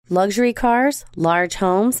Luxury cars, large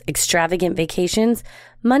homes, extravagant vacations.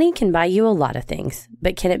 Money can buy you a lot of things,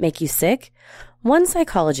 but can it make you sick? One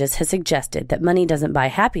psychologist has suggested that money doesn't buy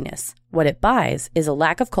happiness. What it buys is a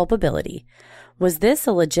lack of culpability. Was this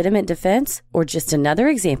a legitimate defense or just another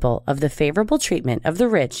example of the favorable treatment of the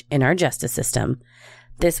rich in our justice system?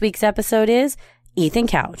 This week's episode is Ethan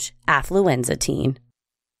Couch, Affluenza Teen.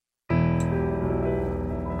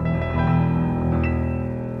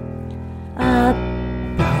 A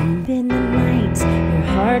bump in the night, your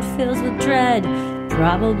heart fills with dread.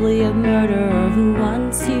 Probably a murderer who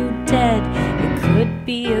wants you dead. It could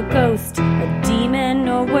be a ghost, a demon,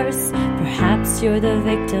 or worse. Perhaps you're the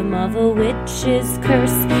victim of a witch's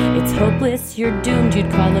curse. It's hopeless, you're doomed. You'd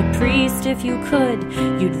call a priest if you could.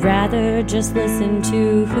 You'd rather just listen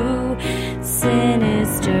to who?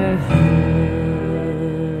 Sinisterhood.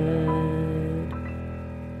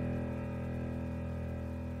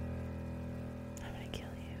 I'm gonna kill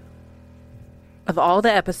you. Of all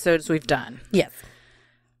the episodes we've done. Yes.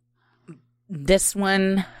 This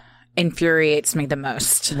one infuriates me the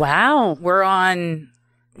most. Wow. We're on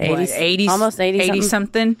 80, almost 80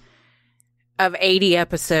 something. Of 80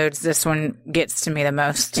 episodes, this one gets to me the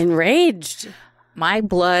most. Enraged. My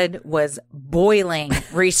blood was boiling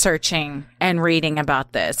researching and reading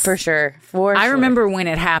about this. For sure. I remember when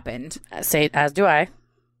it happened. As do I.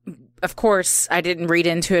 Of course, I didn't read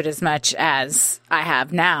into it as much as I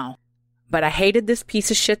have now. But I hated this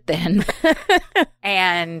piece of shit then.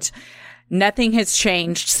 And nothing has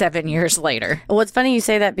changed 7 years later. Well, it's funny you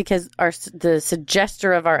say that because the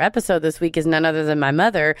suggester of our episode this week is none other than my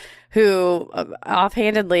mother, who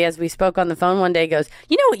offhandedly, as we spoke on the phone one day, goes,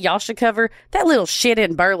 "You know what y'all should cover? That little shit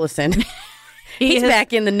in Burleson." He's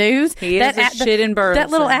back in the news. He is shit in Burleson. That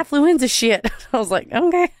little affluenza shit. I was like,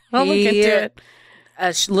 okay, I'll look into it.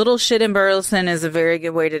 A little shit in Burleson is a very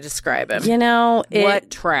good way to describe him. You know, what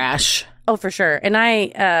trash. Oh, for sure. And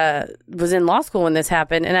I was in law school when this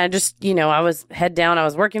happened, and I just, I was head down. I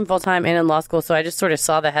was working full time and in law school, so I just sort of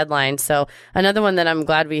saw the headline. So another one that I'm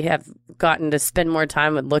glad we have gotten to spend more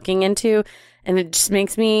time with looking into, and it just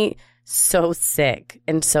makes me so sick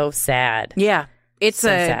and so sad. Yeah, it's so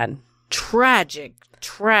sad. Tragic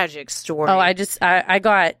story. Oh, I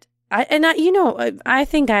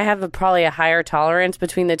think I have probably a higher tolerance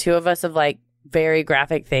between the two of us of like very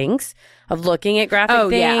graphic things, of looking at graphic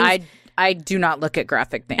things. Oh, yeah, I do not look at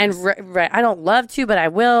graphic things. And I don't love to, but I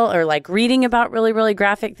will, or like reading about really, really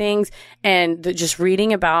graphic things, and just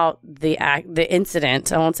reading about the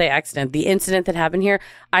incident. I won't say accident. The incident that happened here.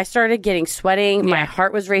 I started getting sweating. Yeah. My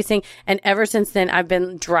heart was racing. And ever since then, I've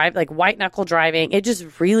been white knuckle driving. It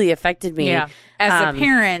just really affected me. Yeah. As a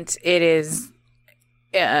parent, it is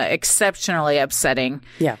exceptionally upsetting.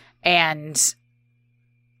 Yeah. And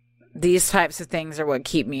these types of things are what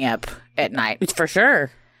keep me up at night. For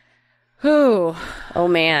sure. Ooh. Oh,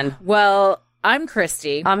 man. Well, I'm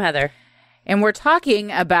Christy. I'm Heather. And we're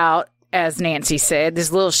talking about, as Nancy said,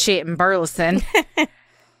 this little shit in Burleson.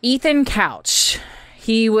 Ethan Couch.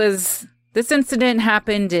 This incident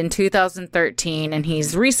happened in 2013, and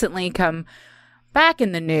he's recently come back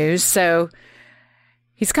in the news. So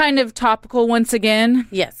he's kind of topical once again.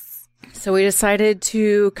 Yes. So we decided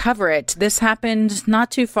to cover it. This happened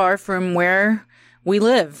not too far from where we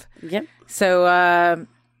live. Yep. So,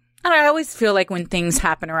 I always feel like when things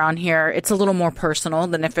happen around here, it's a little more personal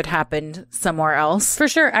than if it happened somewhere else. For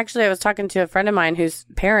sure. Actually, I was talking to a friend of mine whose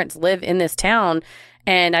parents live in this town,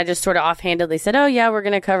 and I just sort of offhandedly said, "Oh, yeah, we're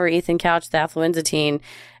going to cover Ethan Couch, the affluenza teen."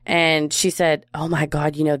 And she said, "Oh, my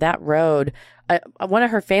God, that road, one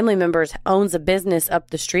of her family members owns a business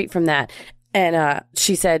up the street from that." And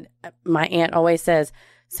she said, "My aunt always says,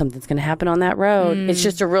 something's going to happen on that road. It's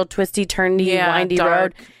just a real twisty, turny, windy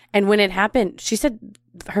road." And when it happened, she said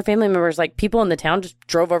her family members, like people in the town, just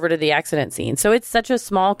drove over to the accident scene. So it's such a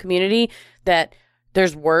small community that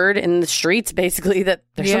there's word in the streets, basically, that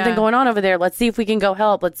there's something going on over there. Let's see if we can go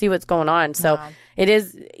help. Let's see what's going on. So it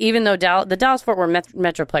is, even though the Dallas-Fort Worth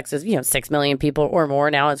Metroplex is, 6 million people or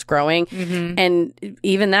more now, it's growing. Mm-hmm. And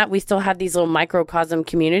even that, we still have these little microcosm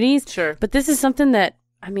communities. Sure. But this is something that,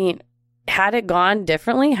 had it gone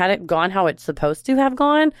differently, had it gone how it's supposed to have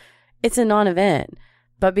gone, it's a non-event.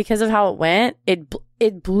 But because of how it went,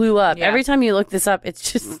 it blew up. Yeah. Every time you look this up,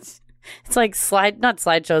 it's just, it's like not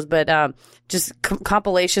slideshows, but just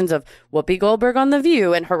compilations of Whoopi Goldberg on The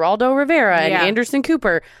View and Geraldo Rivera and Anderson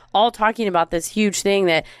Cooper all talking about this huge thing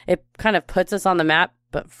that it kind of puts us on the map,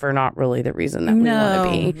 but for not really the reason that we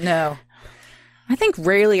want to be. No. I think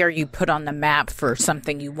rarely are you put on the map for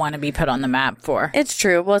something you want to be put on the map for. It's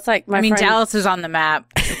true. Well, it's like Dallas is on the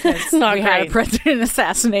map because we had a president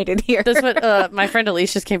assassinated here. That's what my friend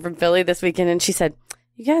Alicia came from Philly this weekend, and she said,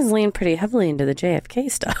 you guys lean pretty heavily into the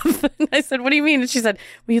JFK stuff. And I said, what do you mean? And she said,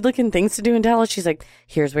 well, you look in things to do in Dallas. She's like,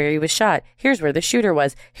 here's where he was shot. Here's where the shooter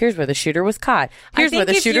was. Here's where the shooter was caught. Here's where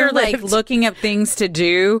the shooter lived. Like looking up things to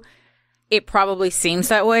do, it probably seems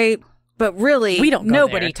that way. But really,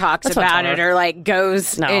 nobody talks about it or like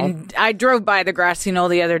goes. No. And I drove by the grassy knoll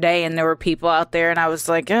the other day and there were people out there and I was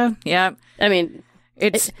like, oh, yeah. I mean,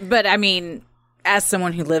 but I mean, as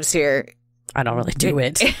someone who lives here, I don't really do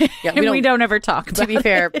it. Yeah, we don't ever talk about it. To be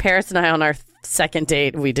fair, Paris and I on our second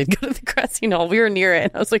date, we did go to the grassy knoll. We were near it.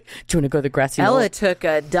 And I was like, do you want to go to the grassy knoll? Ella took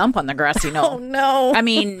a dump on the grassy knoll. Oh, no. I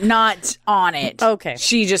mean, not on it. Okay.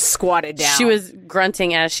 She just squatted down. She was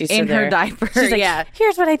grunting as she stood in there. her diaper. She's like, yeah.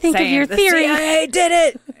 Here's what I think of your theory. The CIA did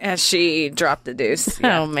it. As she dropped the deuce.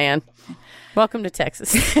 Yeah. Oh, man. Welcome to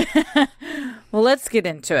Texas. Well, let's get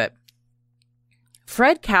into it.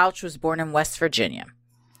 Fred Couch was born in West Virginia.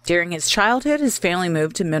 During his childhood, his family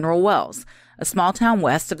moved to Mineral Wells, a small town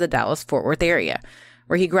west of the Dallas-Fort Worth area,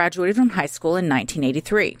 where he graduated from high school in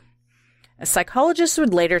 1983. A psychologist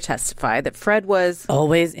would later testify that Fred was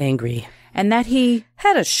always angry and that he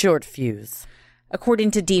had a short fuse. According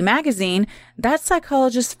to D Magazine, that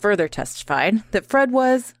psychologist further testified that Fred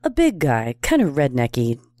was a big guy, kind of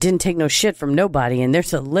rednecky, didn't take no shit from nobody, and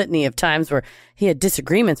there's a litany of times where he had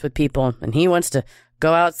disagreements with people, and he wants to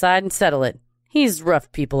go outside and settle it. He's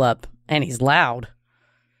roughed people up, and he's loud.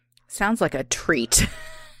 Sounds like a treat.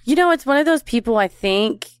 You know, it's one of those people, I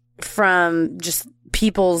think, from just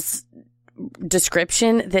people's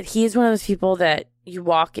description, that he's one of those people that you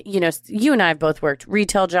walk, you know, you and I have both worked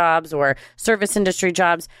retail jobs or service industry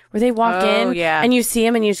jobs where they walk in and you see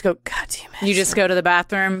him and you just go, God damn it. You just go to the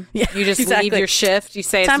bathroom. Yeah, you just leave your shift. You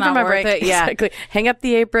say Time it's not for my worth break. it. Yeah. Exactly. Hang up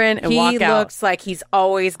the apron and walk out. He looks like he's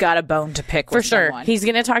always got a bone to pick with for sure. someone. He's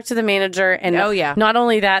going to talk to the manager. And not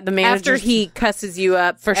only that, the manager. After he cusses you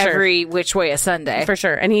up for sure. Every which way a Sunday. For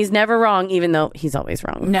sure. And he's never wrong, even though he's always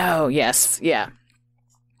wrong. No, yes. Yeah.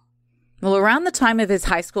 Well, around the time of his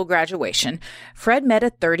high school graduation, Fred met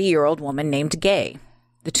a 30-year-old woman named Gay.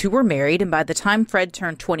 The two were married, and by the time Fred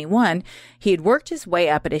turned 21, he had worked his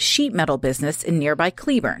way up at a sheet metal business in nearby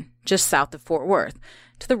Cleburne, just south of Fort Worth,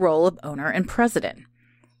 to the role of owner and president.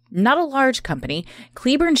 Not a large company,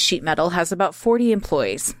 Cleburne Sheet Metal has about 40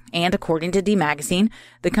 employees, and according to D Magazine,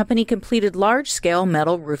 the company completed large-scale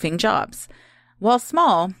metal roofing jobs. While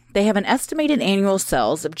small, they have an estimated annual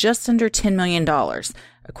sales of just under $10 million,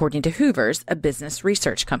 according to Hoover's, a business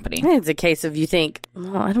research company. I think it's a case of you think,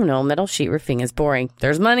 well, I don't know, metal sheet roofing is boring.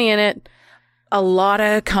 There's money in it. A lot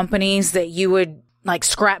of companies that you would, like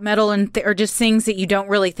scrap metal and or just things that you don't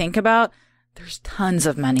really think about, there's tons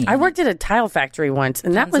of money. I worked at a tile factory once,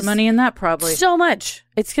 and that was money in that probably. So much.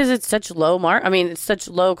 It's because it's such it's such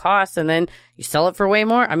low cost, and then you sell it for way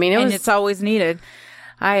more. I mean, it's always needed.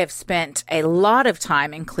 I have spent a lot of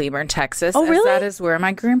time in Cleburne, Texas. Oh, really? As that is where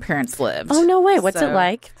my grandparents lived. Oh, no way. What's it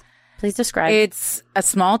like? Please describe. It's a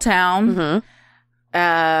small town.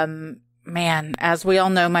 Mm-hmm. Man, as we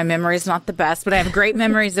all know, my memory is not the best, but I have great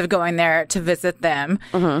memories of going there to visit them.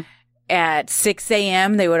 Mm-hmm. At 6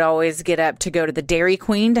 a.m., they would always get up to go to the Dairy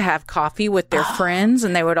Queen to have coffee with their friends,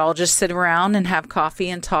 and they would all just sit around and have coffee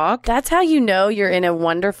and talk. That's how you know you're in a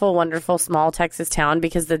wonderful, wonderful small Texas town,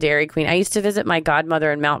 because the Dairy Queen. I used to visit my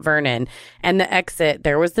godmother in Mount Vernon, and the exit,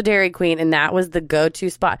 there was the Dairy Queen, and that was the go-to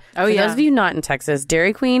spot. Oh, For those of you not in Texas,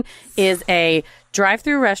 Dairy Queen is a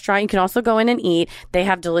drive-through restaurant. You can also go in and eat. They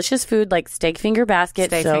have delicious food like steak finger basket.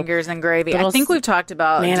 Steak fingers and gravy. I think we've talked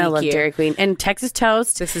about DQ. I love Dairy Queen. And Texas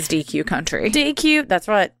toast. This is DQ country. DQ, that's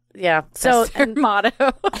what. Yeah. So that's their motto.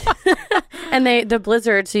 And the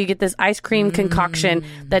Blizzard, so you get this ice cream concoction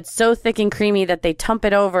that's so thick and creamy that they tump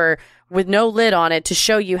it over with no lid on it to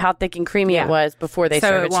show you how thick and creamy it was before they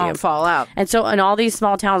serve it to you. So it won't fall out. And so in all these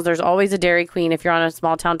small towns, there's always a Dairy Queen. If you're on a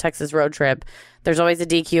small town Texas road trip, there's always a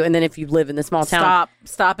DQ. And then if you live in the small town,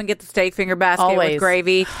 stop and get the steak finger basket with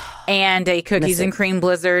gravy and a cookies and cream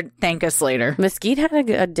Blizzard. Thank us later. Mesquite had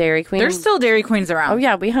a Dairy Queen. There's still Dairy Queens around. Oh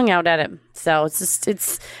yeah, we hung out at it. So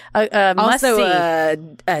it's a must also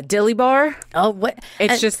see. A dilly bar. Oh, what?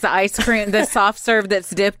 It's just the ice cream, the soft serve that's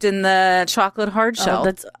dipped in the chocolate hard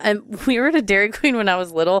shell. We were at a Dairy Queen when I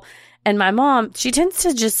was little. And my mom, she tends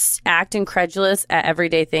to just act incredulous at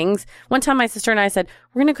everyday things. One time my sister and I said,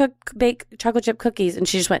 we're going to bake chocolate chip cookies. And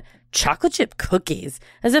she just went, chocolate chip cookies?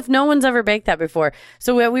 As if no one's ever baked that before.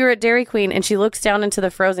 So we were at Dairy Queen, and she looks down into the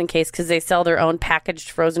frozen case because they sell their own packaged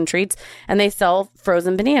frozen treats, and they sell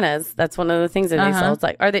frozen bananas. That's one of the things that they sell. It's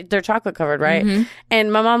like, they're chocolate covered, right? Mm-hmm.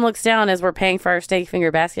 And my mom looks down as we're paying for our steak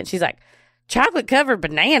finger basket. She's like, chocolate covered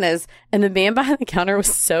bananas? And the man behind the counter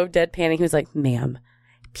was so deadpan. He was like, ma'am,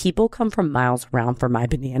 People come from miles around for my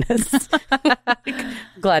bananas.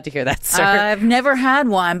 Glad to hear that, sir. I've never had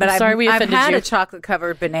one, but I've had you. a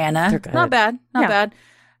chocolate-covered banana. They're good. Not bad. Not bad.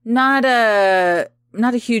 Not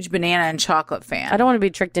a huge banana and chocolate fan. I don't want to be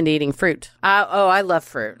tricked into eating fruit. I love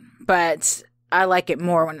fruit, but I like it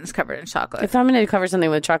more when it's covered in chocolate. If I'm going to cover something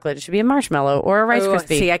with chocolate, it should be a marshmallow or a Rice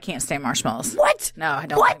Krispie. See, I can't stand marshmallows. What? No, I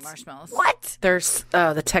don't like marshmallows. What?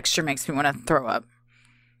 The texture makes me want to throw up.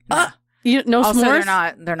 No Also,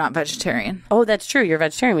 s'mores? they're not vegetarian. Oh, that's true. You're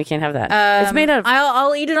vegetarian. We can't have that. It's made out of...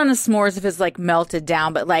 I'll eat it on a s'mores if it's like melted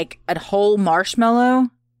down, but like a whole marshmallow,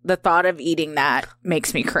 the thought of eating that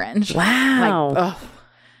makes me cringe. Wow. Like, oh.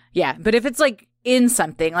 Yeah, but if it's like in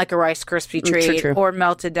something like a Rice Krispie treat True. or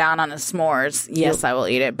melted down on a s'mores, yes, I will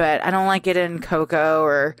eat it. But I don't like it in cocoa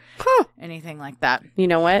or anything like that. You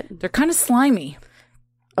know what? They're kind of slimy.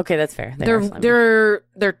 Okay, that's fair.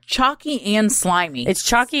 They're chalky and slimy. It's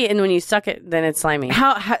chalky, and when you suck it, then it's slimy.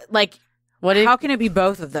 How can it be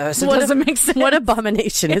both of those? It doesn't make sense. What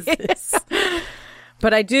abomination is this?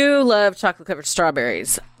 But I do love chocolate covered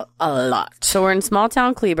strawberries a lot. So we're in small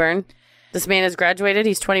town Cleburne. This man has graduated.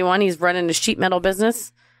 He's 21. He's running a sheet metal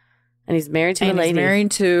business, and he's married to a lady. He's married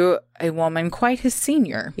to a woman quite his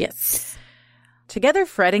senior. Yes. Together,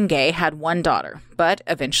 Fred and Gay had one daughter, but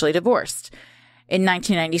eventually divorced. In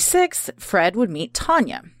 1996, Fred would meet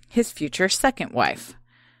Tanya, his future second wife.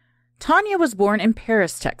 Tanya was born in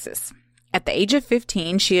Paris, Texas. At the age of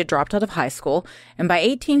 15, she had dropped out of high school, and by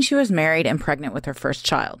 18, she was married and pregnant with her first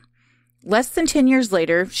child. Less than 10 years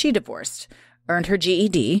later, she divorced, earned her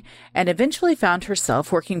GED, and eventually found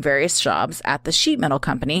herself working various jobs at the sheet metal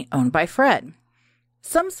company owned by Fred.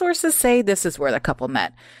 Some sources say this is where the couple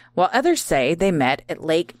met, while others say they met at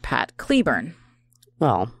Lake Pat, Cleburne.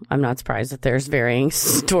 Well, I'm not surprised that there's varying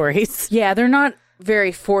stories. Yeah, they're not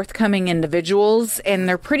very forthcoming individuals, and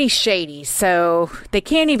they're pretty shady, so they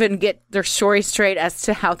can't even get their story straight as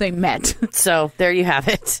to how they met. So there you have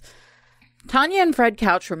it. Tanya and Fred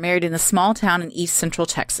Couch were married in a small town in east central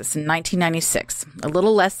Texas in 1996, a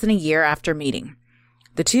little less than a year after meeting.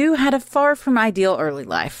 The two had a far from ideal early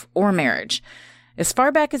life or marriage. As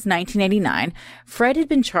far back as 1989, Fred had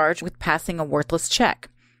been charged with passing a worthless check.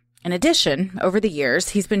 In addition, over the years,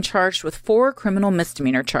 he's been charged with 4 criminal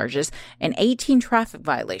misdemeanor charges and 18 traffic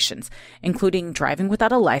violations, including driving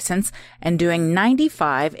without a license and doing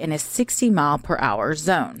 95 in a 60-mile-per-hour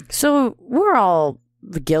zone. So we're all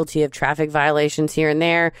guilty of traffic violations here and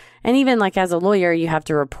there. And even like as a lawyer, you have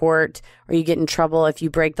to report or you get in trouble if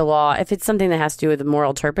you break the law, if it's something that has to do with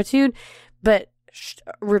moral turpitude. But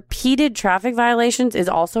repeated traffic violations is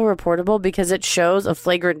also reportable because it shows a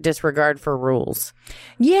flagrant disregard for rules.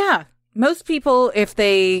 Yeah. Most people, if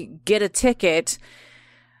they get a ticket,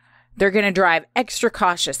 they're going to drive extra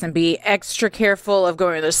cautious and be extra careful of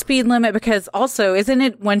going to the speed limit because also, isn't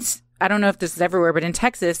it once, I don't know if this is everywhere, but in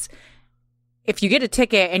Texas, if you get a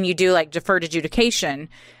ticket and you do like deferred adjudication,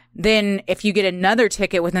 then if you get another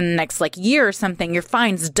ticket within the next like year or something, your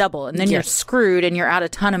fine's double and then you're screwed and you're out a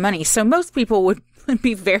ton of money. So most people would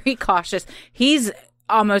be very cautious. He's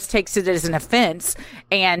almost takes it as an offense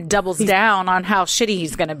and doubles down on how shitty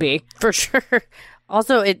he's going to be. For sure.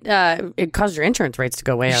 Also, it caused your insurance rates to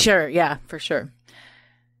go way up. Sure. Yeah, for sure.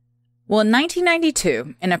 Well, in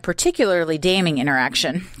 1992, in a particularly damning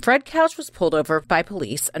interaction, Fred Couch was pulled over by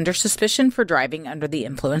police under suspicion for driving under the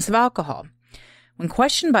influence of alcohol. When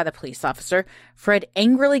questioned by the police officer, Fred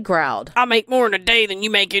angrily growled, "I make more in a day than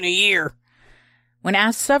you make in a year." When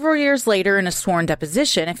asked several years later in a sworn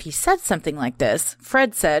deposition if he said something like this,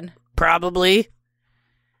 Fred said, "Probably."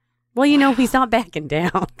 Well, you know, he's not backing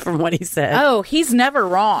down from what he said. Oh, he's never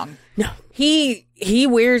wrong. No. He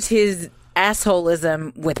wears his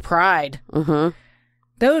assholism with pride. Mm-hmm.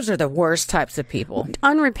 Those are the worst types of people.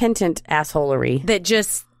 Unrepentant assholery. That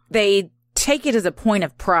just, they take it as a point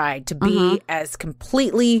of pride to be as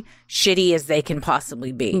completely shitty as they can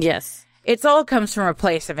possibly be. Yes. It all comes from a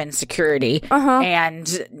place of insecurity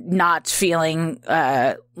and not feeling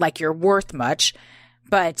like you're worth much.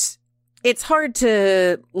 But it's hard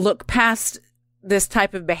to look past this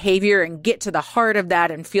type of behavior and get to the heart of that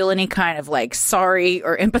and feel any kind of like sorry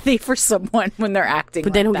or empathy for someone when they're acting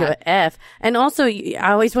but they don't that. give a F. And also,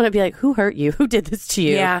 I always want to be like, who hurt you? Who did this to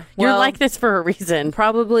you? Yeah. You're like this for a reason.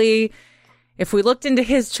 Probably, if we looked into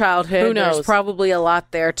his childhood, who knows? There's probably a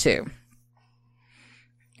lot there too.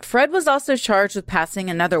 Fred was also charged with passing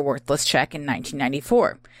another worthless check in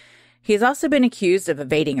 1994. He has also been accused of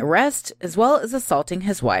evading arrest as well as assaulting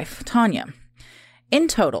his wife, Tanya. In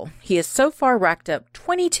total, he has so far racked up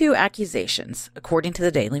 22 accusations, according to the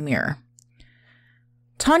Daily Mirror.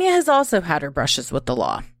 Tanya has also had her brushes with the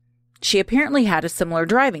law. She apparently had a similar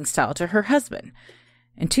driving style to her husband.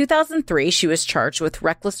 In 2003, she was charged with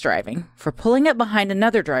reckless driving for pulling up behind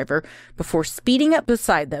another driver before speeding up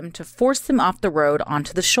beside them to force them off the road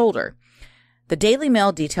onto the shoulder. The Daily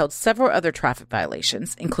Mail detailed several other traffic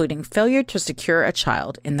violations, including failure to secure a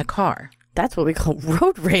child in the car. That's what we call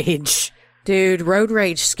road rage. Dude, road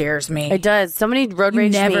rage scares me. It does. Somebody road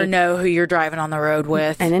rage You never me. know who you're driving on the road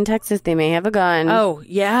with. And in Texas, they may have a gun. Oh,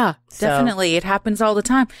 yeah, definitely. It happens all the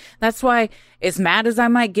time. That's why, as mad as I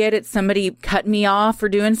might get at somebody cutting me off or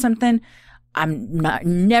doing something, I'm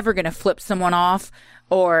never going to flip someone off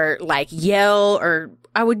or like yell, or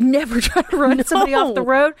I would never try to run somebody off the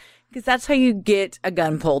road, because that's how you get a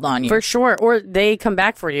gun pulled on you. For sure. Or they come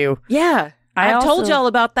back for you. Yeah. I've told y'all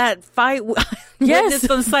about that fight. Yes.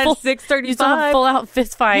 On the side of 635. You saw a full-out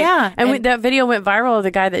fist fight. Yeah. And that video went viral of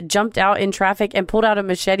the guy that jumped out in traffic and pulled out a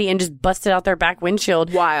machete and just busted out their back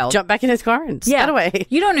windshield. Wild. Jumped back in his car and got away.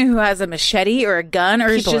 You don't know who has a machete or a gun or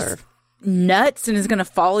is just nuts and is going to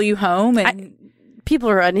follow you home. And people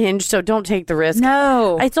are unhinged, so don't take the risk.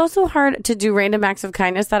 No. It's also hard to do random acts of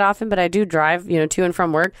kindness that often, but I do drive, to and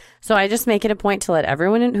from work. So I just make it a point to let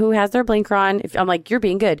everyone who has their blinker on, if I'm like, you're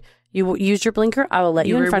being good. You use your blinker, I will let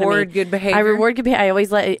you in front of me. You reward good behavior. I reward good behavior. I always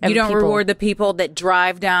let You don't reward the people that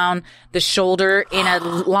drive down the shoulder in a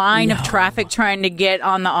line of traffic trying to get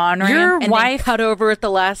on the on-ramp Your and wife then cut over at the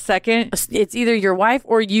last second. It's either your wife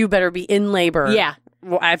or you better be in labor. Yeah.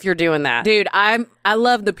 If you're doing that. Dude, I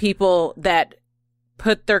love the people that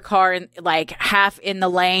put their car in like half in the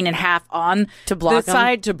lane and half on to block the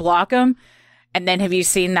side to block them. And then have you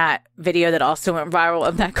seen that video that also went viral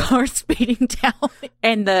of that car speeding down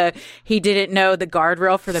and he didn't know the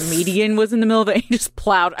guardrail for the median was in the middle of it. He just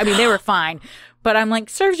plowed. I mean, they were fine. But I'm like,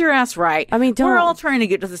 serves your ass right. I mean, we're all trying to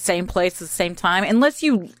get to the same place at the same time. Unless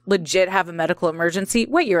you legit have a medical emergency,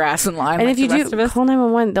 wait your ass in line. And like if you do, call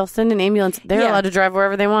 911. They'll send an ambulance. They're allowed to drive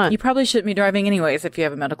wherever they want. You probably shouldn't be driving anyways if you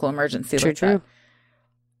have a medical emergency like that.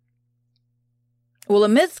 Well,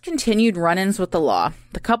 amidst continued run-ins with the law,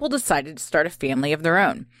 the couple decided to start a family of their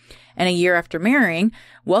own, and a year after marrying,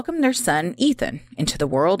 welcomed their son, Ethan, into the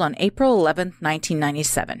world on April 11,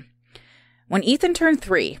 1997. When Ethan turned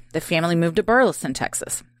 3, the family moved to Burleson,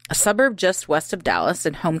 Texas, a suburb just west of Dallas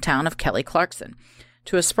and hometown of Kelly Clarkson,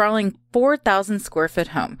 to a sprawling 4,000-square-foot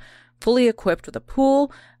home, fully equipped with a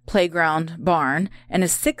pool, playground, barn, and a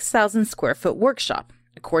 6,000-square-foot workshop,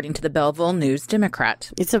 according to the Belleville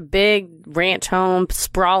News-Democrat. It's a big ranch home,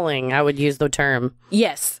 sprawling, I would use the term.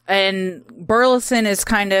 Yes, and Burleson is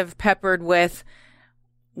kind of peppered with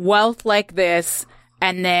wealth like this,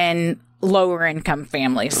 and then lower income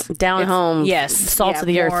families. Down home. Yes. Salt of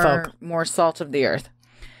the earth folk. More salt of the earth.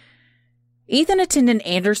 Ethan attended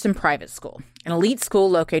Anderson Private School, an elite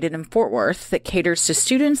school located in Fort Worth that caters to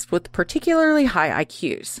students with particularly high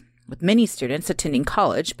IQs, with many students attending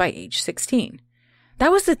college by age 16.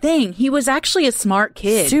 That was the thing. He was actually a smart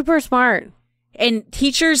kid. Super smart. And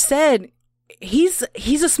teachers said he's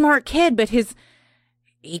a smart kid, but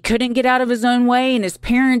he couldn't get out of his own way, and his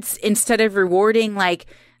parents, instead of rewarding like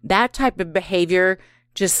that type of behavior,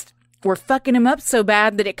 just were fucking him up so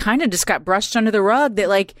bad that it kind of just got brushed under the rug that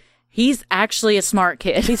like he's actually a smart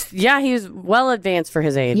kid. He was well advanced for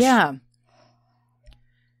his age. Yeah.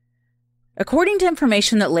 According to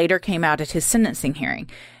information that later came out at his sentencing hearing,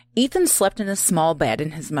 Ethan slept in a small bed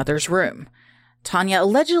in his mother's room. Tanya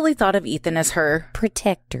allegedly thought of Ethan as her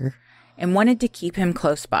protector and wanted to keep him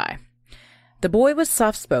close by. The boy was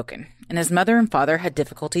soft-spoken, and his mother and father had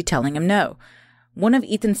difficulty telling him no. One of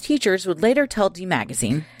Ethan's teachers would later tell D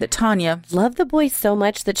Magazine that Tanya loved the boy so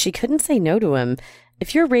much that she couldn't say no to him.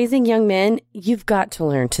 If you're raising young men, you've got to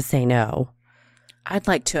learn to say no. I'd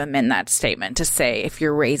like to amend that statement to say, if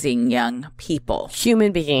you're raising young people,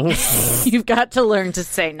 human beings, you've got to learn to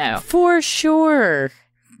say no. For sure.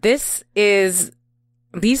 These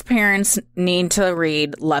parents need to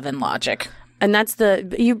read Love and Logic. And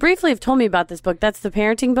you briefly have told me about this book. That's the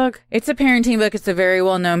parenting book? It's a parenting book. It's a very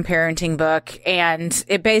well-known parenting book. And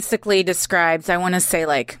it basically describes, I want to say,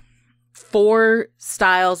 like 4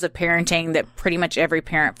 styles of parenting that pretty much every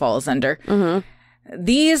parent falls under. Mm-hmm.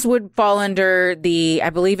 These would fall under I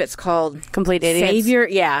believe it's called complete idiots. Savior.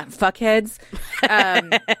 Yeah, fuckheads.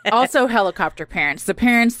 Also helicopter parents. The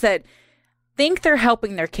parents that think they're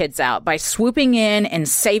helping their kids out by swooping in and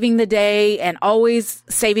saving the day and always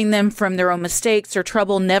saving them from their own mistakes or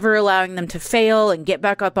trouble, never allowing them to fail and get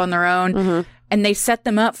back up on their own. Mm-hmm. And they set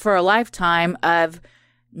them up for a lifetime of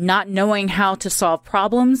not knowing how to solve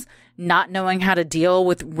problems, not knowing how to deal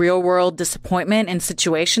with real world disappointment in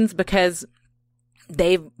situations because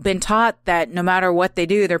they've been taught that no matter what they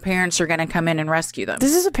do, their parents are going to come in and rescue them.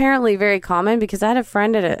 This is apparently very common because I had a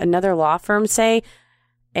friend at another law firm say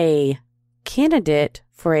a candidate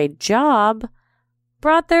for a job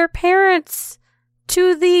brought their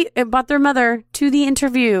mother to the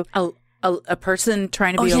interview. A person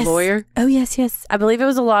trying to be a lawyer? Oh, yes. I believe it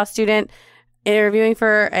was a law student interviewing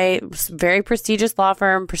for a very prestigious law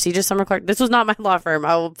firm, prestigious summer clerk. This was not my law firm,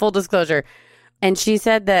 full disclosure. And she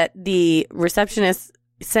said that the receptionist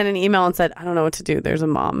sent an email and said, I don't know what to do. There's a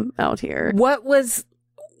mom out here.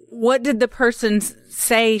 What did the person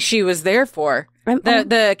say she was there for?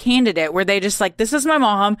 The candidate, were they just like, this is my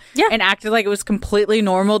mom, and acted like it was completely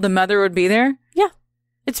normal the mother would be there? Yeah.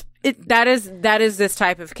 That is this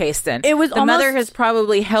type of case then. It was the mother has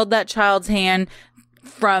probably held that child's hand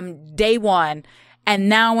from day one, and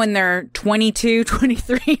now when they're 22,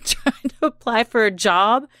 23 trying to apply for a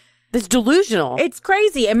job. It's delusional. It's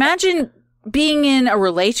crazy. Imagine being in a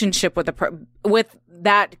relationship with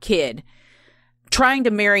that kid, trying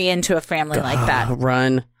to marry into a family like that.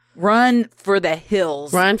 Run for the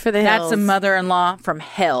hills. That's a mother-in-law from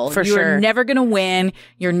hell. For sure. You're never going to win.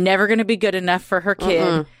 You're never going to be good enough for her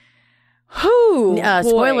kid. Who?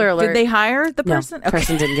 Spoiler alert. Did they hire the person? No, the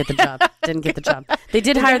person didn't get the job. They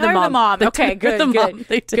did hire the mom. Okay, good.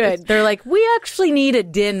 Good. They're like, we actually need a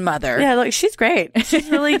den mother. Yeah, look, she's great.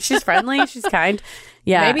 She's friendly. She's kind.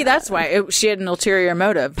 Yeah. Maybe that's why she had an ulterior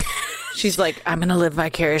motive. She's like, I'm going to live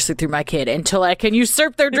vicariously through my kid until I can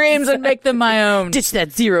usurp their dreams and make them my own. Ditch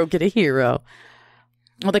that zero, get a hero.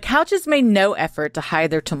 Well, the Couches made no effort to hide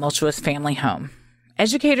their tumultuous family home.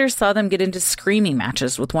 Educators saw them get into screaming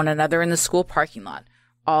matches with one another in the school parking lot,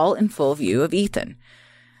 all in full view of Ethan.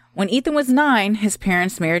 When Ethan was 9, his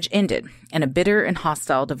parents' marriage ended in a bitter and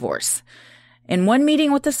hostile divorce. In one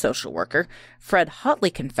meeting with the social worker, Fred hotly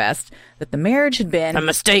confessed that the marriage had been a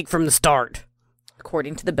mistake from the start,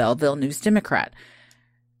 according to the Belleville News-Democrat.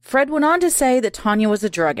 Fred went on to say that Tanya was a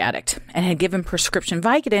drug addict and had given prescription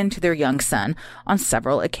Vicodin to their young son on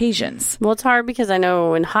several occasions. Well, it's hard because I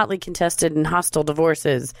know in hotly contested and hostile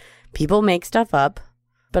divorces, people make stuff up,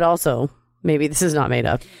 but also maybe this is not made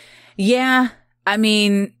up. Yeah, I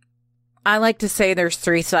mean, I like to say there's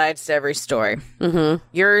 3 sides to every story. Mm-hmm.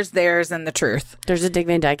 Yours, theirs, and the truth. There's a Dick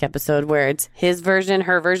Van Dyke episode where it's his version,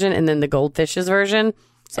 her version, and then the goldfish's version.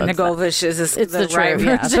 So and the goldfish is the right version.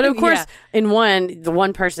 Yeah. But of course, in the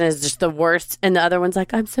one person is just the worst, and the other one's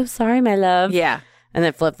like, I'm so sorry, my love. Yeah. And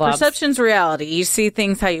then flip-flops. Perception's reality. You see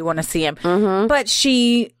things how you want to see them. Mm-hmm. But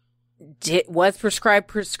she was prescribed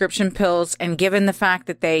prescription pills, and given the fact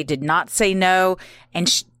that they did not say no,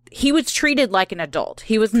 and he was treated like an adult.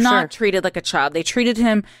 He was not treated like a child. They treated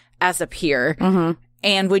him as a peer. Mm-hmm.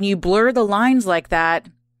 And when you blur the lines like that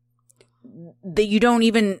you don't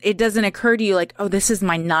even, it doesn't occur to you like, oh, this is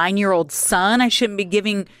my 9-year-old son I shouldn't be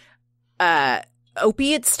giving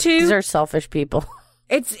opiates to. These are selfish people.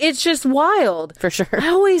 It's just wild. For sure.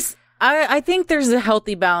 I think there's a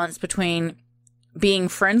healthy balance between being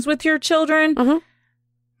friends with your children, mm-hmm.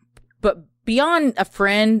 but beyond a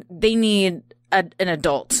friend, they need an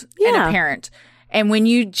adult and a parent. And when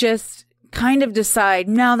you just kind of decide,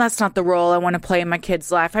 no, that's not the role I want to play in my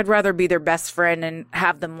kid's life, I'd rather be their best friend and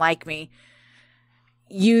have them like me,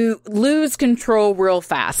 you lose control real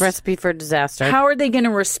fast. Recipe for disaster. How are they going to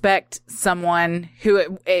respect someone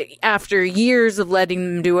who, after years of letting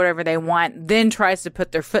them do whatever they want, then tries to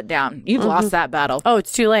put their foot down? You've lost that battle. Oh,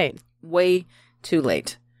 it's too late. Way too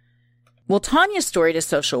late. Well, Tanya's story to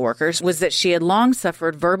social workers was that she had long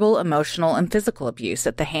suffered verbal, emotional, and physical abuse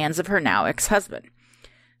at the hands of her now ex-husband.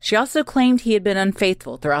 She also claimed he had been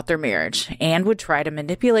unfaithful throughout their marriage and would try to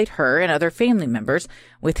manipulate her and other family members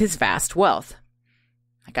with his vast wealth.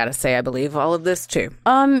 I gotta say, I believe all of this, too.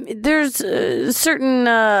 There's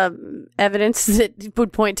certain evidence that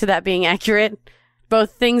would point to that being accurate.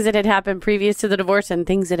 Both things that had happened previous to the divorce and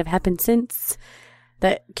things that have happened since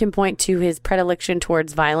that can point to his predilection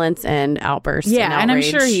towards violence and outbursts. Yeah, and I'm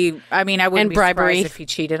sure I wouldn't be bribery. surprised if he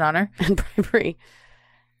cheated on her. And bribery.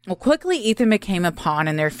 Well, quickly, Ethan became a pawn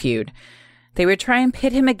in their feud. They would try and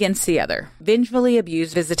pit him against the other, vengefully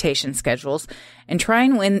abuse visitation schedules, and try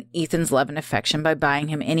and win Ethan's love and affection by buying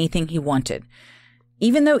him anything he wanted.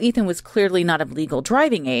 Even though Ethan was clearly not of legal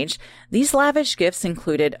driving age, these lavish gifts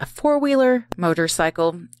included a 4-wheeler,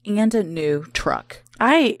 motorcycle, and a new truck.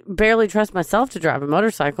 I barely trust myself to drive a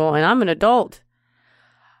motorcycle, and I'm an adult.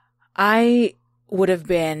 I would have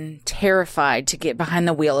been terrified to get behind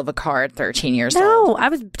the wheel of a car at 13 years old. No, I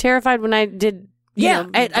was terrified when I did.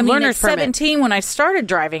 I mean, at 17, when I started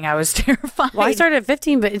driving, I was terrified. Well, I started at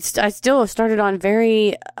 15, but I still started on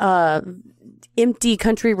very empty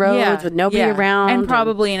country roads with nobody around. And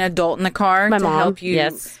probably an adult in the car to mom, help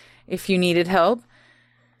you if you needed help.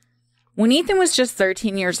 When Ethan was just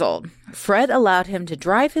 13 years old, Fred allowed him to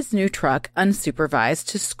drive his new truck unsupervised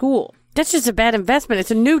to school. That's just a bad investment.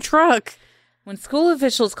 It's a new truck. When school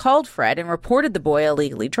officials called Fred and reported the boy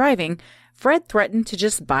illegally driving, Fred threatened to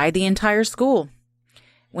just buy the entire school.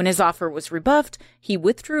 When his offer was rebuffed, he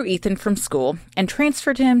withdrew Ethan from school and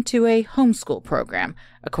transferred him to a homeschool program,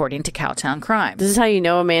 according to Cowtown Crime. This is how you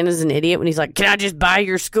know a man is an idiot when he's like, can I just buy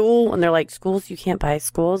your school? And they're like, schools? You can't buy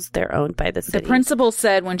schools. They're owned by the city. The principal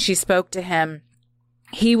said when she spoke to him,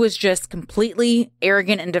 he was just completely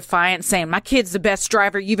arrogant and defiant, saying, my kid's the best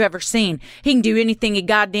driver you've ever seen. He can do anything he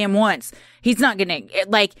goddamn wants. He's not going to,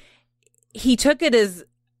 like, he took it as,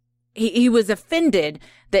 he was offended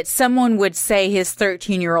that someone would say his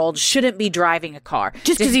 13-year-old shouldn't be driving a car.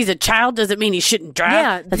 Just because he's a child doesn't mean he shouldn't drive.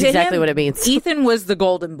 Yeah. That's exactly what it means. Ethan was the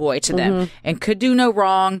golden boy to them and could do no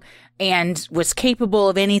wrong and was capable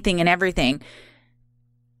of anything and everything.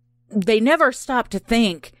 They never stopped to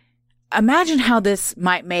think, imagine how this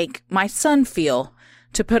might make my son feel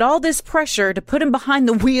to put all this pressure to put him behind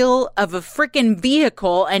the wheel of a freaking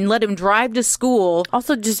vehicle and let him drive to school.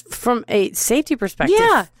 Also, just from a safety perspective.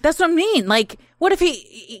 Yeah, that's what I mean. Like, what if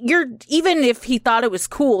even if he thought it was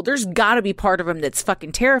cool, there's got to be part of him that's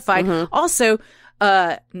fucking terrified. Also,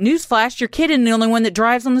 newsflash, your kid isn't the only one that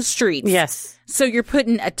drives on the streets. Yes. So you're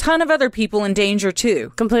putting a ton of other people in danger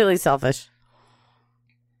too. Completely selfish.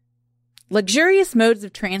 Luxurious modes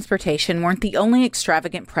of transportation weren't the only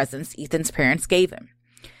extravagant presents Ethan's parents gave him.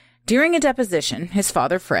 During a deposition, his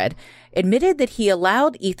father, Fred, admitted that he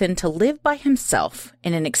allowed Ethan to live by himself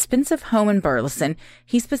in an expensive home in Burleson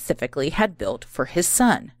he specifically had built for his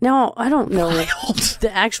son. Now, I don't know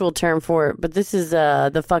the actual term for it, but this is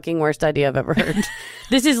the fucking worst idea I've ever heard.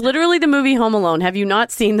 This is literally the movie Home Alone. Have you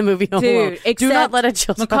not seen the movie Home Alone? Do not let a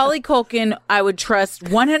child. Macaulay Culkin, I would trust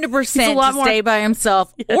 100% to stay by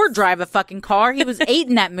himself or drive a fucking car. He was 8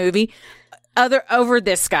 in that movie. Over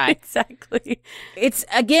this guy. Exactly. It's,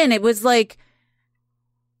 again, it was like,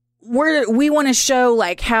 we want to show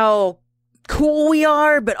like how cool we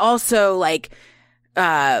are, but also like,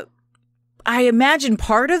 I imagine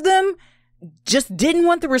part of them just didn't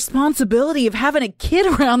want the responsibility of having a kid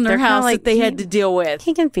around their house that they had to deal with.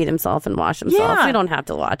 He can feed himself and wash himself. Yeah. We don't have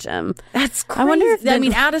to watch him. That's crazy. I wonder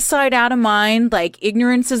if out of sight, out of mind, like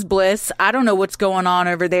ignorance is bliss. I don't know what's going on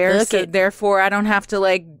over there. So therefore I don't have to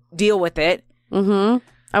like deal with it. I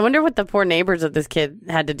wonder what the poor neighbors of this kid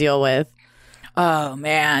had to deal with. Oh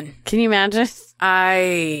man. Can you imagine?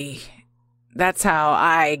 That's how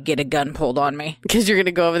I get a gun pulled on me. Because you're going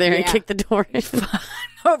to go over there and kick the door in.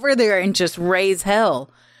 Over there and just raise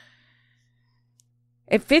hell.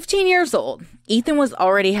 At 15 years old, Ethan was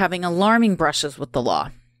already having alarming brushes with the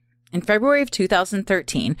law. In February of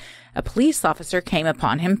 2013, a police officer came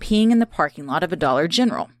upon him peeing in the parking lot of a Dollar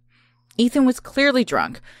General. Ethan was clearly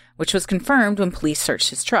drunk, which was confirmed when police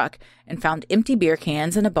searched his truck and found empty beer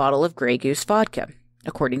cans and a bottle of Grey Goose vodka,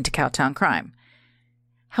 according to Cowtown Crime.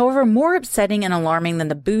 However, more upsetting and alarming than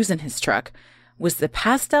the booze in his truck was the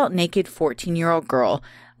passed-out naked 14-year-old girl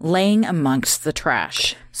laying amongst the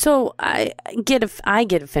trash. So I get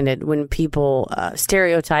offended when people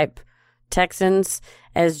stereotype Texans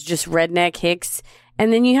as just redneck hicks,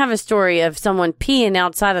 and then you have a story of someone peeing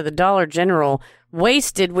outside of the Dollar General,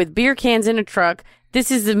 wasted with beer cans in a truck. This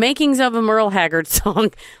is the makings of a Merle Haggard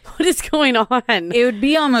song. What is going on? It would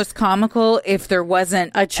be almost comical if there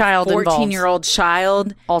wasn't a child 14-year-old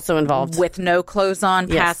child also involved with no clothes on,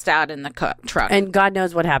 passed out in the truck. And God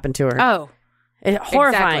knows what happened to her. Oh,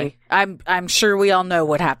 horrifying. Exactly. I'm sure we all know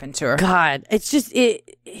what happened to her. God, it's just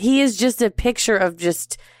he is just a picture of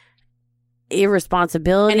just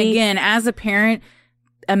irresponsibility. And again, as a parent,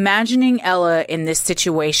 imagining Ella in this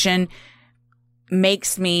situation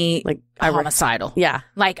makes me like homicidal. Yeah.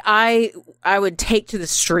 Like I would take to the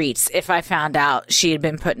streets if I found out she had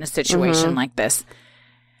been put in a situation like this.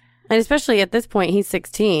 And especially at this point, he's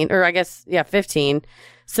 16 or I guess, 15.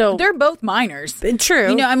 So they're both minors. True.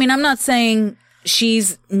 You know, I mean, I'm not saying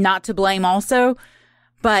she's not to blame also,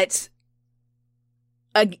 but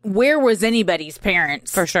where was anybody's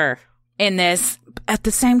parents? For sure. In this. At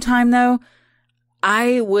the same time though,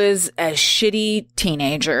 I was a shitty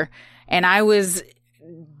teenager. And I was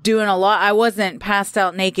doing a lot. I wasn't passed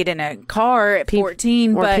out naked in a car at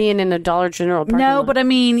 14. Or peeing in a Dollar General parking lot. But I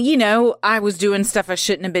mean, you know, I was doing stuff I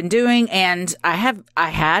shouldn't have been doing. And I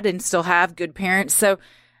had and still have good parents. So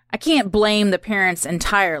I can't blame the parents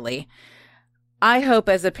entirely. I hope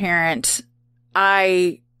as a parent,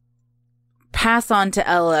 I pass on to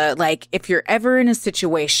Ella, like, if you're ever in a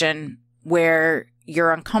situation where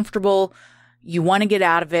you're uncomfortable, you want to get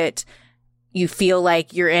out of it, you feel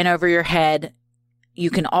like you're in over your head, you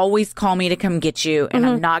can always call me to come get you, and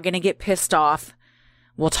I'm not going to get pissed off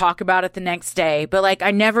We'll talk about it the next day. But, like,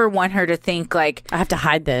 I never want her to think, like, I have to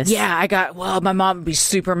hide this. yeah, my mom would be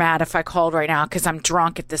super mad if I called right now because I'm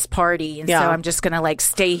drunk at this party. And so I'm just going to, like,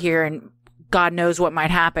 stay here and God knows what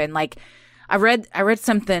might happen. Like, I read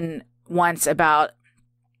something once about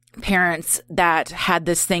parents that had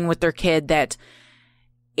this thing with their kid that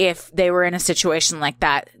if they were in a situation like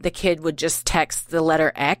that, the kid would just text the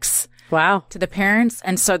letter X. Wow. To the parents.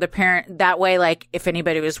 And so the parent, that way, like, if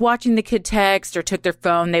anybody was watching the kid text or took their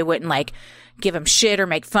phone, they wouldn't, like, give him shit or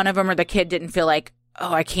make fun of him, or the kid didn't feel like,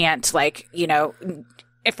 oh, I can't, like, you know,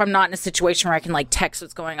 if I'm not in a situation where I can, like, text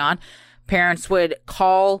what's going on. Parents would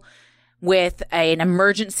call with an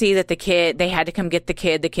emergency that they had to come get the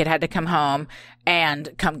kid had to come home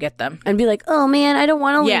and come get them. And be like, oh man, I don't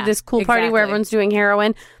want to leave this cool party where everyone's doing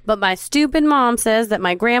heroin, but my stupid mom says that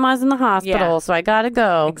my grandma's in the hospital, so I gotta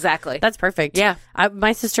go. Exactly. That's perfect. Yeah.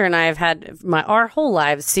 My sister and I have had our whole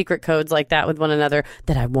lives secret codes like that with one another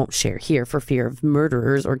that I won't share here for fear of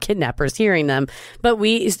murderers or kidnappers hearing them. But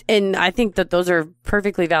and I think that those are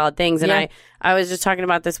perfectly valid things. And I was just talking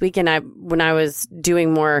about this weekend, when I was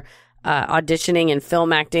doing more auditioning and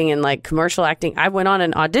film acting and like commercial acting, I went on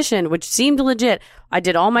an audition which seemed legit. I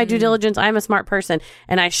did all my due diligence. I'm a smart person,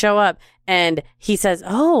 and I show up and he says,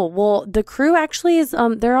 oh well, the crew actually is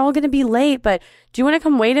they're all going to be late, but do you want to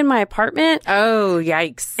come wait in my apartment? Oh,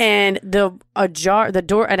 yikes. And the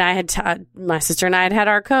door, and I had my sister and I had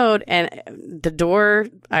our code, and the door,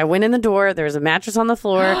 I went in the door, there's a mattress on the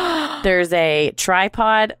floor, there's a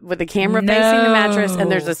tripod with a camera facing the mattress,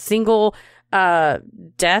 and there's a single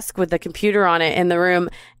desk with a computer on it in the room,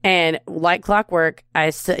 and like clockwork, I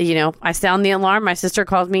sound the alarm. My sister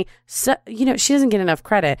calls me. So, she doesn't get enough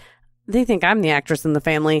credit. They think I'm the actress in the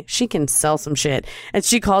family. She can sell some shit. And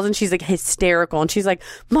she calls and she's like hysterical. And she's like,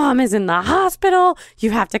 Mom is in the hospital.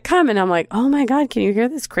 You have to come. And I'm like, oh my God, can you hear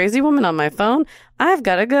this crazy woman on my phone? I've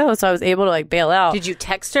got to go. So I was able to like bail out. Did you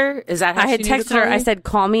text her? Is that how I had she knew to texted call her? you? I said,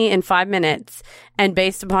 call me in 5 minutes. And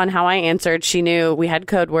based upon how I answered, she knew we had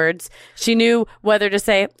code words. She knew whether to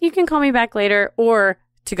say, you can call me back later, or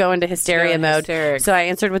to go into hysteria mode. Hysterics. So I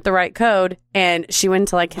answered with the right code, and she went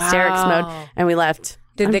into like hysterics mode, and we left.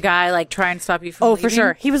 Did the guy like try and stop you from leaving? For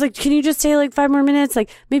sure. He was like, can you just stay like 5 more minutes?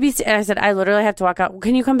 Like maybe. And I said, I literally have to walk out.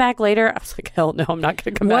 Can you come back later? I was like, hell no, I'm not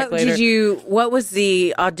going to come back later. What was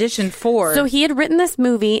the audition for? So he had written this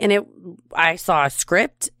movie, and I saw a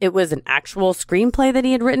script. It was an actual screenplay that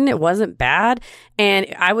he had written. It wasn't bad. And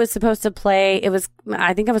I was supposed to play,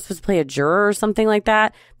 I think I was supposed to play a juror or something like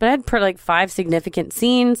that. But I had put like 5 significant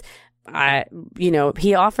scenes.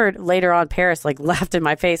 He offered later on, Paris like laughed in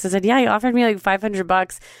my face. I said, yeah, he offered me like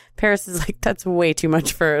 $500. Paris is like, that's way too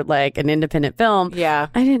much for like an independent film. Yeah.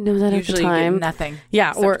 I didn't know that usually at the time. You get nothing.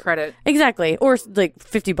 Yeah. Or credit. Exactly. Or like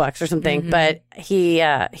 $50 or something. Mm-hmm. But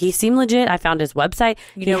he seemed legit. I found his website.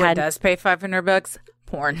 What does pay $500?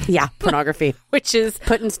 Porn. Yeah, pornography. Which is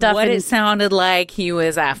putting stuff what it sounded like he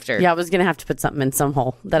was after. Yeah, I was going to have to put something in some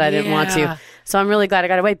hole that I didn't want to. So I'm really glad I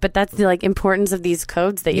got away. But that's the like importance of these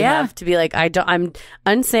codes that you have to be like, I'm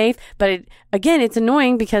unsafe. But again, it's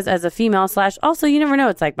annoying because as a female / also, you never know.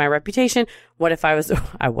 It's like my reputation. What if I was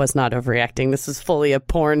not overreacting. This was fully a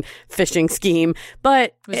porn phishing scheme.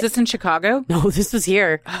 But was this in Chicago? No, this was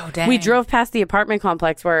here. Oh, dang. We drove past the apartment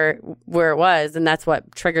complex where it was, and that's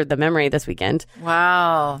what triggered the memory this weekend.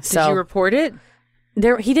 Wow. Did you report it?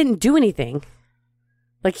 He didn't do anything.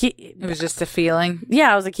 Like it was just a feeling.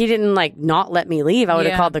 Yeah, I was like, he didn't like not let me leave. I would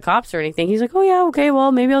have called the cops or anything. He's like, oh yeah, okay,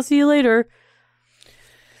 well maybe I'll see you later.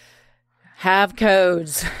 Have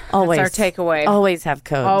codes. Always. That's our takeaway. Always have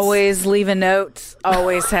codes. Always leave a note.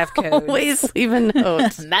 Always have codes. Always leave a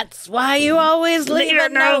note. And that's why you always leave a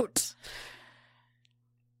note.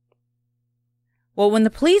 Well, when the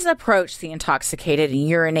police approached the intoxicated and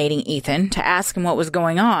urinating Ethan to ask him what was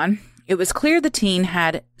going on, it was clear the teen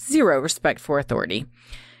had zero respect for authority.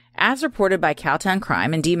 As reported by Cowtown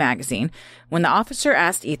Crime and D Magazine, when the officer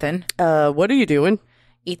asked Ethan, what are you doing?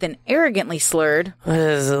 Ethan arrogantly slurred, what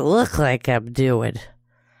does it look like I'm doing?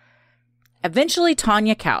 Eventually,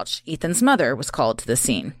 Tanya Couch, Ethan's mother, was called to the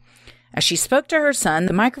scene. As she spoke to her son,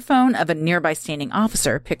 the microphone of a nearby standing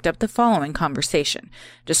officer picked up the following conversation,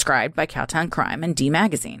 described by Cowtown Crime and D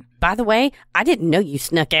Magazine. By the way, I didn't know you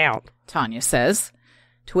snuck out, Tanya says.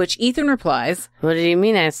 To which Ethan replies, what do you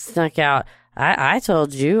mean I snuck out? I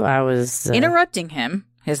told you I was... Interrupting him,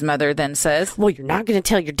 his mother then says, well, you're not going to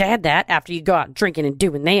tell your dad that after you go out drinking and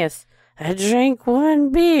doing this. I drank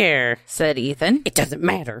 1 beer, said Ethan. It doesn't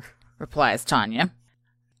matter, replies Tanya.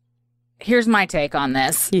 Here's my take on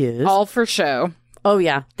this. Yes. All for show. Oh,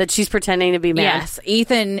 yeah. That she's pretending to be mad. Yes.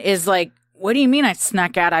 Ethan is like, what do you mean I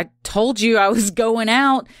snuck out? I told you I was going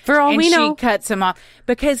out. For all we know. And she cuts him off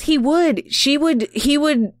because they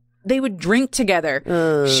would drink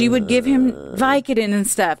together. She would give him Vicodin and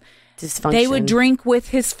stuff. Dysfunction. They would drink with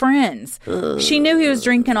his friends. She knew he was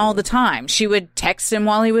drinking all the time. She would text him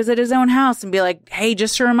while he was at his own house and be like, hey,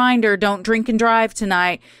 just a reminder, don't drink and drive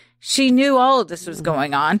tonight. She knew all of this was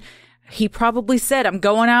going on. He probably said, I'm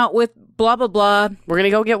going out with blah, blah, blah. We're going to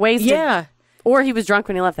go get wasted. Yeah. Or he was drunk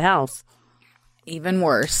when he left the house. Even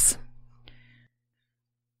worse.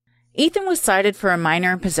 Ethan was cited for a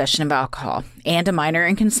minor in possession of alcohol and a minor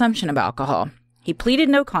in consumption of alcohol. He pleaded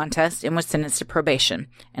no contest and was sentenced to probation,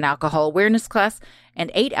 an alcohol awareness class, and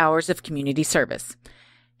 8 hours of community service.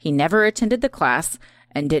 He never attended the class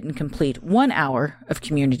and didn't complete 1 hour of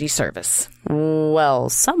community service. Well,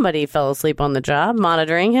 somebody fell asleep on the job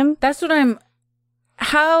monitoring him. That's what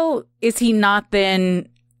how is he not then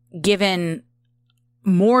given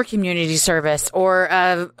more community service or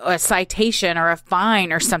a citation or a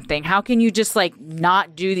fine or something? How can you just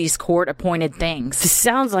not do these court appointed things? This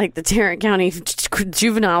sounds like the Tarrant County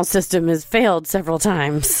juvenile system has failed several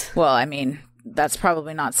times. Well, I mean, that's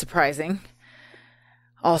probably not surprising.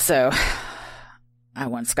 Also, I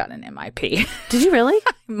once got an MIP. Did you really?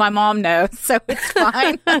 My mom knows, so it's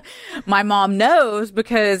fine. My mom knows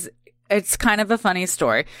because it's kind of a funny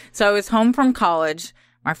story. So I was home from college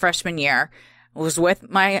my freshman year. I was with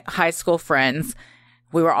my high school friends.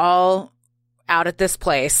 We were all out at this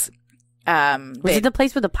place. Was it the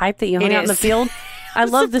place with the pipe that you hung out in the field? I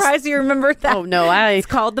love this. Surprised you remember that. Oh, no. It's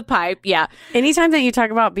called the pipe. Yeah. Anytime that you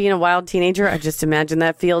talk about being a wild teenager, I just imagine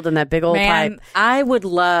that field and that big old pipe. I would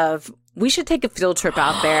love... We should take a field trip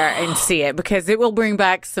out there and see it because it will bring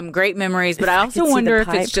back some great memories. But I also wonder if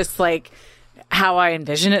it's just how I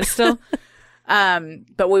envision it still.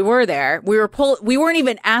 But we were there. We weren't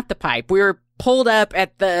even at the pipe. We were pulled up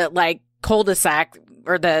at the cul-de-sac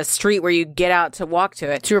or the street where you get out to walk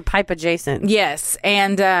to it. To your pipe adjacent. Yes.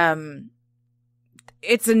 And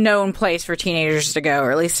it's a known place for teenagers to go,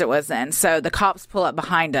 or at least it was then. So the cops pull up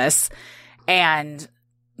behind us and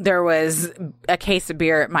there was a case of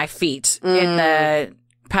beer at my feet in the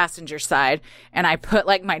passenger side. And I put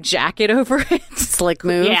my jacket over it. Slick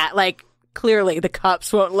move. Yeah. Clearly the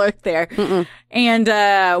cops won't look there. And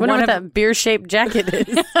wonder what that beer-shaped jacket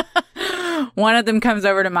is. One of them comes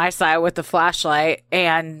over to my side with the flashlight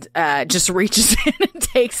and just reaches in and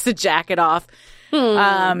takes the jacket off.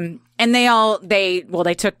 And they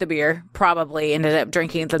took the beer, probably ended up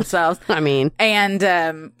drinking it themselves. I mean.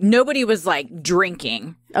 And nobody was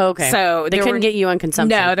drinking. Okay. So they couldn't get you on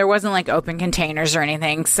consumption. No, there wasn't open containers or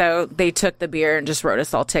anything. So they took the beer and just wrote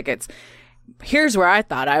us all tickets. Here's where I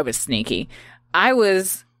thought I was sneaky. I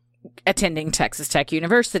was attending Texas Tech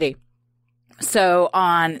University. So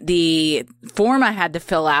on the form I had to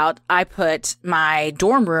fill out, I put my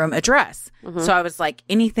dorm room address. So I was like,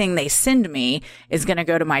 anything they send me is going to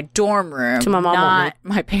go to my dorm room, to my mom, not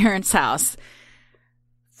my parents' house.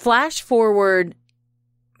 Flash forward,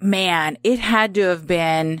 man, it had to have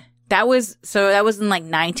been, that was in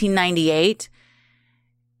 1998.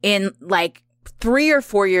 In 3 or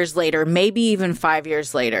 4 years later, maybe even 5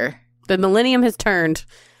 years later. The millennium has turned.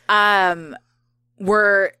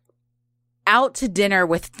 We're out to dinner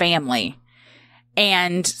with family.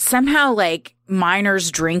 And somehow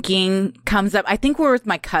minors drinking comes up. I think we were with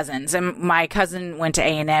my cousins, and my cousin went to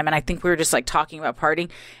A&M, and I think we were just talking about partying.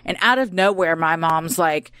 And out of nowhere, my mom's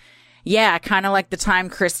like, yeah, kind of like the time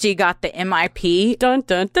Christy got the MIP. Dun,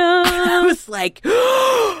 dun, dun. I was like,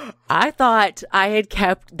 I thought I had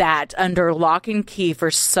kept that under lock and key for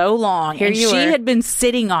so long. Here and you she were. had been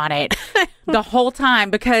sitting on it the whole time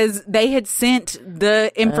because they had sent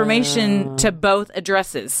the information to both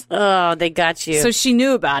addresses. Oh, they got you. So she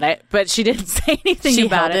knew about it, but she didn't say anything She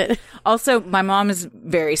about held it. Also, my mom is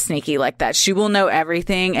very sneaky like that. She will know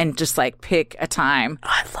everything and just pick a time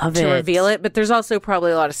I love to it. reveal it. But there's also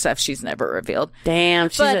probably a lot of stuff she's never revealed. Damn.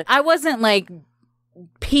 But I wasn't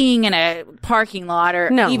peeing in a parking lot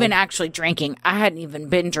or even actually drinking. I hadn't even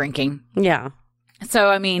been drinking. Yeah. So,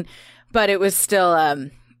 I mean, but it was still,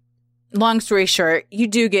 long story short, you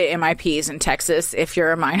do get MIPs in Texas if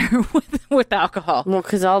you're a minor with alcohol. Well,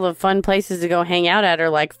 because all the fun places to go hang out at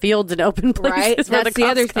are fields and open places. Right? Where That's the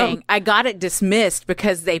other cops come. thing. I got it dismissed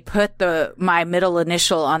because they put my middle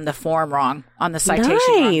initial on the form wrong, on the citation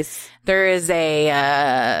wrong. Nice. There is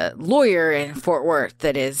a lawyer in Fort Worth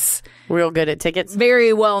that is real good at tickets.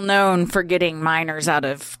 very well known for getting minors out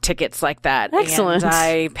of tickets like that. Excellent. And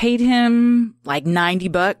I paid him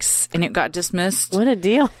 $90 and it got dismissed. What a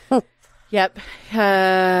deal. Yep.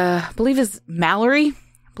 I believe it's Mallory.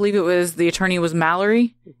 I believe it was the attorney was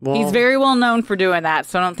Mallory. Well, he's very well known for doing that,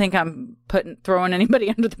 so I don't think I'm throwing anybody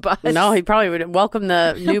under the bus. No, he probably would welcome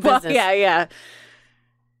the new business. Yeah.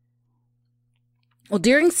 Well,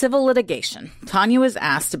 during civil litigation, Tanya was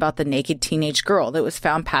asked about the naked teenage girl that was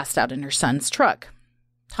found passed out in her son's truck.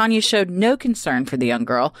 Tanya showed no concern for the young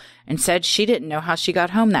girl and said she didn't know how she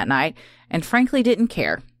got home that night and frankly didn't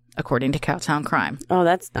care, according to Cowtown Crime. Oh,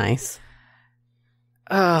 that's nice.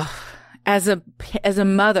 As a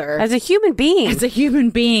mother, as a human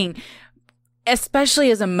being,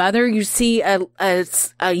 especially as a mother, you see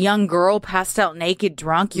a young girl passed out naked,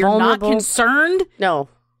 drunk. You're vulnerable. Not concerned?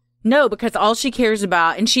 No, because all she cares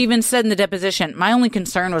about, and she even said in the deposition, my only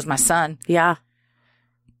concern was my son. Yeah.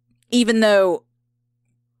 Even though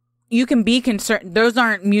you can be concerned, those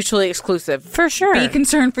aren't mutually exclusive. For sure. Be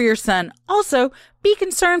concerned for your son. Also, be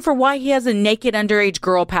concerned for why he has a naked underage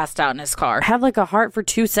girl passed out in his car. Have like a heart for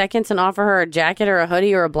 2 seconds and offer her a jacket or a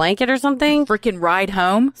hoodie or a blanket or something. Freaking ride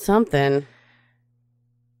home. Something.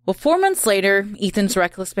 Well, 4 months later, Ethan's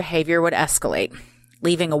reckless behavior would escalate,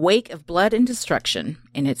 leaving a wake of blood and destruction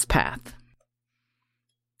in its path.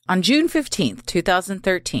 On June 15th,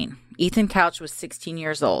 2013, Ethan Couch was 16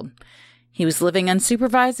 years old. He was living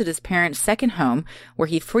unsupervised at his parents' second home, where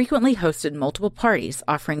he frequently hosted multiple parties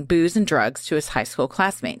offering booze and drugs to his high school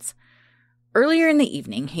classmates. Earlier in the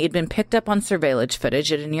evening, he had been picked up on surveillance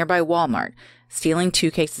footage at a nearby Walmart, stealing 2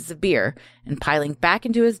 cases of beer and piling back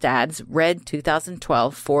into his dad's red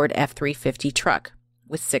 2012 Ford F-350 truck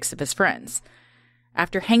with 6 of his friends.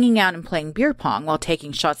 After hanging out and playing beer pong while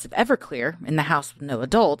taking shots of Everclear in the house with no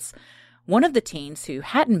adults, one of the teens who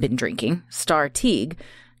hadn't been drinking, Star Teague,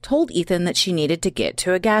 told Ethan that she needed to get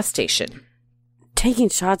to a gas station. Taking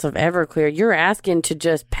shots of Everclear, you're asking to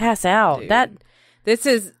just pass out. Dude, this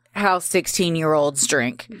is how 16-year-olds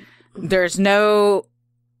drink. There's no,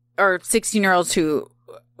 or 16-year-olds who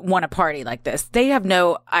want to party like this. They have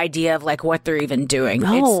no idea of like what they're even doing.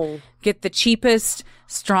 No. It's get the cheapest,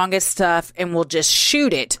 strongest stuff and we'll just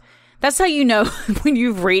shoot it. That's how you know when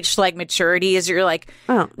you've reached like maturity is you're like,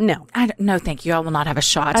 oh, no. No, thank you. I will not have a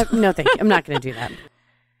shot. No, thank you. I'm not going to do that.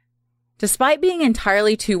 Despite being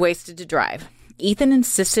entirely too wasted to drive, Ethan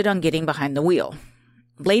insisted on getting behind the wheel.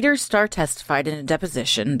 Later, Starr testified in a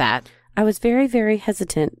deposition that I was very, very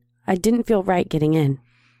hesitant. I didn't feel right getting in.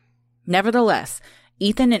 Nevertheless,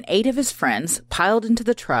 Ethan and 8 of his friends piled into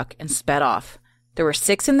the truck and sped off. There were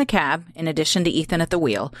 6 in the cab, in addition to Ethan at the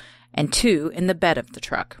wheel, and 2 in the bed of the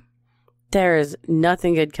truck. There is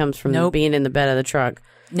nothing good comes from being in the bed of the truck.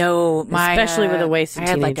 No, especially with a wasted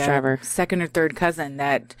teenage driver. Second or third cousin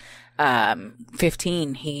that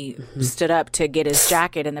 15, he stood up to get his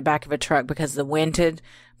jacket in the back of a truck because the wind had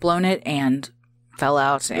blown it and fell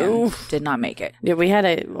out and did not make it. Yeah,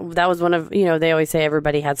 that was one of, they always say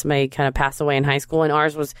everybody had somebody kind of pass away in high school, and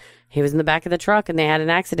ours was, he was in the back of the truck and they had an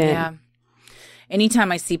accident. Yeah.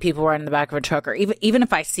 Anytime I see people riding in the back of a truck, or even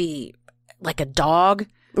if I see like a dog,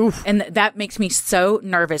 and that makes me so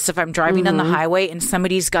nervous if I'm driving down the highway and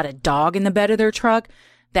somebody's got a dog in the bed of their truck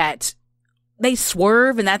that they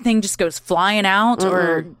swerve and that thing just goes flying out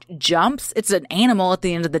or jumps. It's an animal at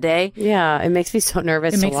the end of the day. Yeah, it makes me so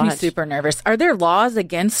nervous. It makes me super nervous. Are there laws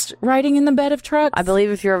against riding in the bed of trucks? I believe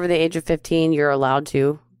if you're over the age of 15, you're allowed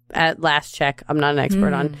to. At last check, I'm not an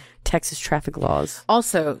expert on Texas traffic laws.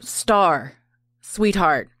 Also, Star,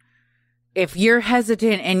 sweetheart, if you're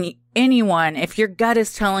hesitant and if your gut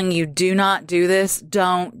is telling you do not do this,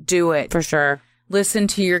 don't do it. For sure. Listen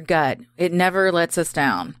to your gut. It never lets us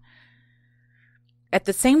down. At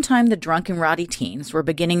the same time the drunk and rowdy teens were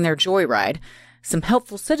beginning their joyride, some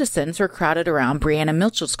helpful citizens were crowded around Brianna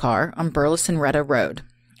Mitchell's car on Burleson-Retta Road,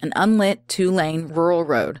 an unlit 2-lane rural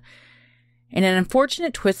road. In an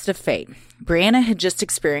unfortunate twist of fate, Brianna had just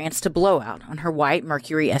experienced a blowout on her white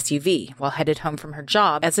Mercury SUV while headed home from her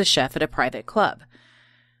job as a chef at a private club.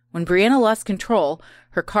 When Brianna lost control,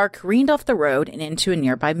 her car careened off the road and into a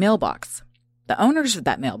nearby mailbox. The owners of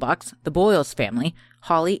that mailbox, the Boyles family,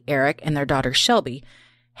 Holly, Eric, and their daughter Shelby,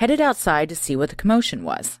 headed outside to see what the commotion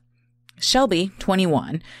was. Shelby,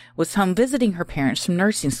 21, was home visiting her parents from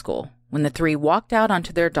nursing school when the 3 walked out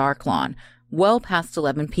onto their dark lawn, well past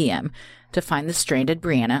 11 p.m., to find the stranded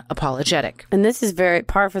Brianna apologetic. And this is very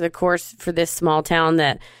par for the course for this small town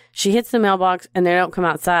that she hits the mailbox and they don't come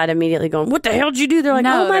outside immediately going, what the hell did you do? They're like,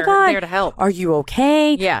 no, oh my God. They're there to help. Are you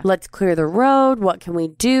okay? Yeah. Let's clear the road. What can we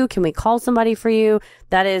do? Can we call somebody for you?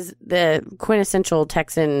 That is the quintessential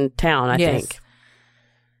Texan town, I think.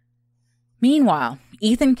 Meanwhile,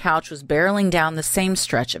 Ethan Couch was barreling down the same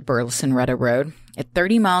stretch of Burleson-Retta Road at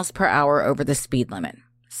 30 miles per hour over the speed limit,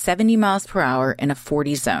 70 miles per hour in a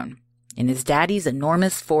 40 zone, in his daddy's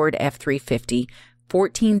enormous Ford F-350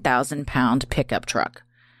 14,000-pound pickup truck.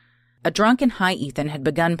 A drunk and high Ethan had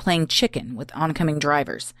begun playing chicken with oncoming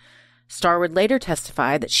drivers. Starr would later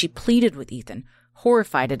testify that she pleaded with Ethan,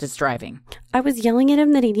 horrified at his driving. I was yelling at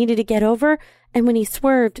him that he needed to get over, and when he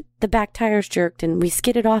swerved, the back tires jerked and we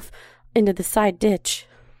skidded off into the side ditch.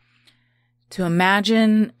 To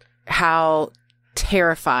imagine how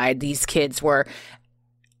terrified these kids were.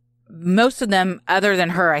 Most of them, other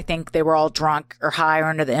than her, I think they were all drunk or high or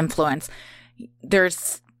under the influence.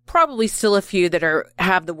 There's probably still a few that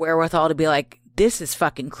have the wherewithal to be like, this is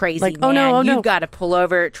fucking crazy, like, man. Oh, no. You've got to pull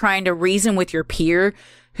over, trying to reason with your peer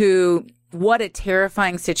who, what a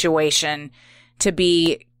terrifying situation to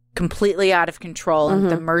be completely out of control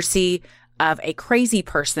and the mercy of a crazy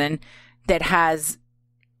person that has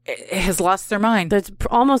lost their mind. That's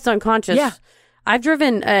almost unconscious. Yeah. I've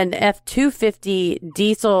driven an F-250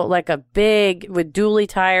 diesel, like a big, with dually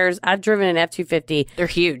tires. I've driven an F-250. They're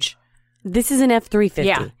huge. This is an F-350.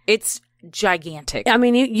 Yeah, it's gigantic. I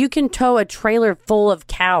mean, you can tow a trailer full of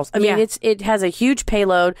cows. I mean, it has a huge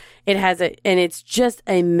payload. And it's just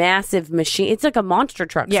a massive machine. It's like a monster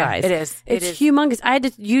truck size. It is. It's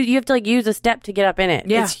humongous. You have to like use a step to get up in it.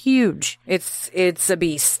 Yeah. It's huge. It's a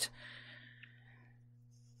beast.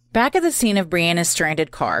 Back at the scene of Brianna's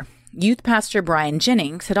stranded car, youth pastor Brian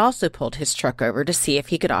Jennings had also pulled his truck over to see if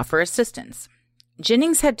he could offer assistance.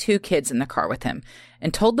 Jennings had 2 kids in the car with him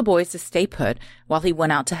and told the boys to stay put while he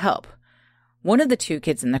went out to help. One of the 2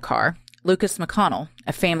 kids in the car, Lucas McConnell,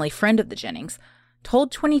 a family friend of the Jennings,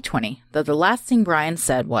 told 2020 that the last thing Brian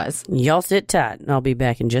said was, "Y'all sit tight and I'll be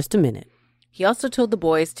back in just a minute." He also told the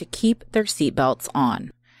boys to keep their seatbelts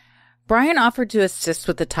on. Brian offered to assist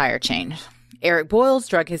with the tire change. Eric Boyles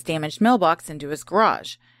drug his damaged mailbox into his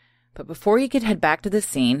garage. But before he could head back to the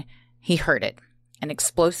scene, he heard it, an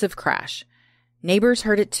explosive crash. Neighbors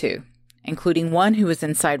heard it too, including one who was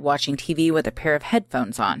inside watching TV with a pair of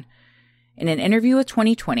headphones on. In an interview with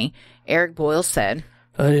 2020, Eric Boyles said,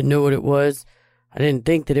 "I didn't know what it was. I didn't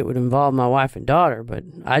think that it would involve my wife and daughter, but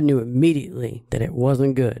I knew immediately that it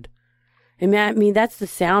wasn't good." And I mean, that's the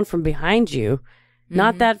sound from behind you,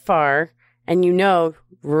 not that far, and you know,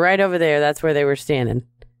 right over there, that's where they were standing.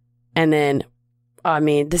 And then, I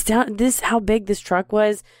mean, the sound, how big this truck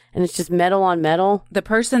was, and it's just metal on metal. The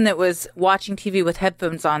person that was watching TV with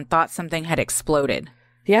headphones on thought something had exploded.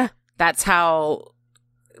 Yeah. That's how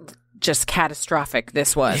just catastrophic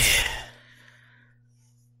this was.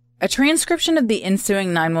 A transcription of the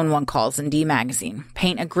ensuing 911 calls in D Magazine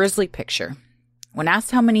paint a grisly picture. When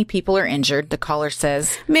asked how many people are injured, the caller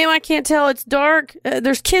says, "Ma'am, I can't tell. It's dark.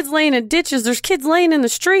 There's kids laying in ditches. There's kids laying in the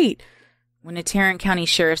street." When a Tarrant County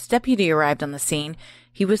Sheriff's deputy arrived on the scene,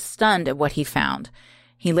 he was stunned at what he found.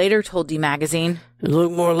 He later told D Magazine, "It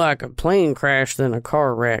looked more like a plane crash than a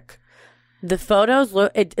car wreck." The photos,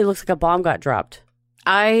 it looks like a bomb got dropped.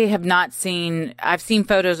 I've seen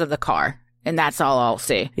photos of the car, and that's all I'll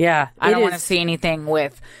see. Yeah. I don't want to see anything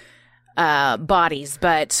with bodies,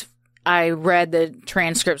 but I read the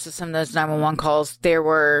transcripts of some of those 911 calls. There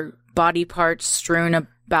were body parts strewn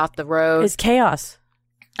about the road. It's chaos.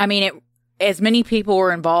 I mean, as many people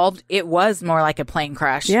were involved, it was more like a plane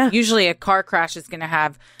crash. Yeah. Usually a car crash is going to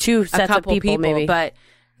have two sets of people, maybe. But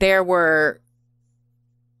there were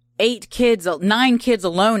 9 kids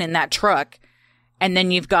alone in that truck. And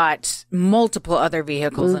then you've got multiple other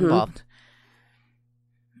vehicles involved.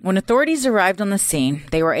 When authorities arrived on the scene,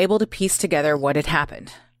 they were able to piece together what had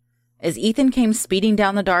happened. As Ethan came speeding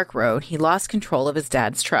down the dark road, he lost control of his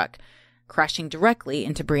dad's truck, crashing directly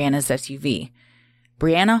into Brianna's SUV.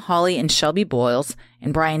 Brianna, Holly, and Shelby Boyles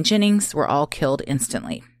and Brian Jennings were all killed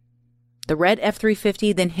instantly. The red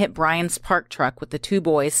F-350 then hit Brian's parked truck with the 2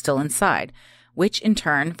 boys still inside, which in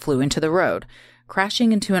turn flew into the road,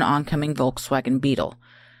 crashing into an oncoming Volkswagen Beetle.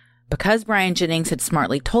 Because Brian Jennings had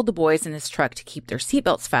smartly told the boys in his truck to keep their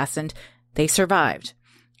seatbelts fastened, they survived,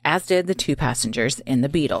 as did the 2 passengers in the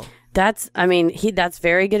Beetle. That's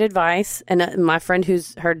very good advice. And my friend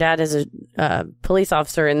her dad is a police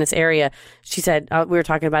officer in this area, she said, we were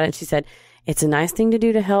talking about it, and she said, it's a nice thing to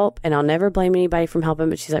do to help, and I'll never blame anybody from helping.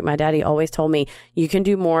 But she's like, my daddy always told me you can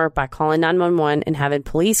do more by calling 911 and having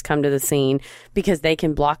police come to the scene because they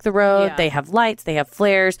can block the road. Yeah. They have lights, they have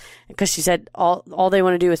flares. Because she said all they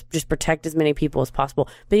want to do is just protect as many people as possible.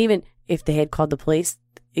 But even if they had called the police,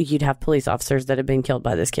 you'd have police officers that have been killed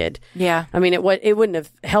by this kid. Yeah. I mean, it wouldn't have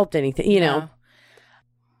helped anything, you know.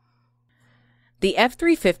 The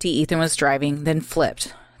F-350 Ethan was driving then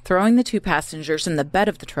flipped, throwing the 2 passengers in the bed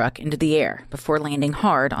of the truck into the air before landing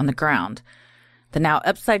hard on the ground. The now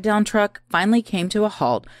upside-down truck finally came to a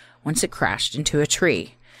halt once it crashed into a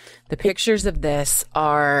tree. The pictures of this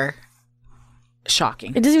are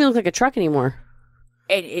shocking. It doesn't even look like a truck anymore.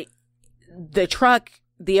 the truck,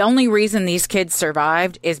 the only reason these kids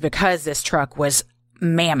survived is because this truck was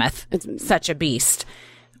mammoth. It's such a beast.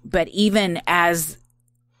 But even as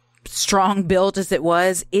strong built as it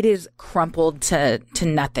was, it is crumpled to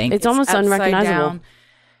nothing. It's almost unrecognizable. Down.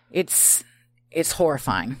 It's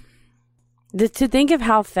horrifying. To think of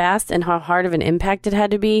how fast and how hard of an impact it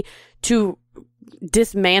had to be to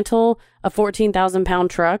dismantle a 14,000-pound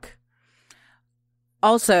truck.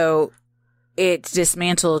 Also, it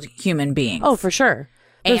dismantled human beings. Oh, for sure.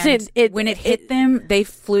 And when it hit them, they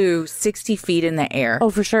flew 60 feet in the air. Oh,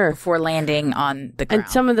 for sure. Before landing on the ground.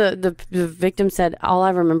 And some of the victims said, all I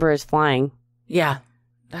remember is flying. Yeah.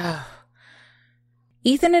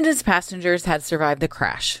 Ethan and his passengers had survived the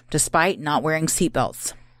crash, despite not wearing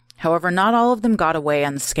seatbelts. However, not all of them got away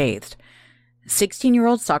unscathed.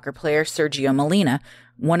 16-year-old soccer player Sergio Molina,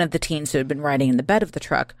 one of the teens who had been riding in the bed of the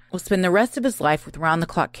truck, will spend the rest of his life with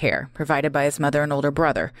round-the-clock care provided by his mother and older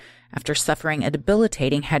brother after suffering a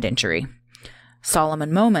debilitating head injury.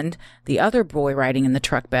 Solomon Momond, the other boy riding in the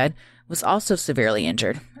truck bed, was also severely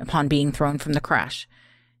injured upon being thrown from the crash.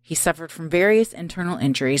 He suffered from various internal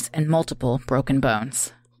injuries and multiple broken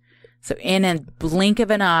bones. So in a blink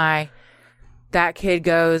of an eye, that kid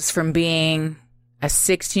goes from being a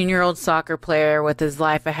 16-year-old soccer player with his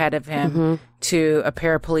life ahead of him to a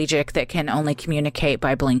paraplegic that can only communicate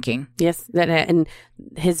by blinking. Yes, and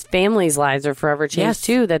his family's lives are forever changed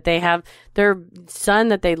too. That they have their son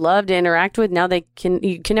that they love to interact with. Now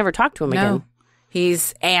you can never talk to him again.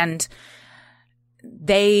 And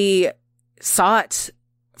they sought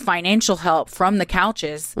financial help from the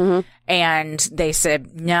Couches, and they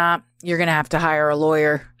said, "Nah, you're going to have to hire a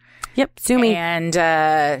lawyer." Yep, sue me. And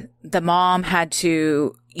the mom had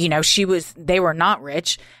to, they were not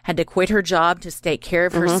rich, had to quit her job to take care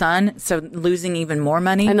of her son, so losing even more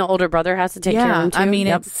money. And the older brother has to take care of him too. I mean,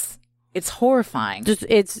 it's horrifying.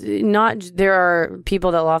 It's not, there are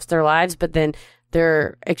people that lost their lives, but then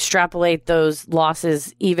they're extrapolate those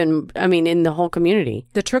losses even, in the whole community.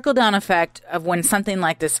 The trickle-down effect of when something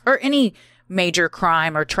like this, or any major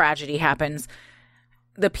crime or tragedy happens,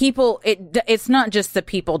 the people, it's not just the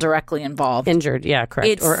people directly involved. Injured, yeah,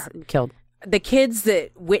 correct. Or killed. The kids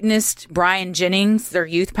that witnessed Brian Jennings, their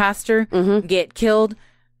youth pastor, get killed,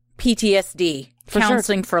 PTSD,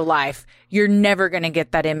 counseling for life. You're never going to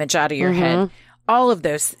get that image out of your head. All of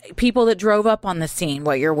those people that drove up on the scene,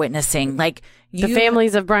 what you're witnessing, like the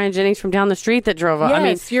families of Brian Jennings from down the street that drove up.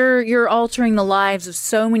 Yes, you're altering the lives of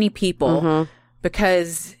so many people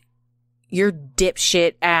because your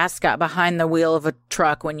dipshit ass got behind the wheel of a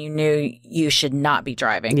truck when you knew you should not be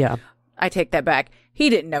driving. Yeah. I take that back. He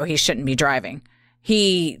didn't know he shouldn't be driving.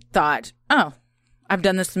 He thought, oh, I've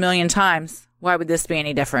done this a million times. Why would this be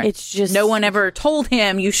any different? It's just... No one ever told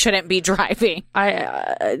him you shouldn't be driving.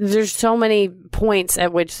 There's so many points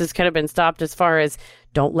at which this could have been stopped as far as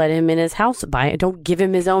don't let him in his house, don't give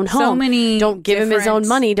him his own home. So many Don't give him his own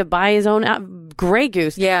money to buy his own Grey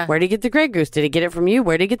Goose. Yeah. Where did he get the Grey Goose? Did he get it from you?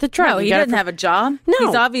 Where did he get the truck? No, he doesn't have a job. No.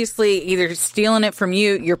 He's obviously either stealing it from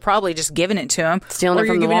you. You're probably just giving it to him. Stealing it from Walmart.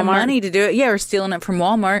 Or you're giving him money to do it. Yeah, or stealing it from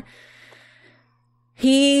Walmart.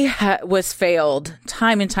 He was failed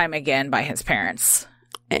time and time again by his parents.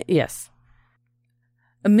 Yes.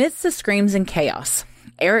 Amidst the screams and chaos,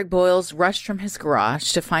 Eric Boyles rushed from his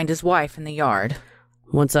garage to find his wife in the yard.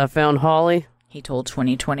 Once I found Holly, he told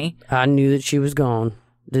 2020, I knew that she was gone.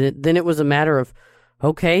 Then it was a matter of,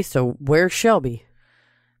 okay, so where's Shelby?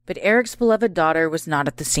 But Eric's beloved daughter was not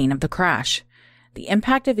at the scene of the crash. The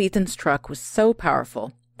impact of Ethan's truck was so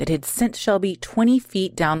powerful that it had sent Shelby 20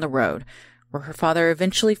 feet down the road, where her father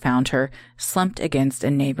eventually found her, slumped against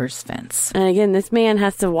a neighbor's fence. And again, this man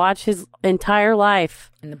has to watch his entire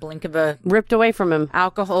life. In the blink of a... ripped away from him.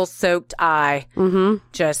 Alcohol-soaked eye.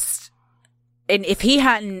 Just... And if he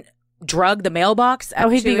hadn't drugged the mailbox up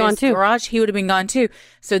he'd to be gone his too. garage, he would have been gone too.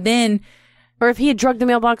 So then... Or if he had drugged the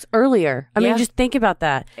mailbox earlier. I mean, just think about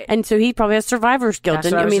that. And so he probably has survivor's guilt.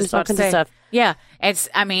 That's what I was just all about to kinds of say. stuff. Yeah.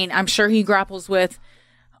 I'm sure he grapples with,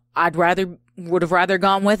 would have rather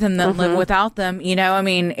gone with him than live without them.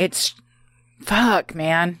 It's, fuck,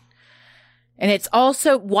 man. And it's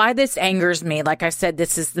also why this angers me. Like I said,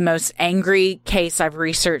 this is the most angry case I've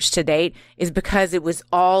researched to date, is because it was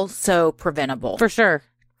all so preventable. For sure.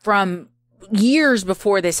 From years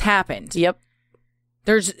before this happened. Yep.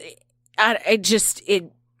 It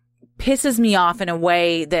pisses me off in a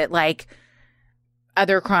way that, like,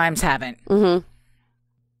 other crimes haven't.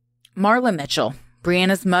 Marla Mitchell,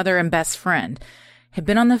 Brianna's mother and best friend, had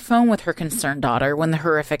been on the phone with her concerned daughter when the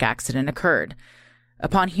horrific accident occurred.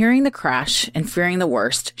 Upon hearing the crash and fearing the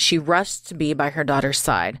worst, she rushed to be by her daughter's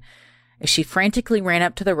side. as she frantically ran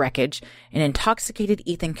up to the wreckage. An intoxicated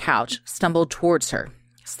Ethan Couch stumbled towards her,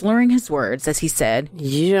 slurring his words as he said,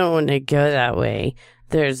 "You don't want to go that way.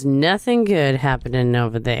 There's nothing good happening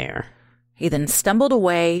over there." He then stumbled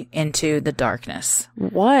away into the darkness.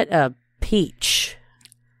 What a peach.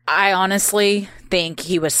 I honestly think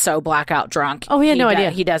he was so blackout drunk. Oh, he had no idea.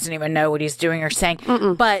 He doesn't even know what he's doing or saying.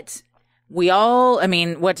 Mm-mm. But we all, I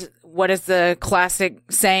mean, what is the classic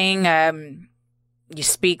saying? You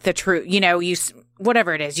speak the truth. You know,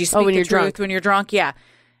 whatever it is. You speak when the you're truth drunk. when you're drunk. Yeah.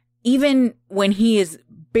 Even when he is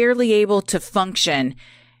barely able to function,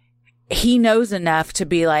 he knows enough to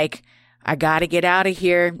be like, I got to get out of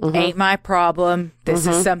here. Mm-hmm. Ain't my problem. This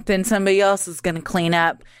is something somebody else is going to clean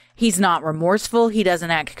up. He's not remorseful. He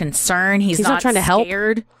doesn't act concerned. He's not trying to help.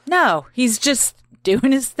 Scared. No, he's just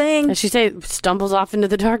doing his thing. As she say, stumbles off into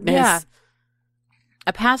the darkness. Yeah.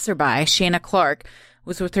 A passerby, Shanna Clark,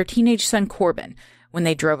 was with her teenage son Corbin when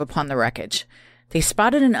they drove upon the wreckage. They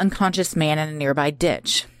spotted an unconscious man in a nearby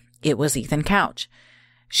ditch. It was Ethan Couch.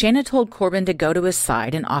 Shanna told Corbin to go to his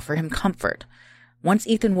side and offer him comfort. Once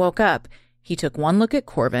Ethan woke up, he took one look at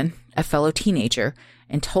Corbin, a fellow teenager,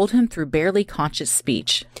 and told him through barely conscious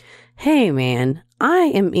speech, "Hey, man,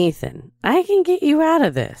 I am Ethan. I can get you out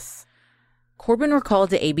of this." Corbin recalled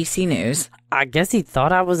to ABC News, I guess he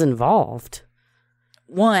thought I was involved.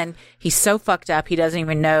 one, he's so fucked up he doesn't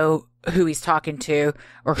even know who he's talking to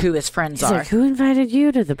or who his friends He's are. like, who invited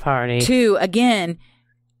you to the party? Two, again,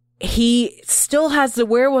 he still has the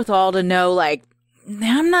wherewithal to know, like,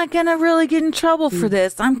 I'm not going to really get in trouble for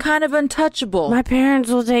this. I'm kind of untouchable. My parents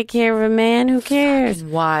will take care of a man. Who cares?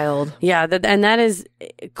 Wild. Yeah, and that is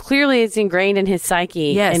clearly it's ingrained in his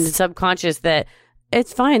psyche Yes. and subconscious that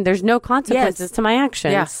it's fine. There's no consequences to my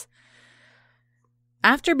actions. Yes.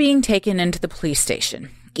 After being taken into the police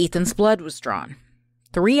station, Ethan's blood was drawn.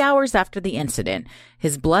 3 hours after the incident,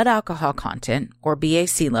 his blood alcohol content, or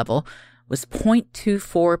BAC level, was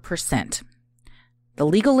 0.24%. The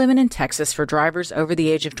legal limit in Texas for drivers over the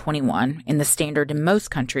age of 21, and the standard in most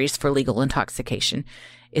countries for legal intoxication,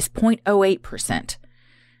 is 0.08%.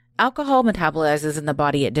 Alcohol metabolizes in the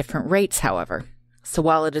body at different rates, however. So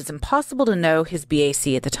while it is impossible to know his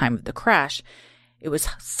BAC at the time of the crash, it was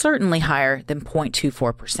certainly higher than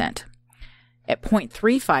 0.24%. At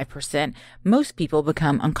 0.35%, most people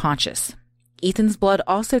become unconscious. Ethan's blood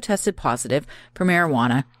also tested positive for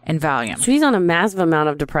marijuana and Valium. So he's on a massive amount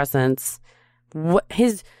of depressants.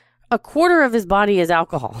 A quarter of his body is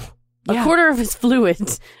alcohol. Yeah. A quarter of his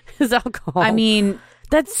fluids is alcohol. I mean,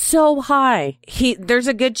 that's so high. There's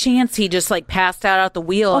a good chance he just like passed out the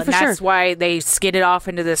wheel, and for that's sure. why they skidded off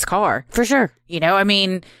into this car. For sure. You know, I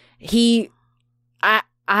mean,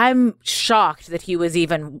 I'm shocked that he was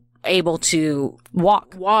even able to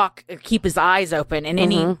walk, keep his eyes open in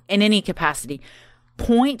any capacity.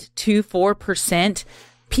 0.24%.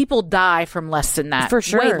 People die from less than that. For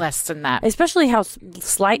sure. Way less than that. Especially how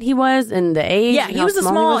slight he was and the age. Yeah, and he how was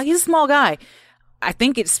small he's a small guy. I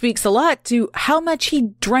think it speaks a lot to how much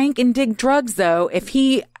he drank and did drugs, though. If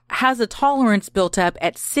he has a tolerance built up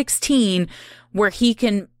at 16 where he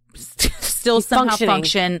can still somehow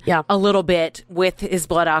function a little bit with his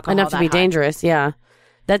blood alcohol. Enough to be dangerous, yeah.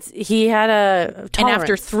 He had a tolerance. And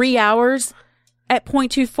after 3 hours at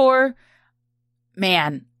 0.24,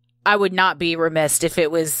 man, I would not be remiss if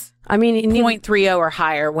it was 0.30 or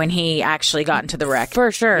higher when he actually got into the wreck.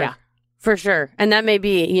 For sure. Yeah. For sure. And that may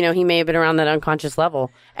be, he may have been around that unconscious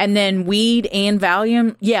level. And then weed and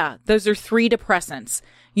Valium, yeah, those are 3 depressants.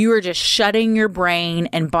 You are just shutting your brain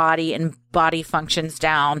and body functions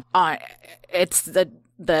down. It's the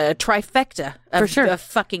trifecta of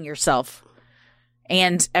fucking yourself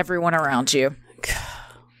and everyone around you.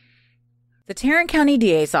 The Tarrant County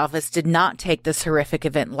DA's office did not take this horrific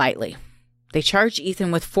event lightly. They charged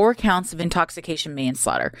Ethan with 4 counts of intoxication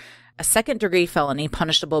manslaughter, a second-degree felony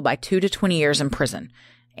punishable by 2 to 20 years in prison,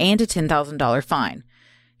 and a $10,000 fine.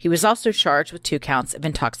 He was also charged with 2 counts of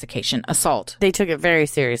intoxication assault. They took it very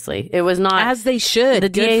seriously. It was not... As they should.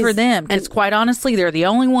 Good DAs, for them. Because quite honestly, they're the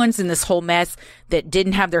only ones in this whole mess that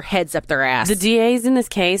didn't have their heads up their ass. The DAs in this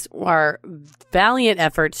case are valiant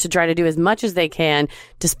efforts to try to do as much as they can,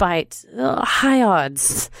 despite high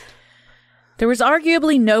odds. There was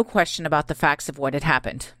arguably no question about the facts of what had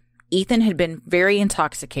happened. Ethan had been very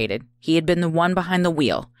intoxicated. He had been the one behind the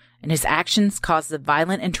wheel, and his actions caused the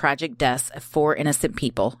violent and tragic deaths of 4 innocent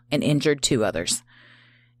people and injured 2 others.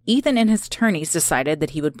 Ethan and his attorneys decided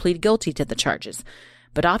that he would plead guilty to the charges,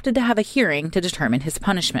 but opted to have a hearing to determine his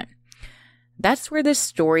punishment. That's where this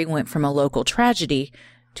story went from a local tragedy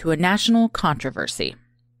to a national controversy.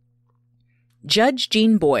 Judge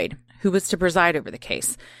Jean Boyd, who was to preside over the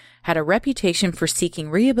case, had a reputation for seeking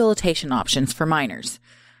rehabilitation options for minors,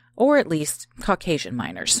 or at least Caucasian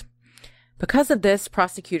minors. Because of this,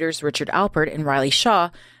 prosecutors Richard Alpert and Riley Shaw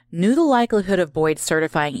knew the likelihood of Boyd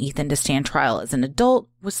certifying Ethan to stand trial as an adult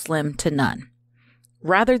was slim to none.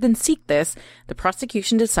 Rather than seek this, the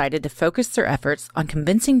prosecution decided to focus their efforts on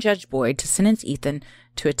convincing Judge Boyd to sentence Ethan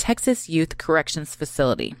to a Texas Youth Corrections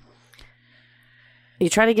facility. You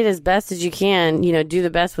try to get as best as you can, do the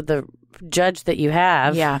best with the judge that you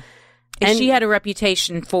have. Yeah. And she had a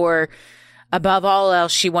reputation for, above all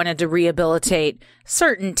else, she wanted to rehabilitate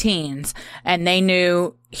certain teens, and they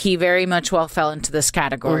knew he very much well fell into this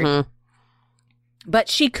category. Mm-hmm. But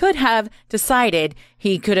she could have decided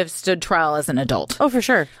he could have stood trial as an adult. Oh, for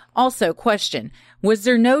sure. Also, question, was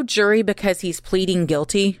there no jury because he's pleading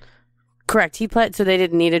guilty? Correct. He pled, so they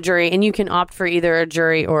didn't need a jury, and you can opt for either a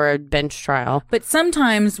jury or a bench trial. But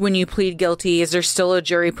sometimes when you plead guilty, is there still a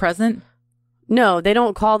jury present? No, they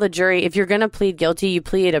don't call the jury. If you're going to plead guilty, you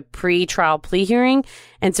plead a pre-trial plea hearing.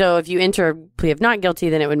 And so if you enter a plea of not guilty,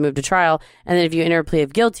 then it would move to trial. And then if you enter a plea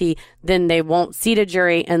of guilty, then they won't seat a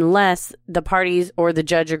jury unless the parties or the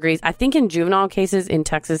judge agrees. I think in juvenile cases in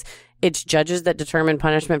Texas, it's judges that determine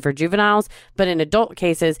punishment for juveniles. But in adult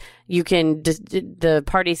cases, the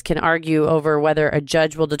parties can argue over whether a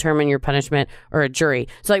judge will determine your punishment or a jury.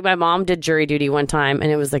 So like my mom did jury duty one time,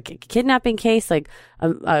 and it was like a kidnapping case. Like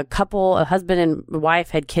a couple, a husband and wife,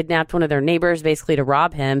 had kidnapped one of their neighbors basically to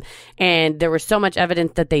rob him. And there was so much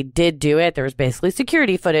evidence that they did do it. There was basically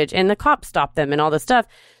security footage, and the cops stopped them and all this stuff.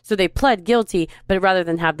 So they pled guilty, but rather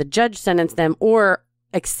than have the judge sentence them or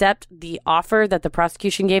accept the offer that the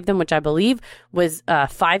prosecution gave them, which I believe was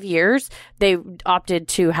 5 years, they opted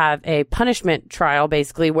to have a punishment trial,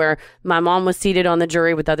 basically, where my mom was seated on the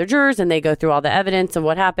jury with other jurors, and they go through all the evidence of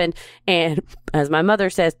what happened. And as my mother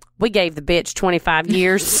says, we gave the bitch 25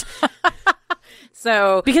 years.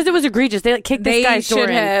 So because it was egregious, they kicked this guy's door in.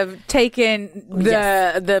 They should have taken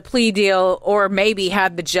the plea deal, or maybe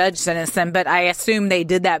had the judge sentence them. But I assume they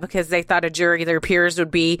did that because they thought a jury, their peers,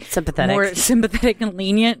 would be more sympathetic and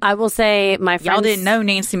lenient. I will say, my friends, y'all didn't know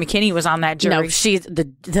Nancy McKinney was on that jury. No, she's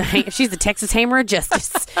she's the Texas Hammer of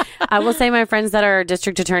Justice. I will say, my friends that are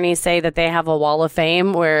district attorneys say that they have a wall of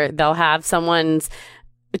fame where they'll have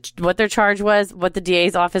what their charge was, what the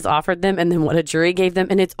DA's office offered them, and then what a jury gave them.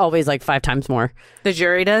 And it's always like 5 times more. The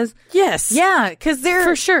jury does? Yes. Yeah, because they're...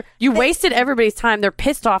 For sure. You wasted everybody's time. They're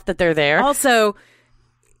pissed off that they're there. Also,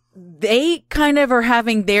 they kind of are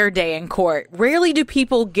having their day in court. Rarely do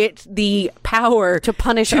people get the power to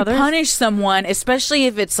punish others. Punish someone, especially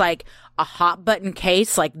if it's like a hot button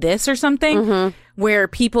case like this or something, mm-hmm. where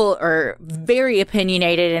people are very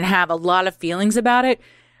opinionated and have a lot of feelings about it.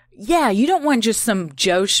 Yeah, you don't want just some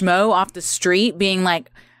Joe Schmo off the street being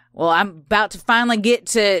like, well, I'm about to finally get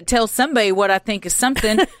to tell somebody what I think is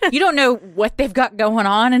something. You don't know what they've got going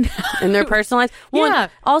on in their personal life. Well, yeah.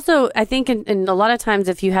 Also, I think in a lot of times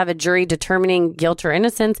if you have a jury determining guilt or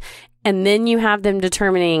innocence, and then you have them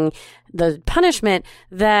determining the punishment,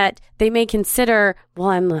 that they may consider, well,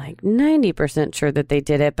 I'm like 90% sure that they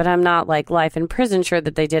did it, but I'm not like life in prison sure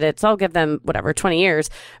that they did it. So I'll give them 20 years.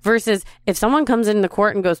 Versus if someone comes in the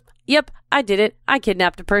court and goes, yep, I did it. I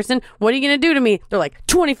kidnapped a person. What are you going to do to me? They're like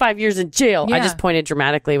 25 years in jail. Yeah. I just pointed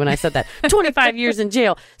dramatically when I said that. 25 years in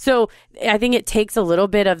jail. So I think it takes a little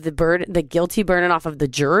bit of the guilty burden off of the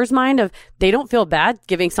juror's mind of they don't feel bad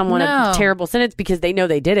giving someone a terrible sentence because they know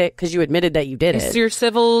they did it because you admitted that you did it. It's your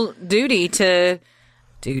civil duty to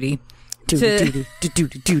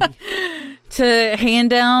hand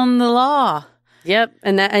down the law. Yep.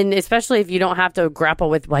 And especially if you don't have to grapple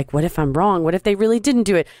with like, what if I'm wrong? What if they really didn't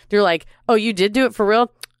do it? They're like, oh, you did do it for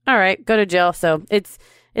real? All right, go to jail. So it's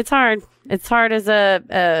hard. It's hard as a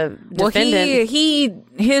defendant. Well,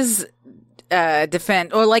 his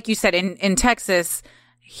defense, or like you said, in Texas,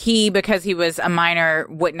 because he was a minor,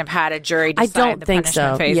 wouldn't have had a jury decide I don't the think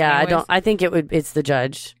punishment so. phase Yeah, anyways. I think it's the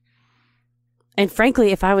judge. And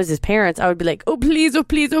frankly, if I was his parents, I would be like, oh, please,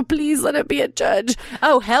 let it be a judge.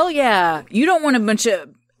 Oh, hell yeah. You don't want a bunch of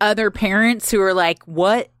other parents who are like,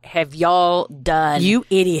 what have y'all done? You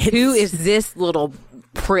idiots. Who is this little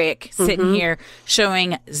prick sitting here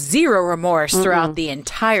showing zero remorse throughout the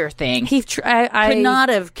entire thing? He could not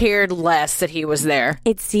have cared less that he was there.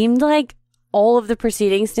 It seemed like all of the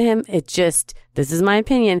proceedings to him, this is my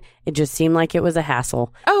opinion, it just seemed like it was a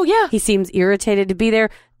hassle. Oh, yeah. He seems irritated to be there.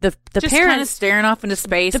 The just parents kind of staring off into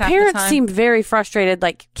space. The parents seemed very frustrated.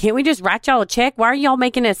 Like, can't we just write y'all a check? Why are y'all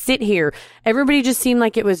making us sit here? Everybody just seemed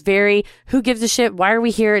like it was very, who gives a shit? Why are we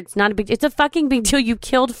here? It's not a big, it's a fucking big deal. You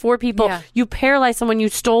killed 4 people. Yeah. You paralyzed someone. You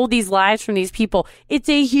stole these lives from these people. It's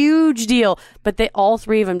a huge deal. But all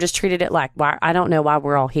 3 of them just treated it like, why? I don't know why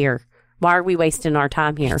we're all here. Why are we wasting our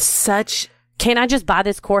time here? Can't I just buy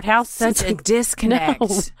this courthouse? Such a disconnect.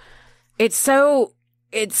 No.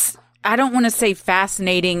 It's I don't want to say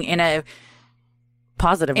fascinating in a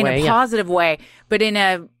positive way, but in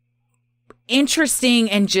a interesting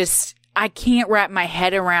and just, I can't wrap my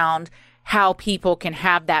head around how people can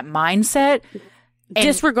have that mindset.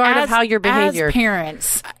 Disregard of how your behavior. As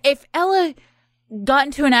parents, if Ella got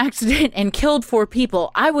into an accident and killed 4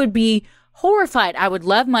 people, I would be horrified. I would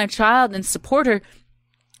love my child and support her.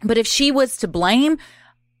 But if she was to blame,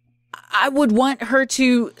 I would want her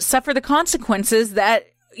to suffer the consequences that,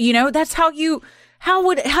 that's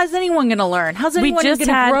how's anyone going to learn? How's anyone going to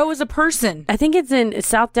grow as a person? I think it's in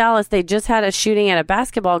South Dallas. They just had a shooting at a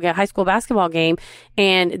high school basketball game,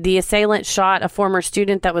 and the assailant shot a former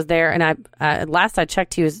student that was there. And last I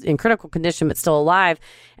checked, he was in critical condition, but still alive.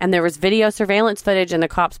 And there was video surveillance footage, and the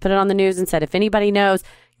cops put it on the news and said, if anybody knows,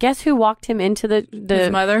 guess who walked him into his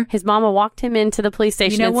mother? His mama walked him into the police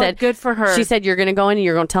station and said, good for her. She said, you're going to go in and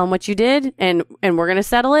you're going to tell him what you did, and we're going to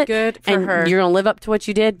settle it. Good for her. You're going to live up to what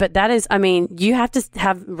you did. But that is, you have to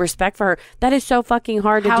have respect for her. That is so fucking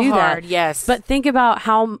hard to do that. Yes. But think about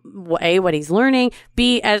how, A, what he's learning,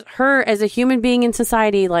 B, as a human being in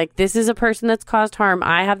society, like, this is a person that's caused harm.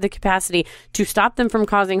 I have the capacity to stop them from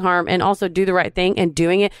causing harm and also do the right thing and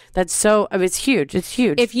doing it. It's huge. It's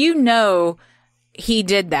huge. If you know he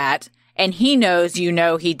did that, and he knows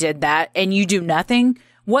he did that, and you do nothing,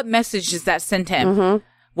 what message does that send him? Mm-hmm.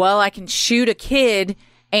 Well, I can shoot a kid,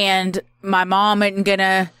 and my mom isn't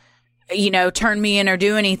gonna, turn me in or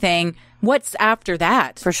do anything. What's after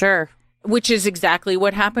that? For sure. Which is exactly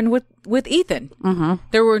what happened with Ethan. Mm-hmm.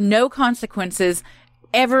 There were no consequences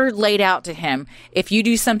ever laid out to him. If you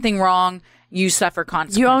do something wrong, you suffer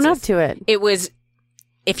consequences. You own up to it. It was,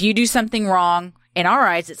 if you do something wrong, in our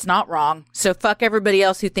eyes, it's not wrong. So fuck everybody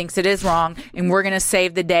else who thinks it is wrong, and we're going to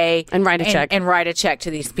save the day and write a check and write a check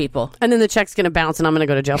to these people. And then the check's going to bounce, and I'm going to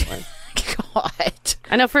go to jail for it. God,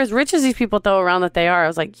 I know. For as rich as these people throw around that they are, I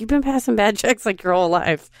was like, you've been passing bad checks like your whole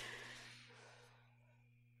life.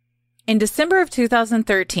 In December of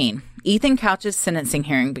 2013, Ethan Couch's sentencing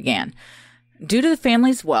hearing began. Due to the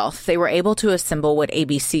family's wealth, they were able to assemble what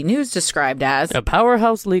ABC News described as a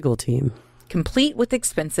powerhouse legal team, complete with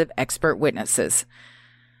expensive expert witnesses.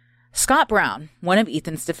 Scott Brown, one of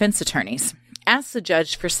Ethan's defense attorneys, asked the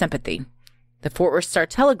judge for sympathy. The Fort Worth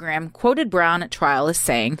Star-Telegram quoted Brown at trial as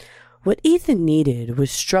saying, "What Ethan needed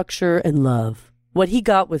was structure and love. What he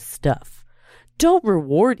got was stuff. Don't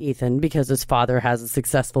reward Ethan because his father has a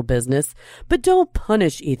successful business, but don't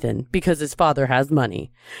punish Ethan because his father has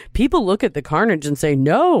money. People look at the carnage and say,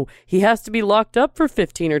 no, he has to be locked up for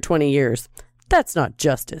 15 or 20 years. That's not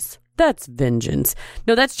justice. That's vengeance.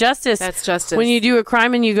 No, that's justice. That's justice. When you do a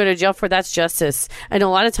crime and you go to jail for, that's justice. I know a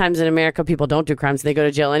lot of times in America, people don't do crimes. They go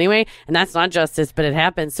to jail anyway, and that's not justice, but it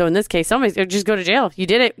happens. So in this case, somebody just go to jail. You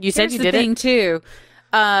did it. You said you did it. Here's the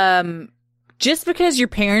thing, too. Just because your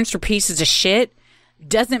parents were pieces of shit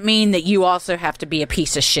doesn't mean that you also have to be a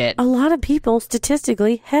piece of shit. A lot of people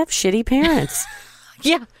statistically have shitty parents.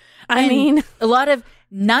 Yeah. I mean, a lot of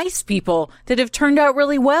nice people that have turned out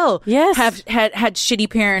really well. Yes. Have had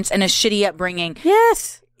shitty parents and a shitty upbringing.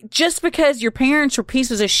 Yes. Just because your parents were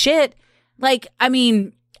pieces of shit, like, I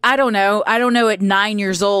mean, I don't know. I don't know at 9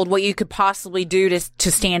 years old what you could possibly do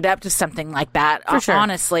to stand up to something like that, for sure.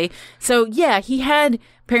 Honestly. So, yeah, he had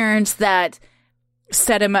parents that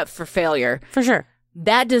set him up for failure. For sure.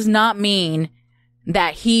 That does not mean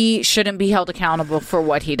that he shouldn't be held accountable for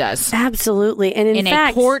what he does. Absolutely. And in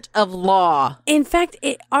fact, a court of law. In fact,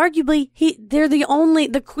 they're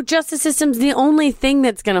the justice system's the only thing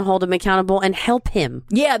that's going to hold him accountable and help him.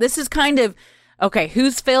 Yeah, this is kind of, okay,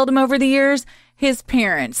 who's failed him over the years? His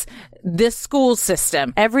parents, this school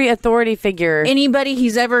system. Every authority figure. Anybody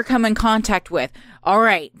he's ever come in contact with. All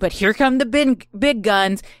right, but here come the big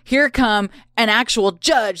guns. Here come an actual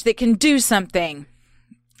judge that can do something.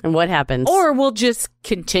 And what happens? Or we'll just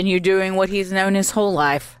continue doing what he's known his whole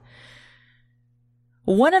life.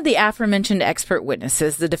 One of the aforementioned expert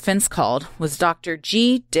witnesses the defense called was Dr.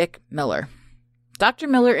 G. Dick Miller. Dr.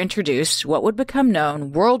 Miller introduced what would become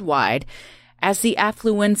known worldwide as the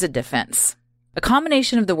Affluenza defense. A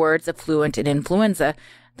combination of the words affluent and influenza,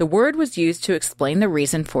 the word was used to explain the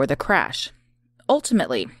reason for the crash.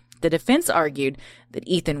 Ultimately, the defense argued that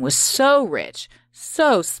Ethan was so rich,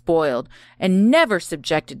 so spoiled and never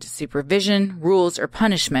subjected to supervision, rules, or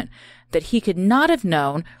punishment that he could not have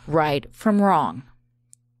known right from wrong.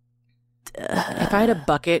 If I had a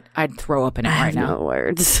bucket, I'd throw up in it right now. No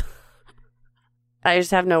words. I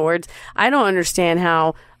just have no words. I don't understand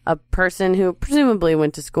how a person who presumably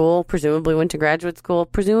went to school, presumably went to graduate school,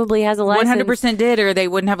 presumably has a license. 100% did, or they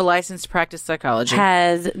wouldn't have a license to practice psychology.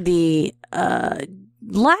 Has the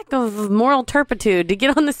lack of moral turpitude to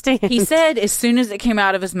get on the stand. He said as soon as it came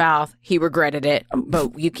out of his mouth, he regretted it.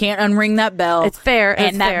 But you can't unring that bell. It's fair.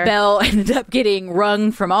 And that bell ended up getting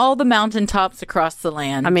rung from all the mountaintops across the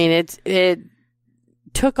land. I mean, it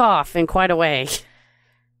took off in quite a way.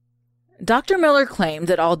 Dr. Miller claimed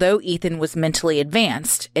that although Ethan was mentally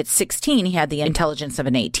advanced, at 16 he had the intelligence of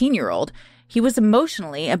an 18-year-old, he was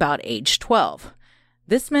emotionally about age 12.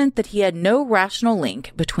 This meant that he had no rational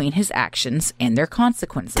link between his actions and their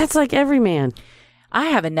consequences. That's like every man. I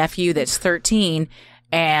have a nephew that's 13,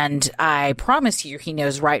 and I promise you he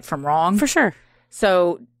knows right from wrong. For sure.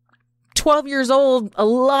 So 12 years old, a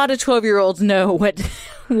lot of 12-year-olds know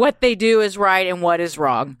what they do is right and what is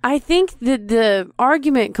wrong. I think that the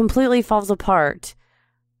argument completely falls apart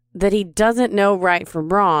that he doesn't know right from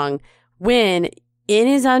wrong when in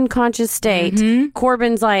his unconscious state,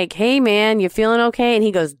 Corbin's like, hey, man, you feeling okay? And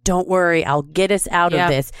he goes, don't worry, I'll get us out of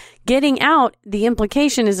this. Getting out, the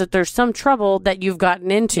implication is that there's some trouble that you've gotten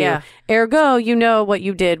into. Yeah. Ergo, you know what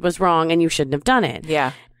you did was wrong and you shouldn't have done it.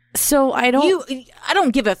 Yeah. So I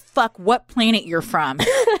don't give a fuck what planet you're from.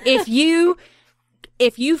 If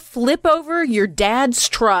you flip over your dad's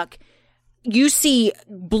truck, you see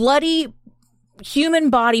bloody human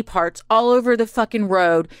body parts all over the fucking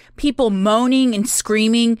road, people moaning and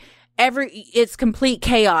screaming, it's complete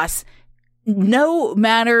chaos. No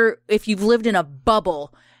matter if you've lived in a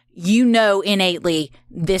bubble, you know innately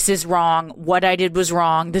this is wrong, what I did was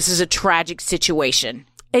wrong, this is a tragic situation.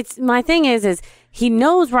 It's my thing is he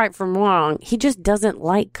knows right from wrong. He just doesn't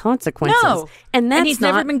like consequences. No. And he's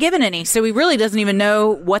never been given any. So he really doesn't even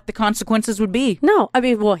know what the consequences would be. No. I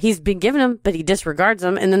mean, well, he's been given them, but he disregards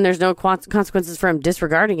them. And then there's no consequences for him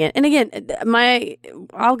disregarding it. And again,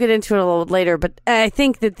 I'll get into it a little later, but I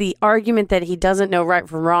think that the argument that he doesn't know right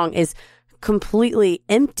from wrong is completely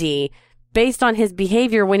empty based on his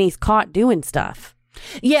behavior when he's caught doing stuff.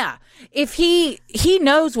 Yeah. If he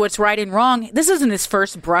knows what's right and wrong, this isn't his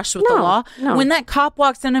first brush with the law. No. When that cop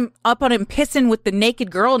walks up on him pissing with the naked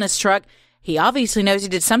girl in his truck, he obviously knows he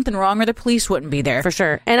did something wrong or the police wouldn't be there. For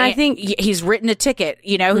sure. And I think he's written a ticket,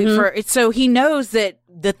 so he knows that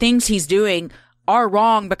the things he's doing are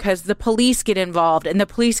wrong because the police get involved, and the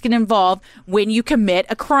police get involved when you commit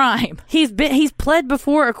a crime. He's pled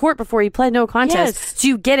before a court before. He pled no contest. Yes. So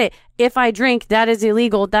you get it. If I drink, that is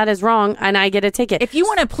illegal, that is wrong, and I get a ticket. If you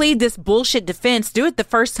want to plead this bullshit defense, do it the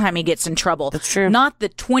first time he gets in trouble. That's true. Not the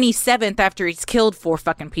 27th after he's killed 4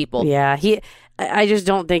 fucking people. Yeah, I just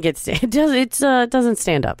don't think it doesn't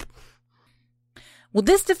stand up. Well,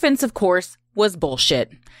 this defense, of course, was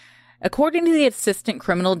bullshit. According to the assistant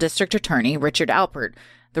criminal district attorney, Richard Alpert,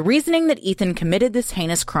 the reasoning that Ethan committed this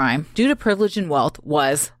heinous crime due to privilege and wealth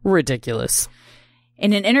was ridiculous.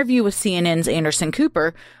 In an interview with CNN's Anderson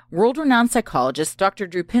Cooper, world-renowned psychologist Dr.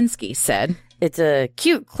 Drew Pinsky said, it's a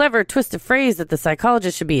cute, clever twist of phrase that the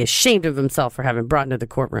psychologist should be ashamed of himself for having brought into the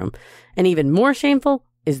courtroom. And even more shameful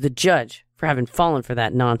is the judge for having fallen for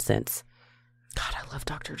that nonsense. God, I love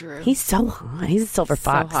Dr. Drew. He's so hot. He's a silver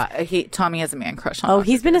fox. So hot. Tommy has a man crush on Oh, Dr.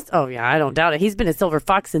 he's been Drew. I don't doubt it. He's been a silver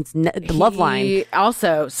fox since the Love Line.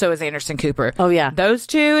 Also, so is Anderson Cooper. Oh, yeah. Those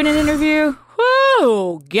two in an interview.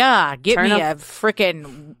 Whoa, God, get me a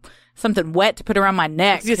freaking something wet to put around my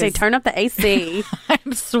neck. I was going to say, turn up the AC.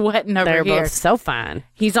 I'm sweating over here. They're both so fine.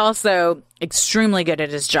 He's also extremely good at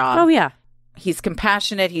his job. Oh, yeah. He's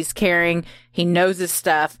compassionate. He's caring. He knows his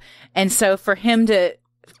stuff. And so for him to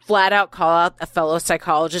flat out call out a fellow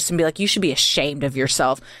psychologist and be like, you should be ashamed of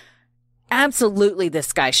yourself. Absolutely,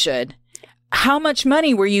 this guy should. How much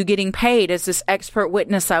money were you getting paid as this expert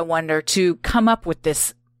witness, I wonder, to come up with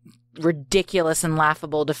this ridiculous and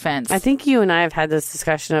laughable defense? I think you and I have had this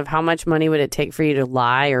discussion of how much money would it take for you to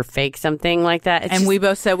lie or fake something like that. We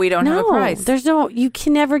both said we don't have a price. You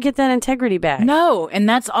can never get that integrity back. No, and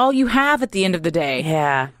that's all you have at the end of the day.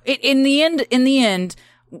 Yeah. In the end,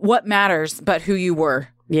 what matters but who you were?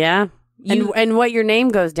 Yeah. And what your name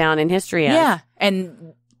goes down in history as. Yeah.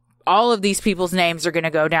 And all of these people's names are going to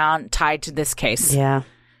go down tied to this case. Yeah.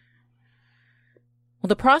 Well,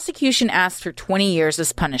 the prosecution asked for 20 years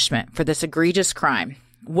as punishment for this egregious crime,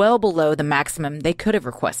 well below the maximum they could have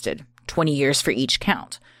requested, 20 years for each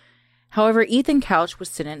count. However, Ethan Couch was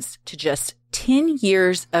sentenced to just 10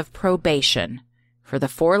 years of probation for the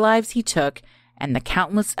 4 lives he took and the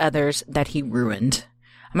countless others that he ruined.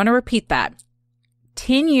 I'm going to repeat that.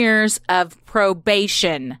 10 years of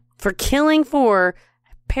probation. For killing 4,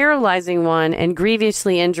 paralyzing 1, and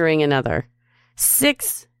grievously injuring another.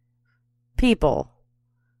 6 people.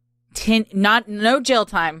 No jail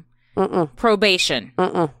time. Probation.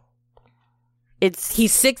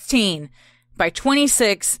 He's 16. By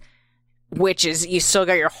 26, which is, you still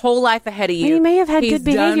got your whole life ahead of you. He may have had good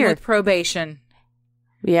behavior. He's done with probation.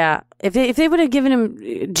 Yeah. If they would have given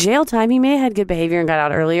him jail time, he may have had good behavior and got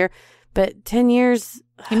out earlier. But 10 years...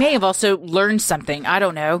 He may have also learned something. I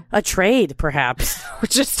don't know. A trade, perhaps. Or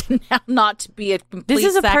just now not to be a complete This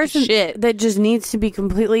is a sack person of shit. that just needs to be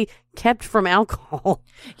completely kept from alcohol.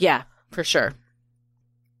 Yeah, for sure.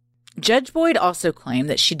 Judge Boyd also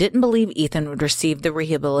claimed that she didn't believe Ethan would receive the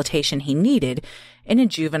rehabilitation he needed in a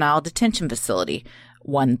juvenile detention facility,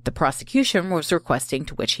 one the prosecution was requesting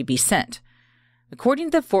to which he be sent.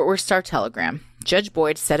 According to the Fort Worth Star-Telegram, Judge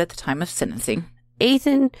Boyd said at the time of sentencing,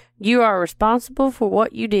 Ethan, you are responsible for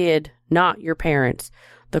what you did, not your parents.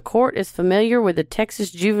 The court is familiar with the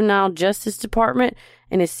Texas Juvenile Justice Department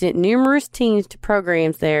and has sent numerous teens to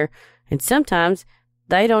programs there, and sometimes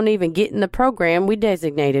they don't even get in the program we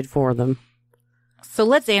designated for them. So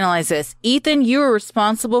let's analyze this. Ethan, you are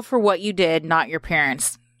responsible for what you did, not your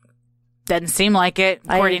parents. Doesn't seem like it,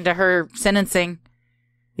 according to her sentencing.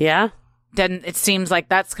 Yeah. It seems like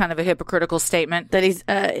that's kind of a hypocritical statement.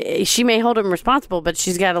 That she may hold him responsible, but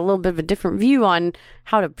she's got a little bit of a different view on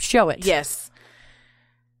how to show it. Yes.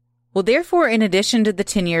 Well, therefore, in addition to the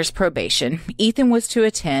 10 years probation, Ethan was to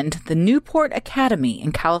attend the Newport Academy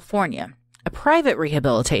in California, a private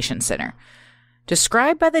rehabilitation center.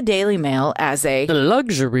 Described by the Daily Mail as a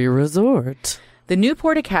luxury resort, the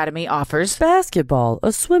Newport Academy offers basketball,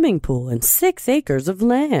 a swimming pool, and 6 acres of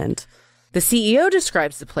land. The CEO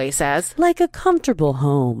describes the place as like a comfortable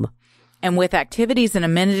home. And with activities and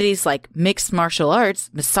amenities like mixed martial arts,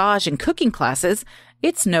 massage, and cooking classes,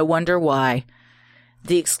 it's no wonder why.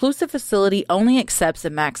 The exclusive facility only accepts a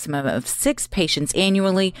maximum of 6 patients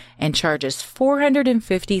annually and charges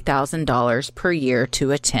 $450,000 per year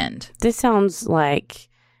to attend. This sounds like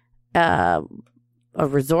a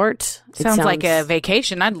resort. Sounds like a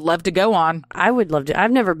vacation I'd love to go on. I would love to. I've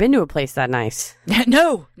never been to a place that nice.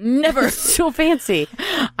 No, never. So fancy.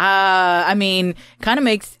 I mean, kind of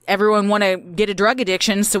makes everyone want to get a drug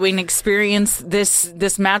addiction so we can experience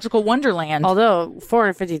this magical wonderland. Although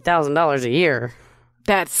 $450,000 a year.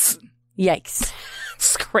 That's... Yikes.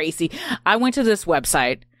 It's crazy. I went to this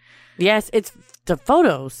website. Yes, it's the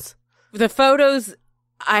photos. The photos,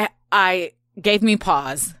 I gave me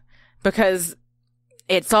pause because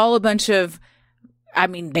it's all a bunch of, I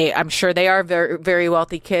mean, I'm sure they are very, very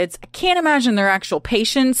wealthy kids. I can't imagine they're actual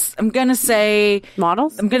patients. I'm going to say...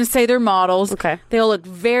 Models? I'm going to say they're models. Okay. They all look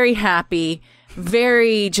very happy,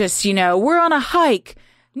 very just, we're on a hike.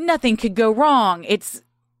 Nothing could go wrong. It's,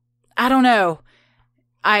 I don't know.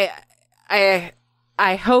 I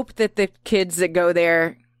hope that the kids that go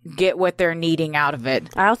there get what they're needing out of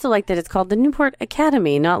it. I also like that it's called the Newport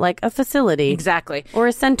Academy, not like a facility. Exactly. Or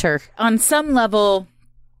a center. On some level,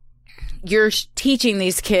 you're teaching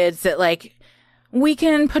these kids that, like, we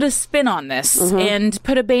can put a spin on this and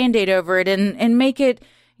put a Band-Aid over it and make it,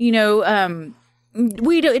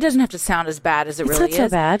 it doesn't have to sound as bad as it really is. It's not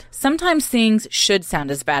so bad. Sometimes things should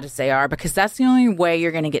sound as bad as they are because that's the only way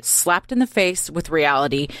you're going to get slapped in the face with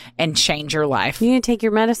reality and change your life. You need to take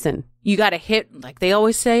your medicine. You got to hit, like they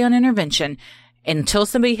always say on intervention, until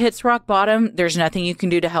somebody hits rock bottom, there's nothing you can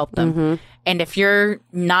do to help them. Mm-hmm. And if you're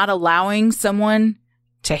not allowing someone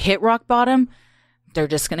to hit rock bottom, they're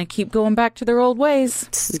just going to keep going back to their old ways.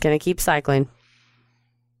 This is going to keep cycling.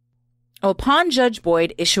 Upon Judge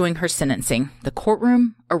Boyd issuing her sentencing, the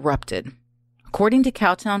courtroom erupted. According to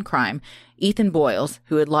Cowtown Crime, Ethan Boyles,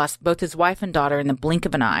 who had lost both his wife and daughter in the blink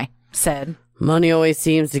of an eye, said, "Money always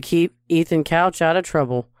seems to keep Ethan Couch out of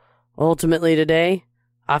trouble. Ultimately today,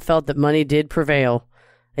 I felt that money did prevail.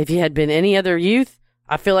 If he had been any other youth,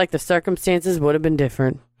 I feel like the circumstances would have been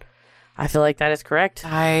different." I feel like that is correct.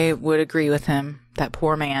 I would agree with him. That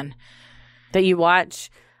poor man. That you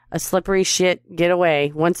watch a slippery shit get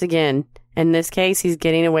away once again. In this case, he's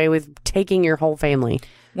getting away with taking your whole family.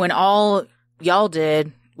 When all y'all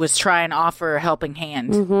did was try and offer a helping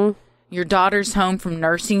hand. Mm-hmm. Your daughter's home from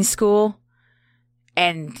nursing school,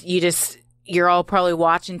 and you're all probably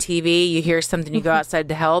watching TV. You hear something, you go outside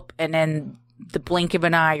to help, and then the blink of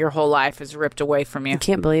an eye, your whole life is ripped away from you. I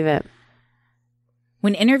can't believe it.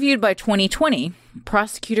 When interviewed by 2020,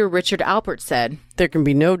 prosecutor Richard Alpert said, "There can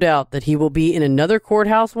be no doubt that he will be in another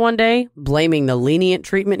courthouse one day, blaming the lenient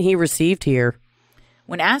treatment he received here."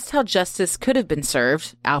 When asked how justice could have been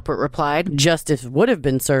served, Alpert replied, "Justice would have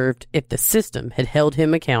been served if the system had held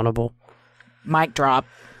him accountable." Mic drop.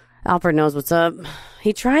 Alpert knows what's up.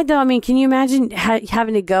 He tried, though. I mean, can you imagine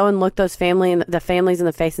having to go and look the families in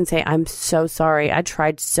the face and say, "I'm so sorry. I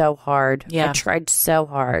tried so hard. Yeah. I tried so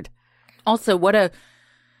hard." Also, what a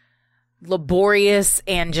laborious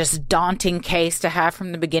and just daunting case to have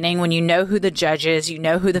from the beginning when you know who the judge is, you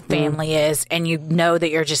know who the family is, and you know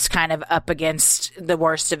that you're just kind of up against the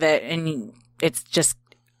worst of it, and it's just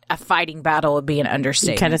a fighting battle would be an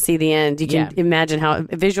understatement. You kind of see the end. You can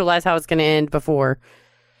visualize how it's going to end before.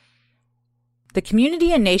 The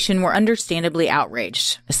community and nation were understandably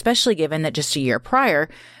outraged, especially given that just a year prior,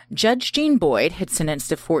 Judge Gene Boyd had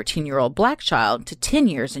sentenced a 14-year-old black child to 10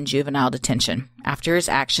 years in juvenile detention after his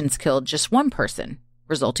actions killed just one person,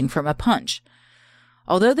 resulting from a punch.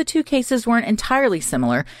 Although the two cases weren't entirely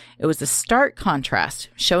similar, it was a stark contrast,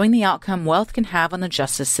 showing the outcome wealth can have on the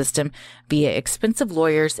justice system via expensive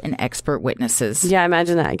lawyers and expert witnesses. Yeah, I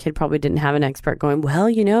imagine that kid probably didn't have an expert going, well,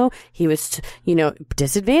 he was,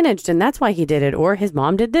 disadvantaged and that's why he did it. Or his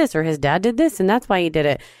mom did this or his dad did this and that's why he did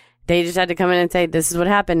it. They just had to come in and say, this is what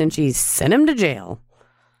happened, and she sent him to jail.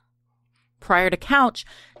 Prior to Couch,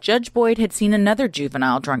 Judge Boyd had seen another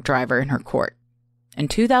juvenile drunk driver in her court. In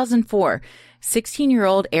 2004,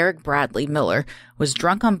 16-year-old Eric Bradley Miller was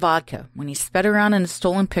drunk on vodka when he sped around in a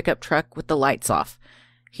stolen pickup truck with the lights off.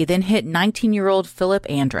 He then hit 19-year-old Philip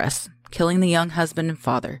Andress, killing the young husband and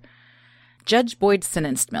father. Judge Boyd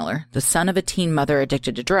sentenced Miller, the son of a teen mother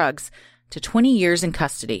addicted to drugs, to 20 years in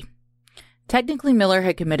custody. Technically, Miller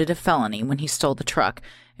had committed a felony when he stole the truck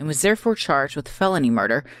and was therefore charged with felony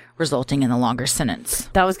murder, resulting in a longer sentence.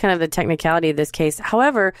 That was kind of the technicality of this case.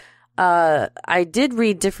 However, I did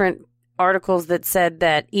read different articles that said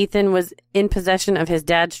that Ethan was in possession of his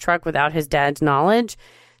dad's truck without his dad's knowledge.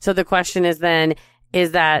 So the question is then,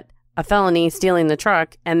 is that a felony, stealing the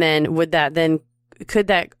truck? And then could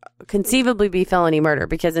that conceivably be felony murder?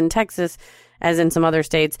 Because in Texas, as in some other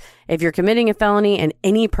states, if you're committing a felony and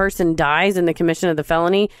any person dies in the commission of the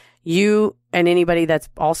felony, you and anybody that's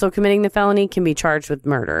also committing the felony can be charged with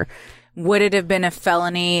murder. Would it have been a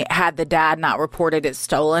felony had the dad not reported it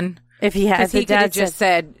stolen? If he had, because he could have just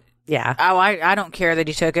said, yeah, oh, I don't care that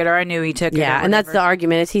he took it, or I knew he took it. Yeah, and that's the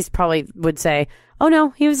argument, is he's probably would say, oh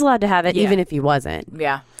no, he was allowed to have it, even if he wasn't.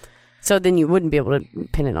 Yeah. So then you wouldn't be able to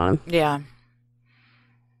pin it on him. Yeah.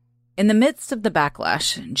 In the midst of the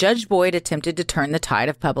backlash, Judge Boyd attempted to turn the tide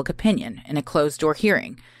of public opinion in a closed-door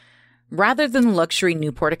hearing. Rather than the luxury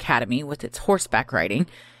Newport Academy with its horseback riding,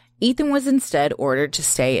 Ethan was instead ordered to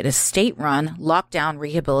stay at a state-run, lockdown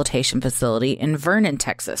rehabilitation facility in Vernon,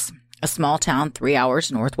 Texas, a small town 3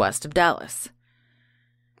 hours northwest of Dallas.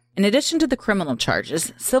 In addition to the criminal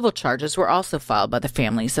charges, civil charges were also filed by the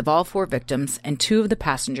families of all 4 victims and 2 of the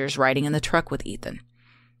passengers riding in the truck with Ethan.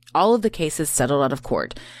 All of the cases settled out of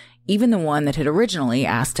court, even the one that had originally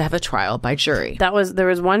asked to have a trial by jury. There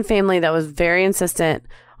was one family that was very insistent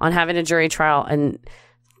on having a jury trial, and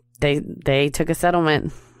they took a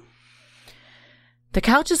settlement. The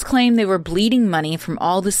Couches claimed they were bleeding money from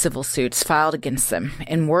all the civil suits filed against them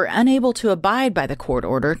and were unable to abide by the court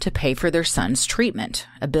order to pay for their son's treatment,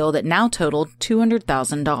 a bill that now totaled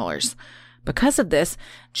 $200,000. Because of this,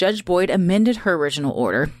 Judge Boyd amended her original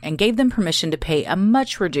order and gave them permission to pay a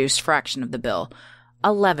much reduced fraction of the bill,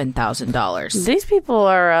 $11,000. These people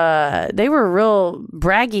they were real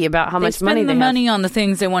braggy about how much money they have. They spend the money on the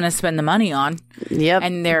things they want to spend the money on. Yep.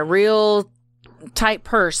 And they're real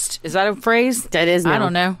tight-pursed. Is that a phrase? That is now. I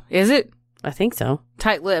don't know. Is it? I think so.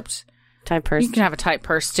 Tight-lipped. Tight-pursed. You can have a tight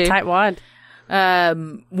purse, too. Tight-wad.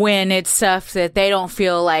 When it's stuff that they don't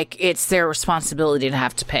feel like it's their responsibility to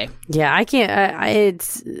have to pay. Yeah, I can't.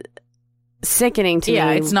 It's sickening to me. Yeah,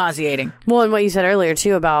 it's nauseating. Well, and what you said earlier,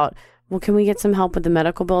 too, about, well, can we get some help with the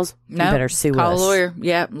medical bills? No. You better sue Call us. a lawyer.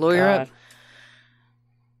 Yeah, lawyer up.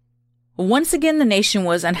 Once again, the nation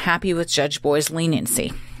was unhappy with Judge Boyd's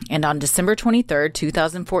leniency. And on December 23rd,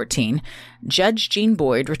 2014, Judge Gene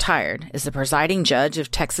Boyd retired as the presiding judge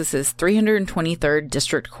of Texas's 323rd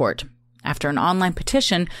District Court after an online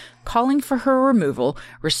petition calling for her removal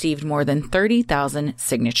received more than 30,000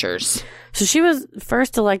 signatures. So she was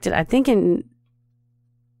first elected, I think, in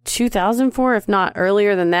 2004, if not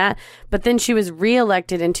earlier than that. But then she was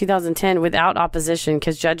reelected in 2010 without opposition,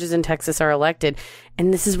 because judges in Texas are elected.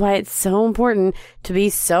 And this is why it's so important to be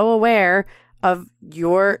so aware of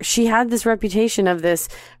she had this reputation of this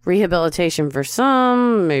rehabilitation for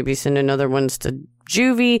some, maybe sending other ones to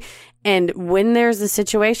juvie. And when there's a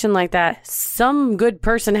situation like that, some good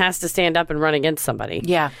person has to stand up and run against somebody.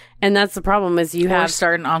 Yeah. And that's the problem is you have... Or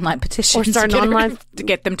start an online petition. Or start an online... to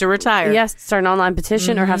get them to retire. Yes, start an online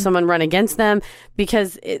petition or have someone run against them,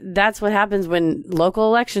 because that's what happens when local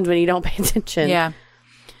elections, when you don't pay attention. Yeah.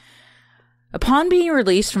 Upon being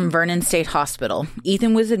released from Vernon State Hospital,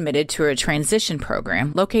 Ethan was admitted to a transition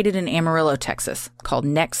program located in Amarillo, Texas, called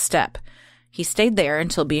Next Step. He stayed there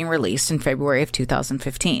until being released in February of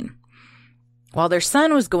 2015. While their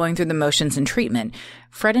son was going through the motions in treatment,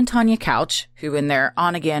 Fred and Tanya Couch, who in their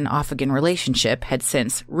on-again, off-again relationship had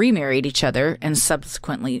since remarried each other and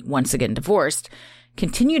subsequently once again divorced,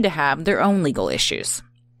 continued to have their own legal issues.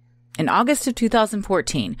 In August of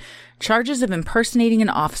 2014, charges of impersonating an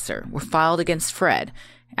officer were filed against Fred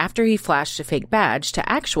after he flashed a fake badge to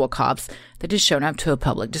actual cops that had shown up to a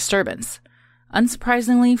public disturbance.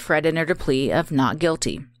 Unsurprisingly, Fred entered a plea of not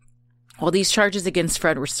guilty. While these charges against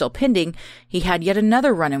Fred were still pending, he had yet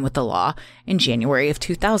another run-in with the law in January of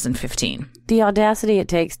 2015. The audacity it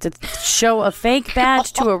takes to show a fake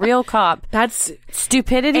badge to a real cop. That's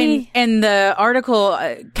stupidity. And the article,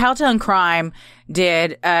 Cowtown Crime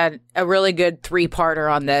did a really good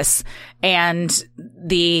 3-parter on this. And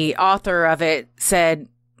the author of it said,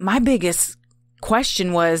 my biggest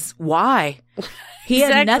question was, why? He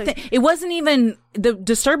had nothing. It wasn't even, the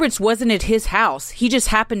disturbance wasn't at his house. He just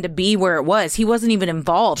happened to be where it was. He wasn't even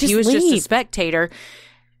involved. He was just a spectator.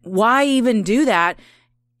 Why even do that?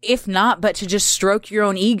 If not, but to just stroke your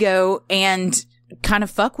own ego and kind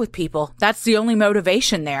of fuck with people. That's the only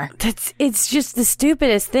motivation there. It's just the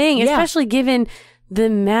stupidest thing, especially given the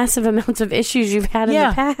massive amounts of issues you've had in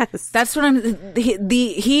the past. That's what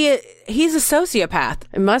he's a sociopath.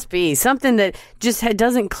 It must be something that just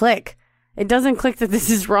doesn't click. It doesn't click that this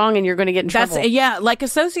is wrong and you're going to get in trouble. Like a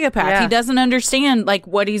sociopath. Yeah. He doesn't understand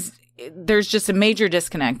there's just a major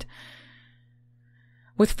disconnect.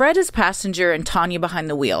 With Fred as passenger and Tanya behind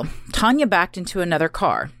the wheel, Tanya backed into another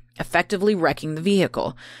car, effectively wrecking the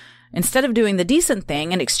vehicle. Instead of doing the decent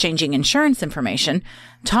thing and exchanging insurance information,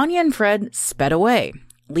 Tanya and Fred sped away,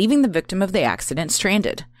 leaving the victim of the accident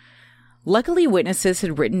stranded. Luckily, witnesses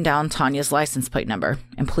had written down Tanya's license plate number,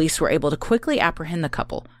 and police were able to quickly apprehend the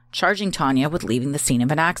couple, charging Tanya with leaving the scene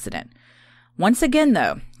of an accident. Once again,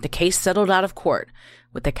 though, the case settled out of court,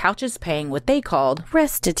 with the Couches paying what they called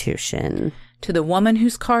restitution to the woman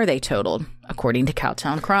whose car they totaled, according to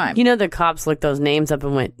Cowtown Crime. You know, the cops looked those names up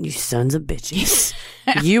and went, you sons of bitches.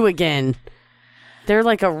 You again. They're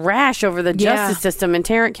like a rash over the justice system in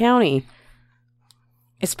Tarrant County.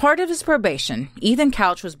 As part of his probation, Ethan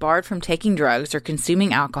Couch was barred from taking drugs or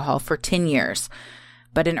consuming alcohol for 10 years.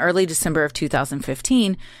 But in early December of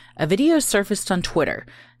 2015, a video surfaced on Twitter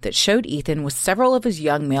that showed Ethan with several of his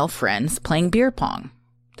young male friends playing beer pong.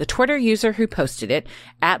 The Twitter user who posted it,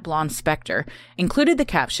 @BlondeSpectre, included the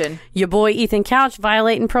caption, "Your boy Ethan Couch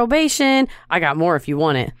violating probation. I got more if you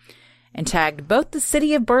want it." And tagged both the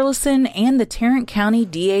city of Burleson and the Tarrant County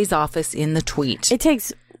DA's office in the tweet. It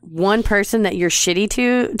takes one person that you're shitty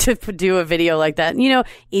to do a video like that. You know,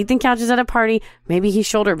 Ethan Couch is at a party. Maybe he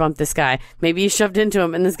shoulder bumped this guy. Maybe he shoved into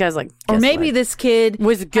him, and this guy's like, or maybe this kid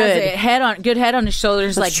was good. Has a good head on his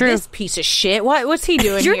shoulders. That's like true. This piece of shit. What's he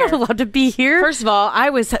doing? You're here? not allowed to be here. First of all, I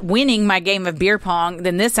was winning my game of beer pong.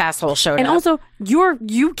 Then this asshole showed up. And also,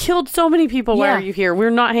 you killed so many people. Why are you here? We're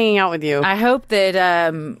not hanging out with you. I hope that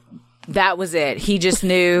that was it. He just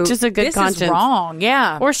knew. Just a good conscience. This is wrong.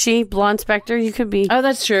 Yeah. Or she, Blonde Spectre. You could be. Oh,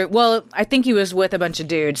 that's true. Well, I think he was with a bunch of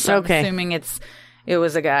dudes. So I'm assuming it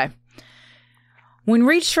was a guy. When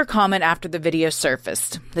reached for comment after the video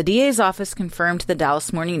surfaced, the DA's office confirmed to the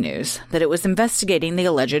Dallas Morning News that it was investigating the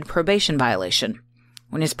alleged probation violation.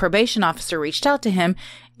 When his probation officer reached out to him,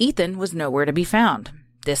 Ethan was nowhere to be found.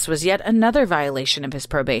 This was yet another violation of his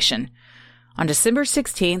probation. On December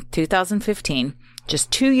 16th, 2015,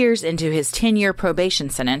 just 2 years into his 10-year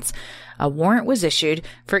probation sentence, a warrant was issued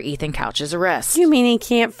for Ethan Couch's arrest. You mean he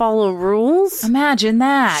can't follow rules? Imagine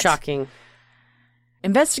that. Shocking.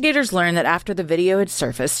 Investigators learned that after the video had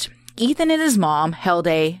surfaced, Ethan and his mom held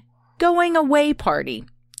a going-away party,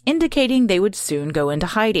 indicating they would soon go into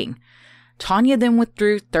hiding. Tanya then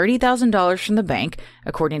withdrew $30,000 from the bank,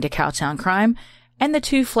 according to Cowtown Crime, and the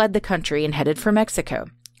two fled the country and headed for Mexico,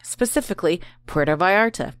 specifically Puerto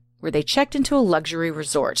Vallarta, where they checked into a luxury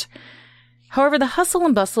resort. However, the hustle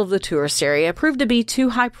and bustle of the tourist area proved to be too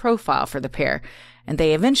high profile for the pair, and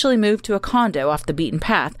they eventually moved to a condo off the beaten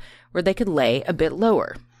path where they could lay a bit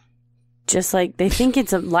lower. Just like they think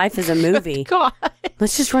life is a movie. God.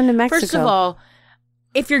 Let's just run to Mexico. First of all,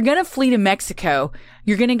 if you're going to flee to Mexico,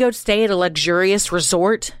 you're going to go stay at a luxurious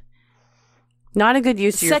resort? Not a good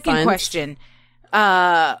use of your funds. Second question.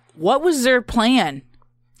 What was their plan?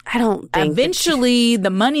 I don't think. Eventually, the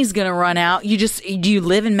money's going to run out. Do you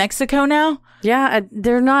live in Mexico now? Yeah,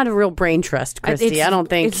 they're not a real brain trust, Christy. I don't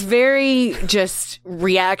think. It's very just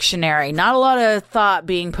reactionary. Not a lot of thought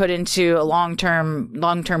being put into a long-term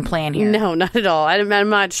plan here. No, not at all. I'm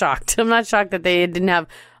not shocked. I'm not shocked that they didn't have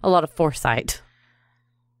a lot of foresight.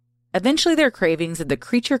 Eventually, their cravings of the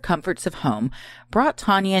creature comforts of home brought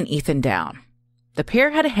Tanya and Ethan down. The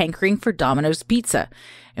pair had a hankering for Domino's pizza,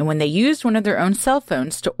 and when they used one of their own cell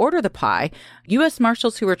phones to order the pie, U.S.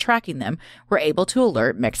 Marshals who were tracking them were able to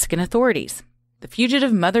alert Mexican authorities. The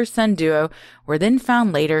fugitive mother-son duo were then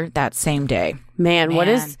found later that same day. Man, what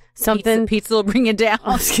is something... Pizza will bring you down.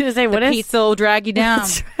 I was going to say, what is... Pizza will drag you down.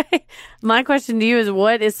 That's right. My question to you is,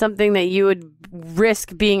 what is something that you would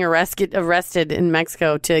risk being arrested in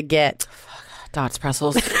Mexico to get? Dots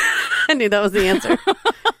pretzels. I knew that was the answer.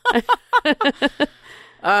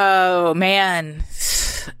 Oh, man.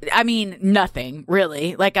 I mean, nothing,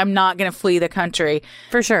 really. Like, I'm not going to flee the country.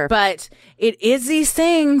 For sure. But it is these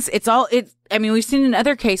things. I mean, we've seen in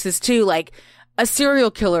other cases, too, like a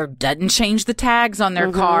serial killer doesn't change the tags on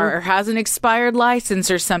their car or has an expired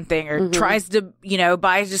license or something or tries to,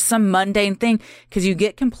 buy just some mundane thing because you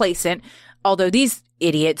get complacent. Although these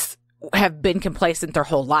idiots have been complacent their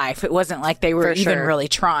whole life. It wasn't like they were even really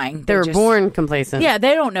trying. They were born complacent. Yeah,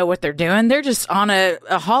 they don't know what they're doing. They're just on a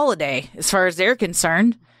holiday as far as they're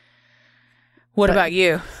concerned. What about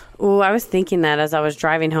you? Oh, I was thinking that as I was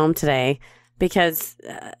driving home today because,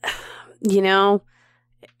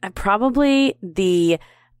 probably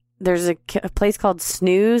there's a place called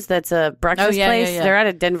Snooze that's a breakfast place. Yeah. They're out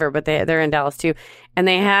of Denver, but they're in Dallas too. And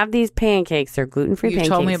they have these pancakes. They're gluten-free pancakes.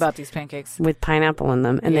 You told me about these pancakes. With pineapple in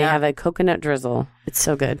them. And they have a coconut drizzle. It's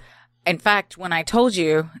so good. In fact, when I told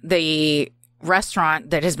you the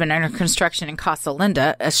restaurant that has been under construction in Casa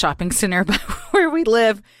Linda, a shopping center where we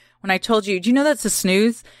live, when I told you, do you know that's a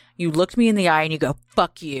Snooze? You looked me in the eye and you go,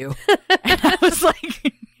 fuck you. And I was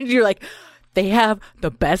like, you're like, they have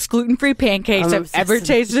the best gluten-free pancakes I've ever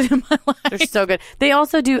tasted in my life. They're so good. They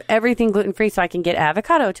also do everything gluten-free, so I can get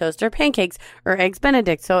avocado toast or pancakes or eggs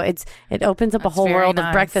Benedict. So it opens up a whole world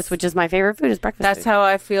of breakfast, which is my favorite food, is breakfast That's food. how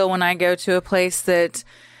I feel when I go to a place that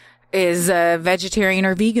is vegetarian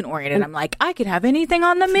or vegan oriented. I'm like, I could have anything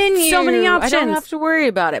on the menu. So many options. I don't have to worry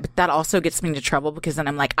about it. But that also gets me into trouble because then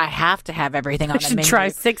I'm like, I have to have everything on the menu. Try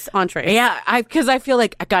 6 entrees. Yeah, because I feel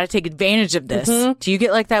like I got to take advantage of this. Do you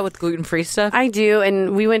get like that with gluten-free stuff? I do.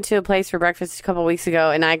 And we went to a place for breakfast a couple weeks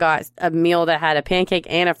ago, and I got a meal that had a pancake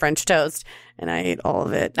and a French toast. And I ate all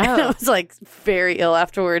of it. And I was like very ill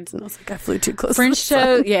afterwards. And I was like, I flew too close. French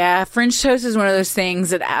toast. Yeah. French toast is one of those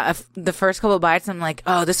things that the first couple of bites, I'm like,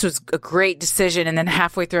 oh, this was a great decision. And then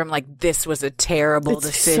halfway through, I'm like, this was a terrible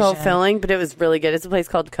decision. So filling, but it was really good. It's a place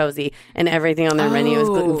called Cozy, and everything on their menu is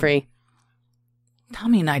gluten free.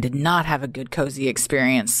 Tommy and I did not have a good Cozy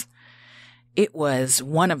experience. It was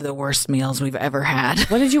one of the worst meals we've ever had.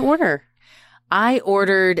 What did you order? I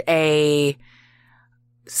ordered a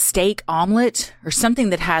steak omelet or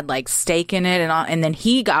something that had like steak in it, and then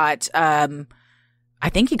he got I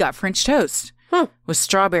think he got French toast with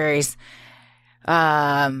strawberries.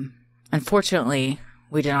 Unfortunately,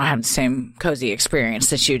 we did not have the same Cozy experience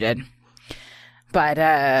that you did, but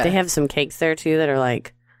they have some cakes there too that are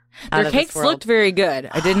like their cakes looked very good.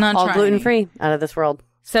 I did not all try gluten free, out of this world.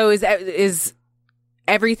 So is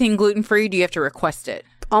everything gluten free? Do you have to request it?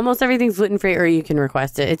 Almost everything's gluten free, or you can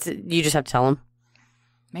request it. You just have to tell them.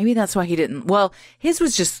 Maybe that's why he didn't. Well, his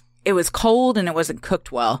was just, it was cold and it wasn't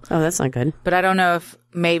cooked well. Oh, that's not good. But I don't know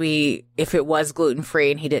if it was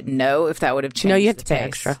gluten-free and he didn't know if that would have changed. No, you have to pay taste.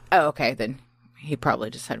 extra. Oh, okay. Then he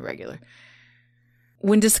probably just had regular.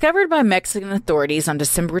 When discovered by Mexican authorities on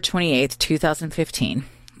December 28th, 2015,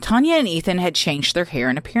 Tanya and Ethan had changed their hair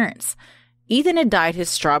and appearance. Ethan had dyed his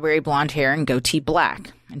strawberry blonde hair and goatee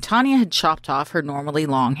black, and Tanya had chopped off her normally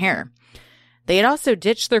long hair. They had also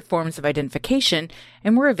ditched their forms of identification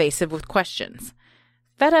and were evasive with questions.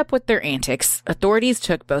 Fed up with their antics, authorities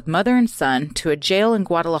took both mother and son to a jail in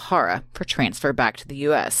Guadalajara for transfer back to the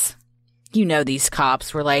U.S. You know these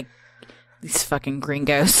cops were like, these fucking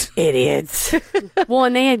gringos. Idiots. Well,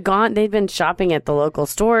 and they'd been shopping at the local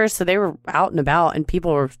stores, so they were out and about, and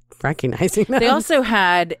people were recognizing them. They also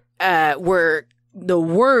were the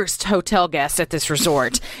worst hotel guests at this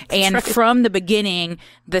resort. And right. From the beginning,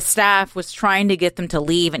 the staff was trying to get them to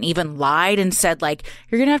leave and even lied and said, like,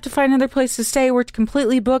 you're going to have to find another place to stay. We're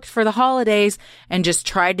completely booked for the holidays, and just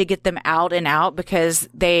tried to get them out and out because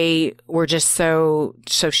they were just so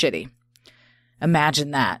shitty.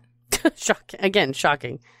 Imagine that.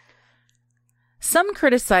 Shocking. Some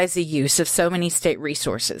criticize the use of so many state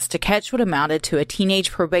resources to catch what amounted to a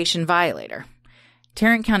teenage probation violator.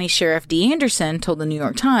 Tarrant County Sheriff D. Anderson told the New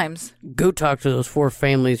York Times, "Go talk to those 4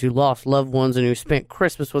 families who lost loved ones and who spent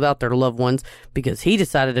Christmas without their loved ones because he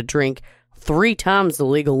decided to drink 3 times the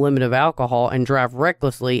legal limit of alcohol and drive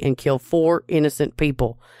recklessly and kill 4 innocent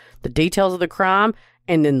people. The details of the crime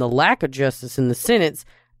and then the lack of justice in the sentence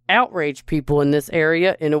outraged people in this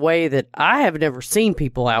area in a way that I have never seen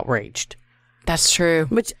people outraged." That's true.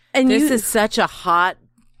 This is such a hot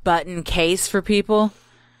button case for people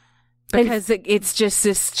because it's just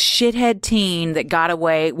this shithead teen that got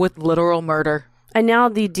away with literal murder. And now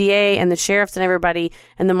the DA and the sheriffs and everybody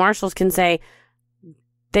and the marshals can say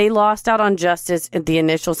they lost out on justice at the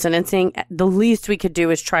initial sentencing. The least we could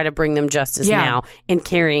do is try to bring them justice now in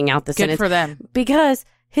carrying out the sentence. Good for them. Because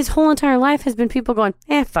his whole entire life has been people going,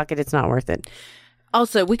 fuck it, it's not worth it.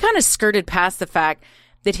 Also, we kind of skirted past the fact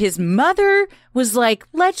that his mother was like,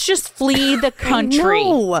 let's just flee the country.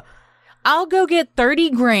 No. I'll go get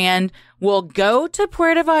 30 grand. We'll go to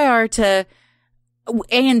Puerto Vallarta.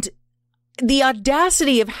 And the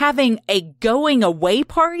audacity of having a going away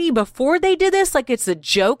party before they did this, like it's a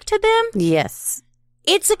joke to them. Yes.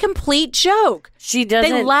 It's a complete joke. She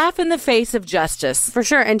doesn't. They laugh in the face of justice. For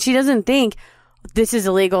sure. And she doesn't think this is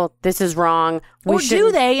illegal. This is wrong. Or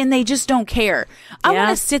do they? And they just don't care. I want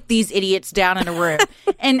to sit these idiots down in a room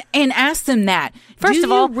and ask them that. First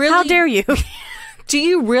of all, how dare you? Do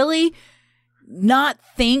you really not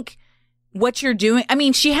think what you're doing? I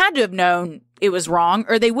mean, she had to have known it was wrong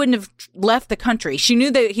or they wouldn't have left the country. She knew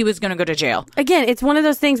that he was going to go to jail. Again, it's one of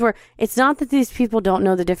those things where it's not that these people don't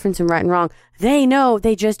know the difference in right and wrong. They know,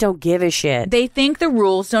 they just don't give a shit. They think the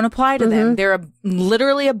rules don't apply to them. They're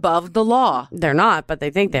literally above the law. They're not, but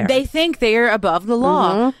they think they are. They think they're above the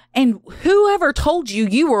law. And whoever told you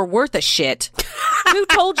you were worth a shit? Who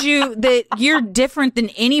told you that you're different than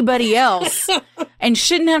anybody else and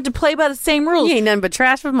shouldn't have to play by the same rules? You ain't nothing but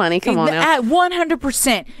trash with money. Come on now. At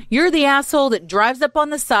 100%. You're the asshole that drives up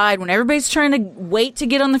on the side when everybody's trying to wait to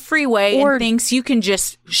get on the freeway and thinks you can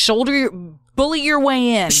just bully your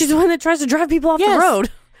way in. She's the one that tries to drive people off the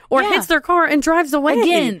road or hits their car and drives away.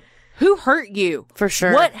 Again, who hurt you? For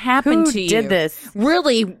sure. What happened to you? Who did this?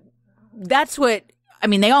 Really, that's what, I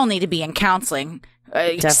mean, they all need to be in counseling,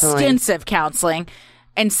 extensive counseling,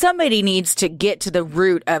 and somebody needs to get to the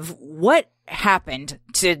root of what happened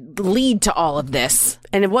to lead to all of this.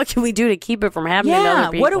 And what can we do to keep it from happening to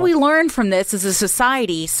other people? What do we learn from this as a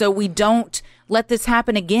society so we don't let this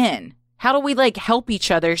happen again? How do we help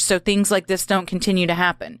each other so things like this don't continue to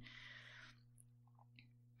happen?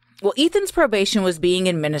 Well, Ethan's probation was being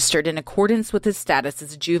administered in accordance with his status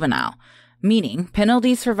as a juvenile, meaning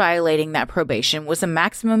penalties for violating that probation was a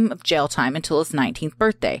maximum of jail time until his 19th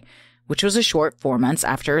birthday, which was a short 4 months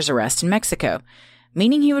after his arrest in Mexico,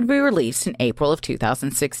 meaning he would be released in April of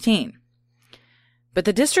 2016. But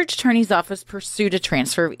the district attorney's office pursued a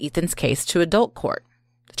transfer of Ethan's case to adult court.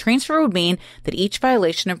 The transfer would mean that each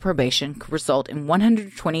violation of probation could result in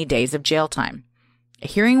 120 days of jail time. A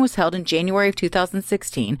hearing was held in January of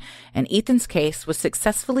 2016, and Ethan's case was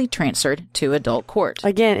successfully transferred to adult court.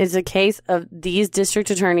 Again, it's a case of these district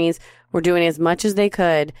attorneys were doing as much as they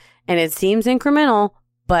could, and it seems incremental,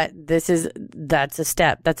 but that's a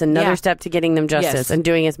step. That's another step to getting them justice and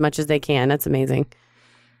doing as much as they can. That's amazing.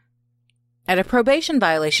 At a probation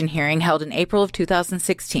violation hearing held in April of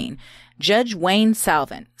 2016, Judge Wayne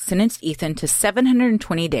Salvin sentenced Ethan to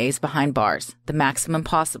 720 days behind bars, the maximum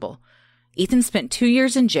possible. Ethan spent 2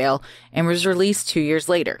 years in jail and was released 2 years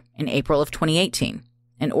later, in April of 2018,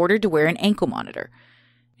 and ordered to wear an ankle monitor.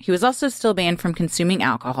 He was also still banned from consuming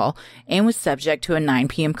alcohol and was subject to a 9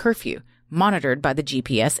 p.m. curfew, monitored by the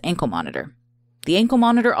GPS ankle monitor. The ankle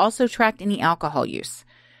monitor also tracked any alcohol use.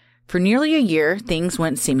 For nearly a year, things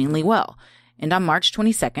went seemingly well, and on March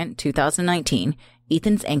 22, 2019,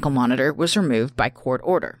 Ethan's ankle monitor was removed by court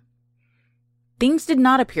order. Things did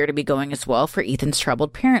not appear to be going as well for Ethan's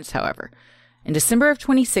troubled parents, however. In December of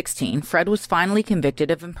 2016, Fred was finally convicted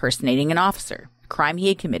of impersonating an officer, a crime he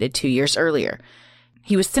had committed 2 years earlier.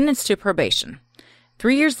 He was sentenced to probation.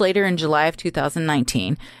 3 years later, in July of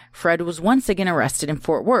 2019, Fred was once again arrested in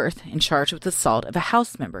Fort Worth and charged with assault of a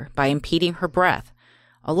house member by impeding her breath.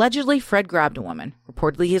 Allegedly, Fred grabbed a woman,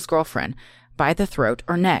 reportedly his girlfriend, by the throat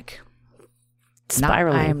or neck.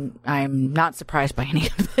 Spiraling. I'm not surprised by any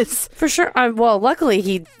of this. For sure. Well, luckily,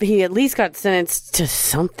 he at least got sentenced to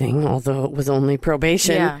something, although it was only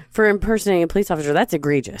probation for impersonating a police officer. That's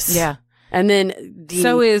egregious. Yeah. And then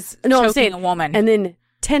choking a woman. And then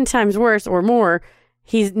 10 times worse or more,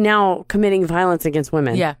 he's now committing violence against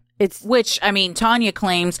women. Yeah. Which, I mean, Tanya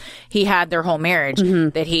claims he had their whole marriage,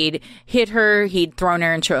 that he'd hit her, he'd thrown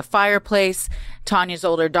her into a fireplace. Tanya's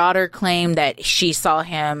older daughter claimed that she saw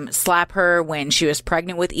him slap her when she was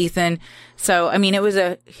pregnant with Ethan. So, I mean, it was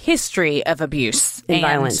a history of abuse and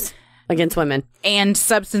violence against women. And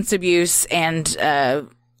substance abuse and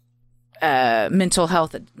mental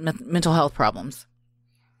health problems.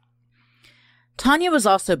 Tanya was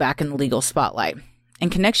also back in the legal spotlight. In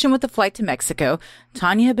connection with the flight to Mexico,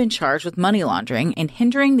 Tanya had been charged with money laundering and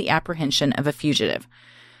hindering the apprehension of a fugitive.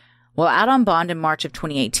 While out on bond in March of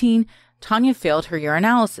 2018, Tanya failed her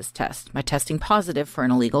urinalysis test by testing positive for an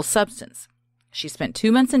illegal substance. She spent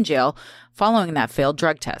 2 months in jail following that failed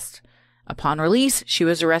drug test. Upon release, she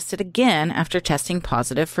was arrested again after testing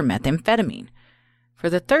positive for methamphetamine. For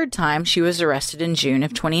the third time, she was arrested in June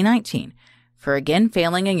of 2019 for again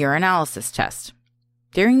failing a urinalysis test.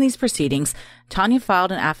 During these proceedings, Tanya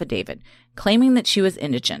filed an affidavit claiming that she was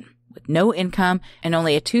indigent, with no income and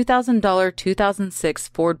only a $2,000 2006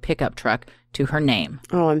 Ford pickup truck to her name.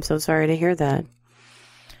 Oh, I'm so sorry to hear that.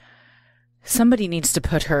 Somebody needs to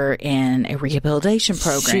put her in a rehabilitation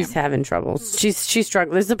program. She's having trouble. She's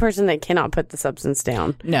struggling. This is a person that cannot put the substance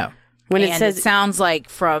down. No. When it says, it sounds like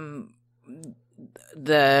from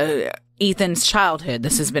the Ethan's childhood,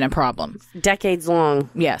 this has been a problem. Decades long.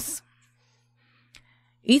 Yes.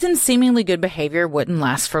 Ethan's seemingly good behavior wouldn't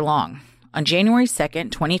last for long. On January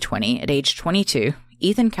 2nd, 2020, at age 22,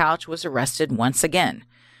 Ethan Couch was arrested once again.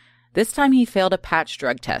 This time he failed a patch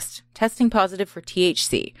drug test, testing positive for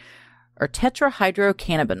THC, or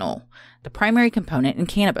tetrahydrocannabinol, the primary component in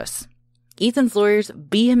cannabis. Ethan's lawyers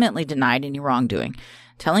vehemently denied any wrongdoing,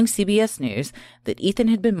 telling CBS News that Ethan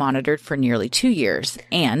had been monitored for nearly 2 years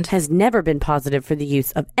and has never been positive for the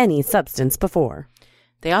use of any substance before.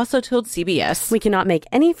 They also told CBS, "We cannot make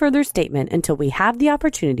any further statement until we have the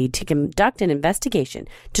opportunity to conduct an investigation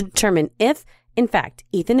to determine if, in fact,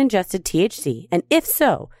 Ethan ingested THC, and if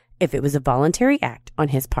so, if it was a voluntary act on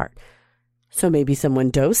his part." So maybe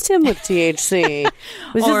someone dosed him with THC. It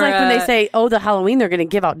was just like when they say, oh, the Halloween, they're going to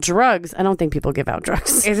give out drugs. I don't think people give out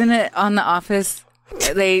drugs. Isn't it on The Office?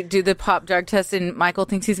 They do the pop drug test, and Michael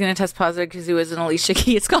thinks he's going to test positive because he was in Alicia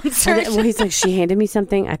Keys' concert. Well, he's like, she handed me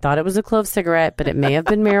something. I thought it was a clove cigarette, but it may have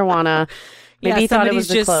been marijuana. Maybe he thought it was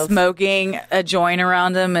just clove. Smoking a joint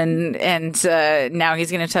around him, and now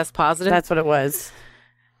he's going to test positive. That's what it was.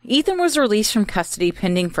 Ethan was released from custody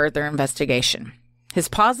pending further investigation. His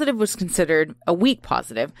positive was considered a weak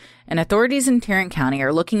positive, and authorities in Tarrant County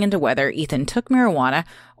are looking into whether Ethan took marijuana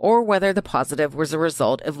or whether the positive was a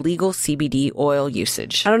result of legal CBD oil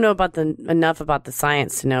usage. I don't know about enough about the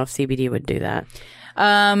science to know if CBD would do that.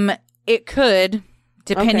 It could,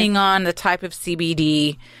 depending on the type of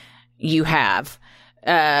CBD you have,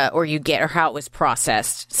 or you get, or how it was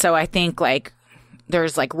processed. So I think like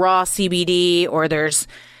there's like raw CBD, or there's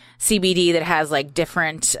CBD that has like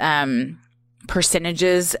different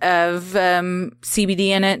percentages of CBD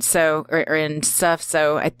in it, so or in stuff.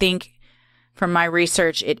 So I think from my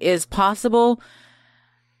research, it is possible.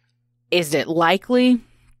 Is it likely?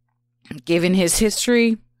 Given his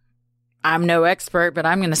history, I'm no expert, but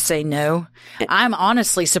I'm going to say no. I'm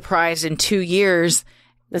honestly surprised in 2 years.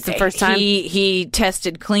 That's the first time he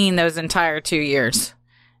tested clean those entire 2 years.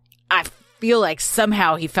 I feel like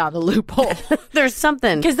somehow he found a loophole. There's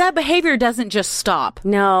something. Because that behavior doesn't just stop.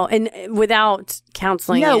 No, and without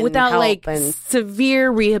counseling. No, and without help like and severe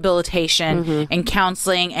rehabilitation and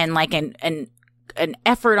counseling and like an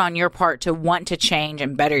effort on your part to want to change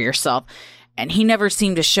and better yourself. And he never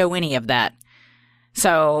seemed to show any of that.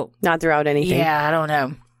 So not throughout anything. Yeah, I don't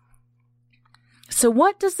know. So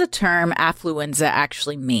what does the term affluenza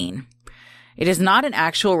actually mean? It is not an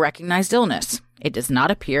actual recognized illness. It does not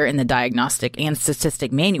appear in the Diagnostic and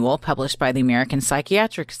Statistic Manual published by the American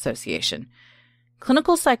Psychiatric Association.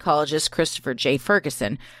 Clinical psychologist Christopher J.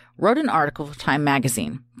 Ferguson wrote an article for Time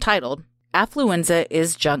magazine titled, "Affluenza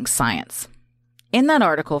is Junk Science." In that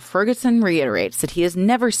article, Ferguson reiterates that he has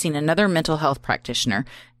never seen another mental health practitioner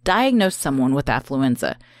diagnose someone with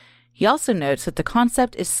affluenza. He also notes that the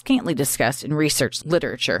concept is scantily discussed in research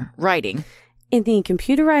literature, writing, "In the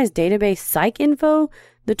computerized database PsycInfo,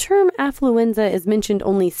 the term affluenza is mentioned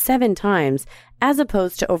only 7 times, as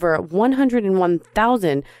opposed to over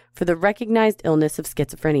 101,000 for the recognized illness of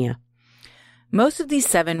schizophrenia." Most of these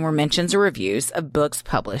 7 were mentions or reviews of books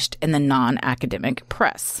published in the non-academic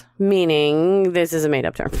press. Meaning, this is a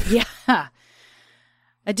made-up term. Yeah.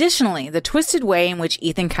 Additionally, the twisted way in which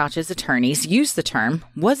Ethan Couch's attorneys used the term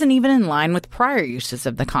wasn't even in line with prior uses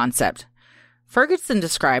of the concept. Ferguson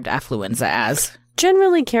described affluenza as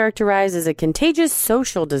generally characterized as a contagious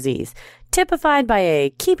social disease, typified by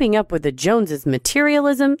a keeping up with the Joneses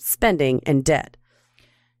materialism, spending, and debt.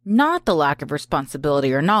 Not the lack of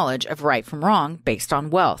responsibility or knowledge of right from wrong based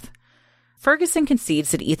on wealth. Ferguson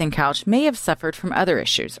concedes that Ethan Couch may have suffered from other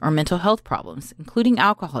issues or mental health problems, including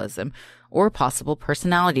alcoholism or possible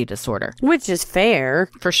personality disorder. Which is fair.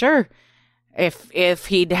 For sure. If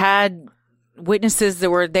he'd had witnesses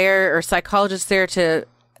that were there or psychologists there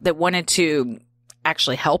that wanted to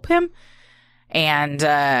actually help him and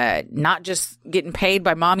not just getting paid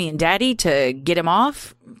by mommy and daddy to get him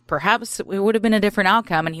off, perhaps it would have been a different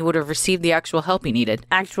outcome and he would have received the actual help he needed.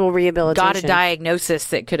 Actual rehabilitation. Got a diagnosis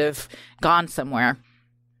that could have gone somewhere.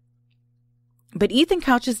 But Ethan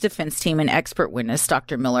Couch's defense team and expert witness,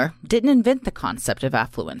 Dr. Miller, didn't invent the concept of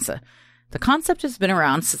affluenza. The concept has been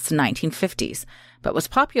around since the 1950s, but was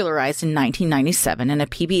popularized in 1997 in a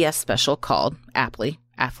PBS special called, aptly,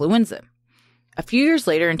 Affluenza. A few years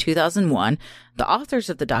later, in 2001, the authors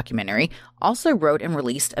of the documentary also wrote and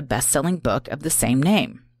released a best-selling book of the same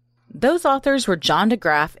name. Those authors were John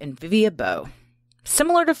DeGraff and Vivia Bowe.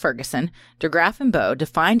 Similar to Ferguson, DeGraff and Bowe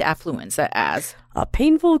defined affluenza as a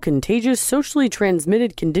painful, contagious, socially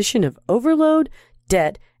transmitted condition of overload,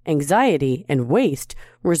 debt, anxiety, and waste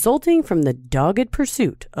resulting from the dogged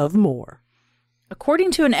pursuit of more.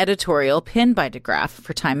 According to an editorial penned by DeGraff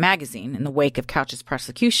for Time magazine in the wake of Couch's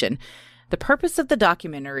prosecution, the purpose of the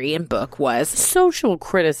documentary and book was social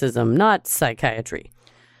criticism, not psychiatry.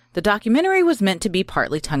 The documentary was meant to be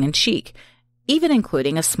partly tongue-in-cheek, even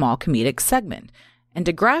including a small comedic segment, and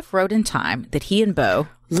DeGraff wrote in Time that he and Bowe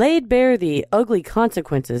laid bare the ugly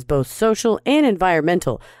consequences, both social and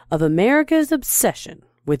environmental, of America's obsession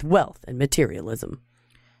with wealth and materialism.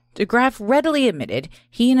 DeGraff readily admitted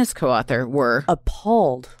he and his co-author were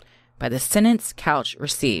appalled by the sentence Couch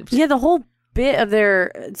received. Yeah, the whole bit of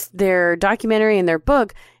their documentary and their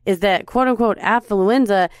book is that quote-unquote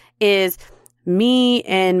affluenza is me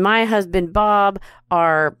and my husband Bob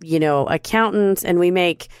are, accountants, and we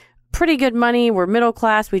make pretty good money. We're middle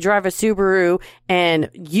class. We drive a Subaru, and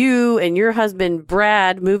you and your husband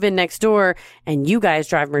Brad move in next door, and you guys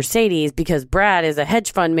drive Mercedes because Brad is a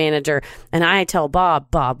hedge fund manager. And I tell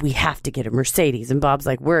Bob, we have to get a Mercedes. And Bob's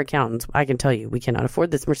like, we're accountants. I can tell you, we cannot afford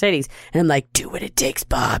this Mercedes. And I'm like, do what it takes,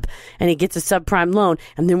 Bob. And he gets a subprime loan,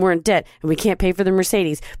 and then we're in debt, and we can't pay for the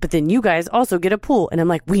Mercedes. But then you guys also get a pool. And I'm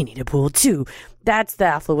like, we need a pool too. That's the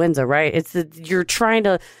affluenza, right? You're trying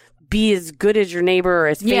to be as good as your neighbor or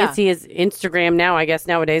as fancy as Instagram now, I guess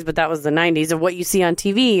nowadays, but that was the 90s, of what you see on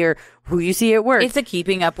TV or who you see at work. It's a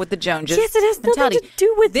keeping up with the Joneses. Yes, it has nothing to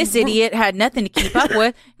do with this idiot had nothing to keep up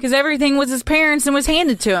with because everything was his parents and was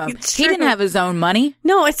handed to him. He didn't have his own money.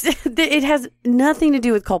 No, it has nothing to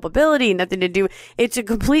do with culpability, nothing to do. It's a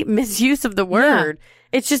complete misuse of the word.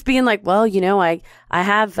 Yeah. It's just being like, well, I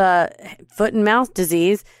have foot and mouth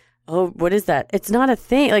disease. Oh, what is that? It's not a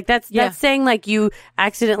thing. Like that's saying like you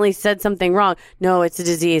accidentally said something wrong. No, it's a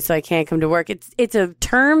disease, so I can't come to work. It's a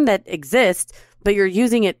term that exists, but you're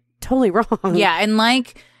using it totally wrong. Yeah, and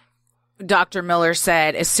like Dr. Miller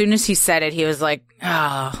said, as soon as he said it, he was like,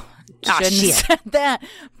 shouldn't have said that.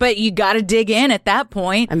 But you got to dig in at that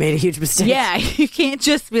point. I made a huge mistake. Yeah, you can't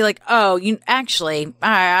just be like,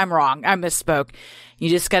 I'm wrong. I misspoke. You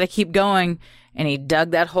just got to keep going. And he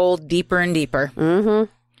dug that hole deeper and deeper. Mm-hmm.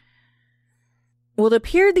 Well, it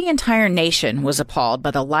appeared the entire nation was appalled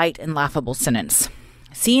by the light and laughable sentence.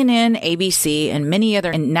 CNN, ABC, and many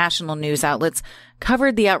other national news outlets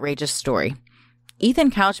covered the outrageous story.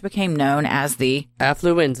 Ethan Couch became known as the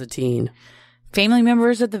Affluenza teen. Family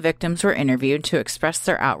members of the victims were interviewed to express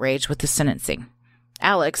their outrage with the sentencing.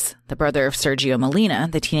 Alex, the brother of Sergio Molina,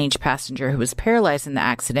 the teenage passenger who was paralyzed in the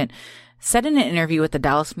accident, said in an interview with the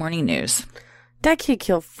Dallas Morning News, "That kid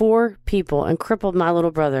killed 4 people and crippled my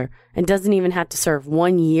little brother and doesn't even have to serve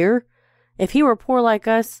 1 year. If he were poor like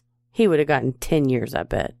us, he would have gotten 10 years, I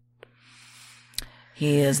bet."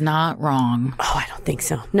 He is not wrong. Oh, I don't think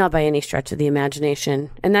so. Not by any stretch of the imagination.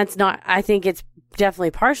 And that's not, I think it's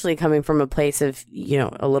definitely partially coming from a place of,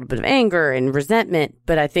 a little bit of anger and resentment,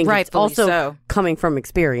 but I think it's also coming from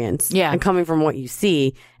experience. Yeah. And coming from what you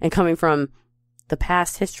see and coming from the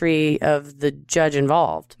past history of the judge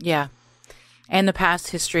involved. Yeah. And the past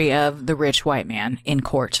history of the rich white man in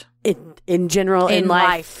court. In general, in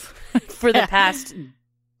life. For the past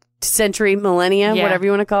century, millennia, whatever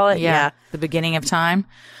you want to call it. Yeah. The beginning of time.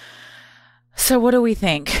 So what do we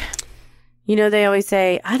think? They always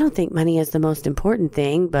say, I don't think money is the most important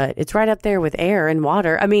thing, but it's right up there with air and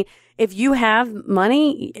water. I mean, if you have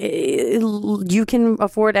money, you can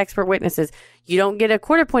afford expert witnesses. You don't get a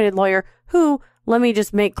court-appointed lawyer who let me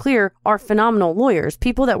just make clear, are phenomenal lawyers.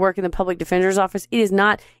 People that work in the public defender's office, it is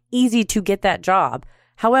not easy to get that job.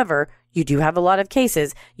 However, you do have a lot of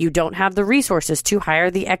cases. You don't have the resources to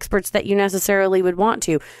hire the experts that you necessarily would want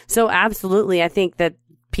to. So absolutely, I think that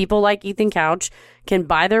people like Ethan Couch can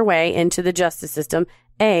buy their way into the justice system,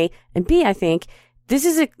 A. And B, I think this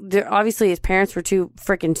is obviously his parents were too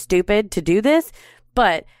freaking stupid to do this,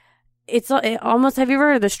 but it almost, have you ever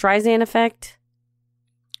heard of the Streisand effect?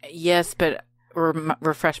 Yes, but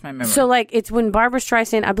refresh my memory. So, like, it's when Barbara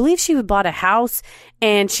Streisand, I believe she bought a house,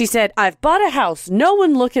 and she said, I've bought a house. No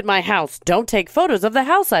one look at my house. Don't take photos of the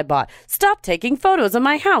house I bought. Stop taking photos of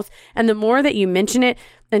my house. And the more that you mention it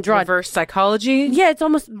and draw... Reverse psychology? Yeah, it's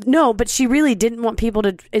almost... No, but she really didn't want people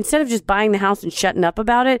to... Instead of just buying the house and shutting up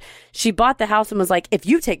about it, she bought the house and was like, if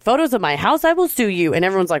you take photos of my house, I will sue you. And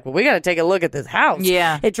everyone's like, well, we got to take a look at this house.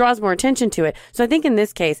 Yeah. It draws more attention to it. So I think in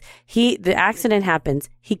this case, the accident happens.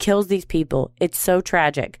 He kills these people. It's so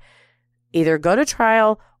tragic. Either go to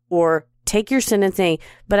trial or take your sentencing.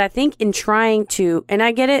 But I think in trying to... And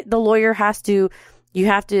I get it, the lawyer has to... You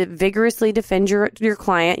have to vigorously defend your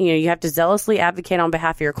client. You know, you have to zealously advocate on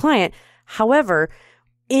behalf of your client. However,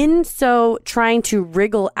 in so trying to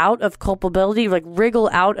wriggle out of culpability, like wriggle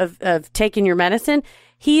out of taking your medicine,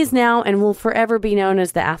 he is now and will forever be known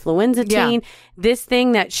as the Affluenza teen. This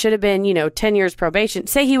thing that should have been, 10 years probation.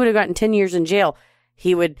 Say he would have gotten 10 years in jail.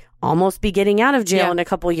 He would almost be getting out of jail in a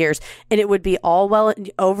couple years, and it would be all well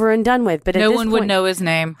over and done with. But no one would know his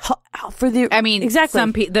name.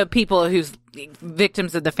 Exactly. The people who's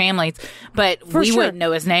victims of the families, but we wouldn't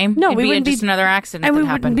know his name. No, we wouldn't be just another accident, and that we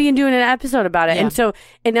happened. wouldn't be doing an episode about it. Yeah. And so,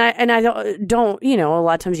 and I don't. A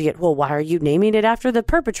lot of times you get, well, why are you naming it after the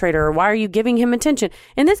perpetrator, or why are you giving him attention?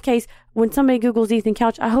 In this case, when somebody Googles Ethan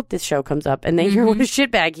Couch, I hope this show comes up and they hear what a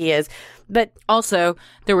shitbag he is. But also,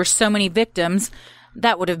 there were so many victims.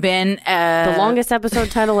 That would have been the longest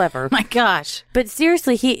episode title ever. My gosh. But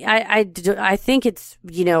seriously, I think it's,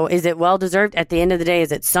 is it well deserved? At the end of the day,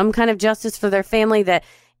 is it some kind of justice for their family that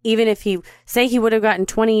even if he would have gotten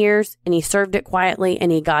 20 years and he served it quietly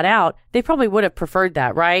and he got out, they probably would have preferred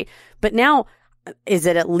that, right? But now, is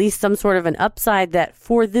it at least some sort of an upside that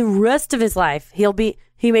for the rest of his life,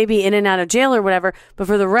 he may be in and out of jail or whatever, but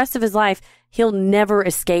for the rest of his life, he'll never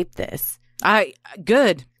escape this.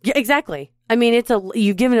 Good. Yeah, exactly. I mean,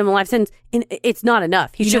 you've given him a life sentence, and it's not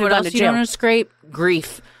enough. He should have gone to jail. You don't want to scrape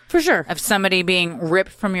grief. For sure. Of somebody being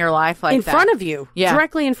ripped from your life like that. In front of you. Yeah.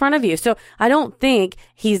 Directly in front of you. So I don't think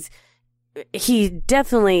he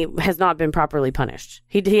definitely has not been properly punished.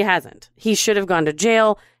 He hasn't. He should have gone to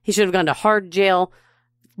jail. He should have gone to hard jail,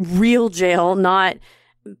 real jail, not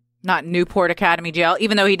Newport Academy jail,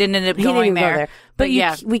 even though he didn't end up going there. But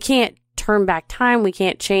we can't turn back time. We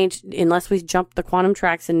can't change unless we jump the quantum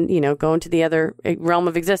tracks and, go into the other realm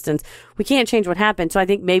of existence. We can't change what happened. So I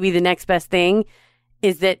think maybe the next best thing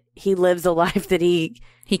is that he lives a life that he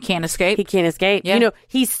can't escape. He can't escape. Yeah.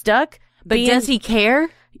 He's stuck. But does he care?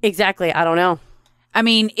 Exactly. I don't know. I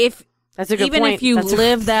mean, that's a good even point. If you that's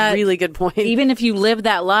live that really good point. Even if you live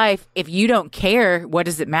that life, if you don't care, what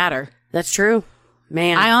does it matter? That's true.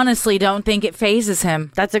 Man, I honestly don't think it phases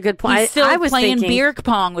him. That's a good point. He's still I was playing thinking... beer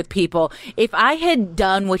pong with people. If I had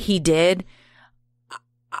done what he did,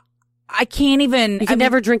 I can't even... You could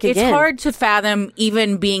never drink again. It's hard to fathom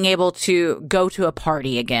even being able to go to a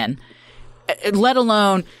party again, let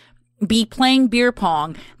alone be playing beer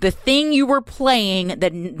pong. The thing you were playing the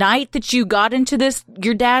night that you got into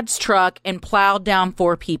your dad's truck and plowed down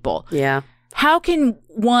 4 people. Yeah. How can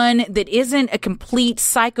one that isn't a complete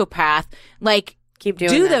psychopath, keep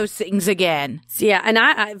doing those things again? Yeah, and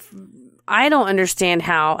I don't understand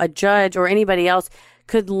how a judge or anybody else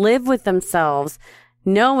could live with themselves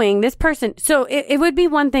knowing this person. So it would be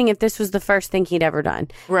one thing if this was the first thing he'd ever done.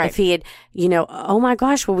 Right. If he had, oh my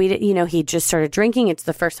gosh, well, he just started drinking. It's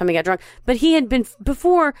the first time he got drunk. But he had been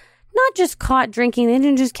before not just caught drinking. They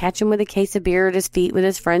didn't just catch him with a case of beer at his feet with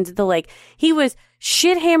his friends at the lake. He was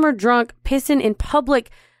shit-hammered drunk, pissing in public,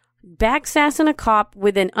 backsassing a cop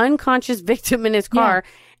with an unconscious victim in his car.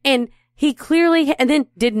 Yeah. And he clearly, and then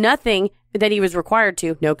did nothing that he was required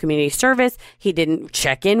to. No community service. He didn't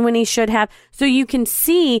check in when he should have. So you can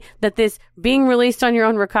see that this being released on your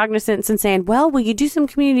own recognizance and saying, well, will you do some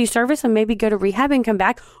community service and maybe go to rehab and come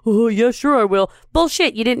back? Oh, yeah, sure I will.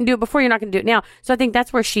 Bullshit. You didn't do it before. You're not going to do it now. So I think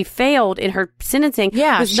that's where she failed in her sentencing.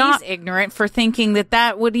 Yeah, she's ignorant for thinking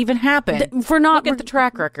that would even happen. For not look at the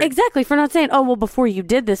track record. Exactly. For not saying, oh, well, before you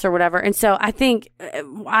did this or whatever. And so I think,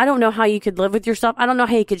 I don't know how you could live with yourself. I don't know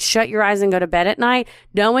how you could shut your eyes and go to bed at night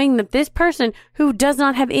knowing that this person who does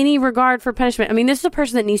not have any regard for punishment. I mean, this is a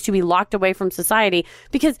person that needs to be locked away from society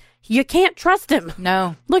because you can't trust him.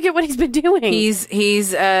 No. Look at what he's been doing.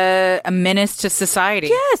 He's a menace to society.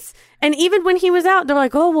 Yes. And even when he was out, they're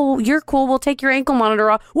like, oh, well, you're cool. We'll take your ankle monitor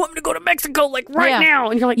off. Want me to go to Mexico, like, right now?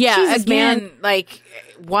 And you're like, Jesus, again, man. like,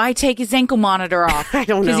 why take his ankle monitor off? I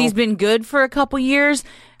don't know. Because he's been good for a couple years.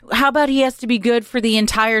 How about he has to be good for the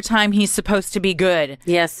entire time he's supposed to be good?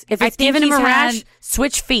 Yes. If it's giving him a rash,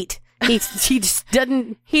 switch feet. He just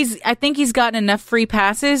doesn't. I think he's gotten enough free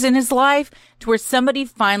passes in his life to where somebody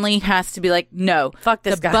finally has to be like, no, fuck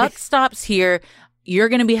this guy. The buck stops here. You're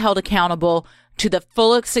going to be held accountable to the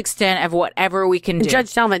fullest extent of whatever we can do.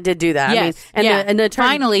 Judge Talmadge did do that. Yes. I mean, and the attorney,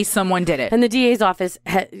 finally someone did it. And the DA's office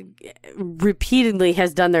repeatedly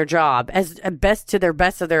has done their job as best of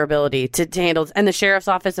their ability to handle. And the sheriff's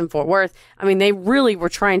office in Fort Worth, I mean, they really were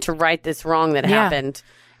trying to right this wrong that happened.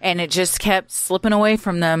 And it just kept slipping away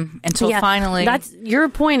from them until finally. Your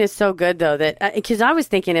point is so good, though, that because I was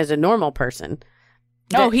thinking as a normal person.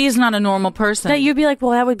 He's not a normal person. That you'd be like,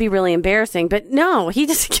 well, that would be really embarrassing. But no, he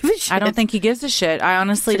doesn't give a shit. I don't think he gives a shit. I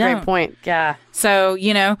honestly don't. Great point. Yeah. So,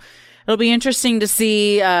 it'll be interesting to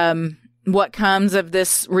see what comes of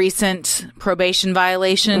this recent probation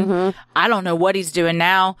violation. Mm-hmm. I don't know what he's doing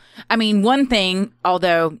now. I mean, one thing,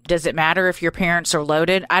 although, does it matter if your parents are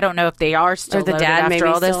loaded? I don't know if they are still loaded after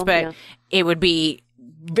all this, but it would be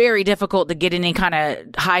very difficult to get any kind of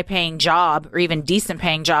high-paying job or even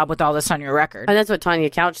decent-paying job with all this on your record. And that's what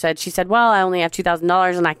Tanya Couch said. She said, well, I only have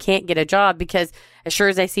 $2,000 and I can't get a job because as sure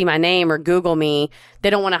as they see my name or Google me,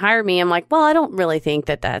 they don't want to hire me. I'm like, well, I don't really think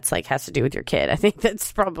that's like has to do with your kid. I think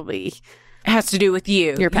that's probably... It has to do with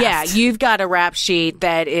you. Your past. Yeah, you've got a rap sheet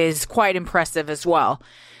that is quite impressive as well.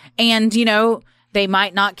 And, they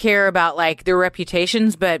might not care about like their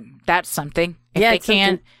reputations, but that's something. If they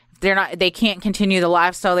can't... They can't continue the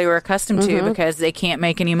lifestyle they were accustomed to because they can't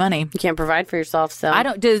make any money. You can't provide for yourself. So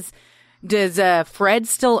does Fred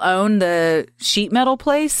still own the sheet metal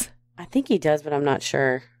place? I think he does, but I'm not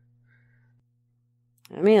sure.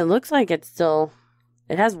 I mean, it looks like it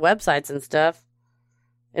has websites and stuff.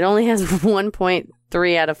 It only has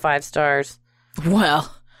 1.3 out of 5 stars.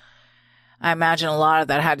 Well, I imagine a lot of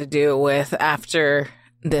that had to do with after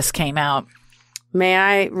this came out. May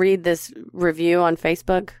I read this review on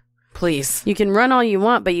Facebook? Please. You can run all you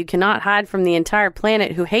want, but you cannot hide from the entire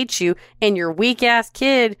planet who hates you and your weak-ass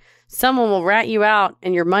kid. Someone will rat you out,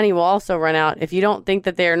 and your money will also run out. If you don't think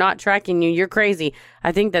that they are not tracking you, you're crazy.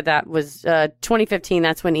 I think that was 2015.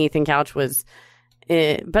 That's when Ethan Couch was...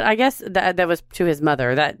 but I guess that was to his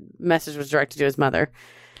mother. That message was directed to his mother.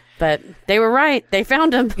 But they were right. They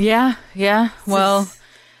found him. Yeah. Well,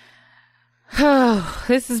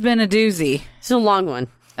 this has been a doozy. It's a long one.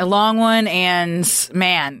 And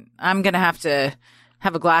man, I'm going to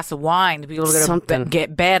have a glass of wine to be able to go to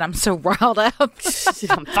get bed. I'm so riled up. I'm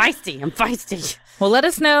feisty. Well, let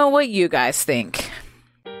us know what you guys think.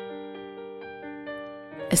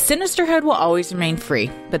 Sinisterhood will always remain free,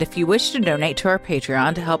 but if you wish to donate to our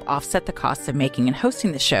Patreon to help offset the costs of making and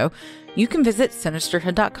hosting the show, you can visit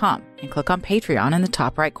sinisterhood.com and click on Patreon in the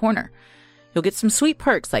top right corner. You'll get some sweet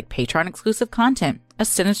perks like Patreon-exclusive content, a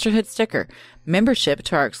Sinisterhood sticker, membership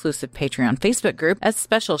to our exclusive Patreon Facebook group, a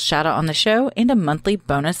special shout-out on the show, and a monthly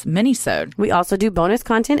bonus mini-sode. We also do bonus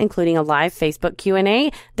content, including a live Facebook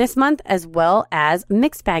Q&A this month, as well as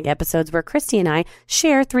mixed bag episodes where Christy and I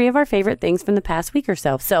share 3 of our favorite things from the past week or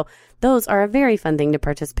so. So those are a very fun thing to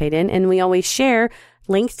participate in, and we always share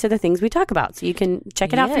links to the things we talk about, so you can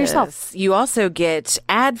check it out for yourself. You also get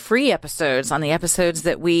ad-free episodes on the episodes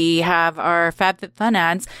that we have our FabFitFun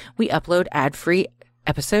ads. We upload ad-free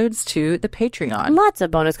episodes to the Patreon. Lots of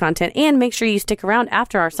bonus content, and make sure you stick around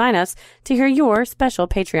after our sign-ups to hear your special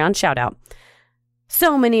Patreon shout-out.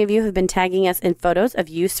 So many of you have been tagging us in photos of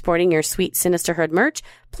you sporting your sweet Sinisterhood merch.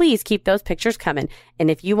 Please keep those pictures coming. And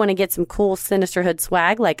if you want to get some cool Sinisterhood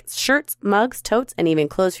swag like shirts, mugs, totes, and even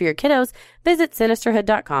clothes for your kiddos, visit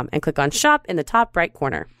sinisterhood.com and click on shop in the top right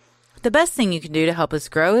corner. The best thing you can do to help us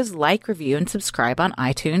grow is like, review, and subscribe on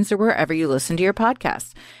iTunes or wherever you listen to your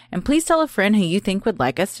podcasts. And please tell a friend who you think would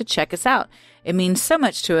like us to check us out. It means so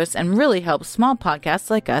much to us and really helps small podcasts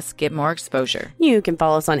like us get more exposure. You can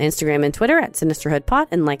follow us on Instagram and Twitter at SinisterhoodPod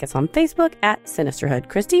and like us on Facebook at Sinisterhood.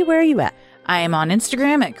 Christy, where are you at? I am on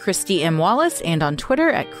Instagram at Christy M. Wallace and on Twitter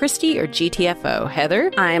at Christy or GTFO.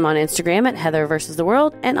 Heather? I am on Instagram at Heather vs. the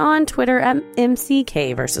World and on Twitter at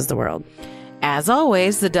MCK vs. the World. As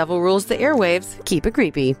always, the devil rules the airwaves. Keep it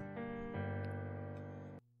creepy.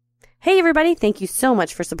 Hey everybody, thank you so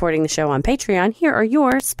much for supporting the show on Patreon. Here are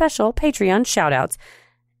your special Patreon shoutouts.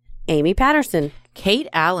 Amy Patterson, Kate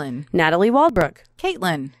Allen, Natalie Waldbrook,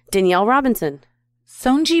 Caitlin, Danielle Robinson,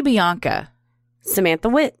 Sonji Bianca, Samantha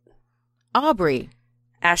Witt, Aubrey,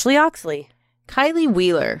 Ashley Oxley, Kylie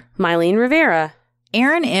Wheeler, Mylene Rivera,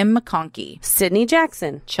 Aaron M. McConkey, Sydney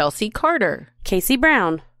Jackson, Chelsea Carter, Casey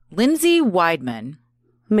Brown, Lindsay Weidman,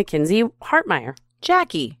 Mackenzie Hartmeyer,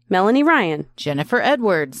 Jackie, Melanie Ryan, Jennifer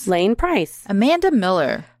Edwards, Lane Price, Amanda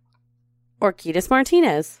Miller, Orquitas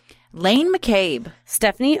Martinez, Lane McCabe,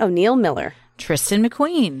 Stephanie O'Neill Miller, Tristan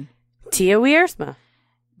McQueen, Tia Wiersma,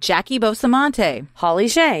 Jackie Bosamante, Holly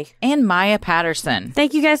Shea, and Maya Patterson.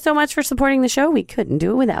 Thank you guys so much for supporting the show. We couldn't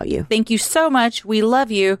do it without you. Thank you so much. We love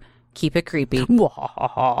you. Keep it creepy.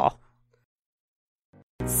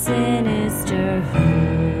 Sinister.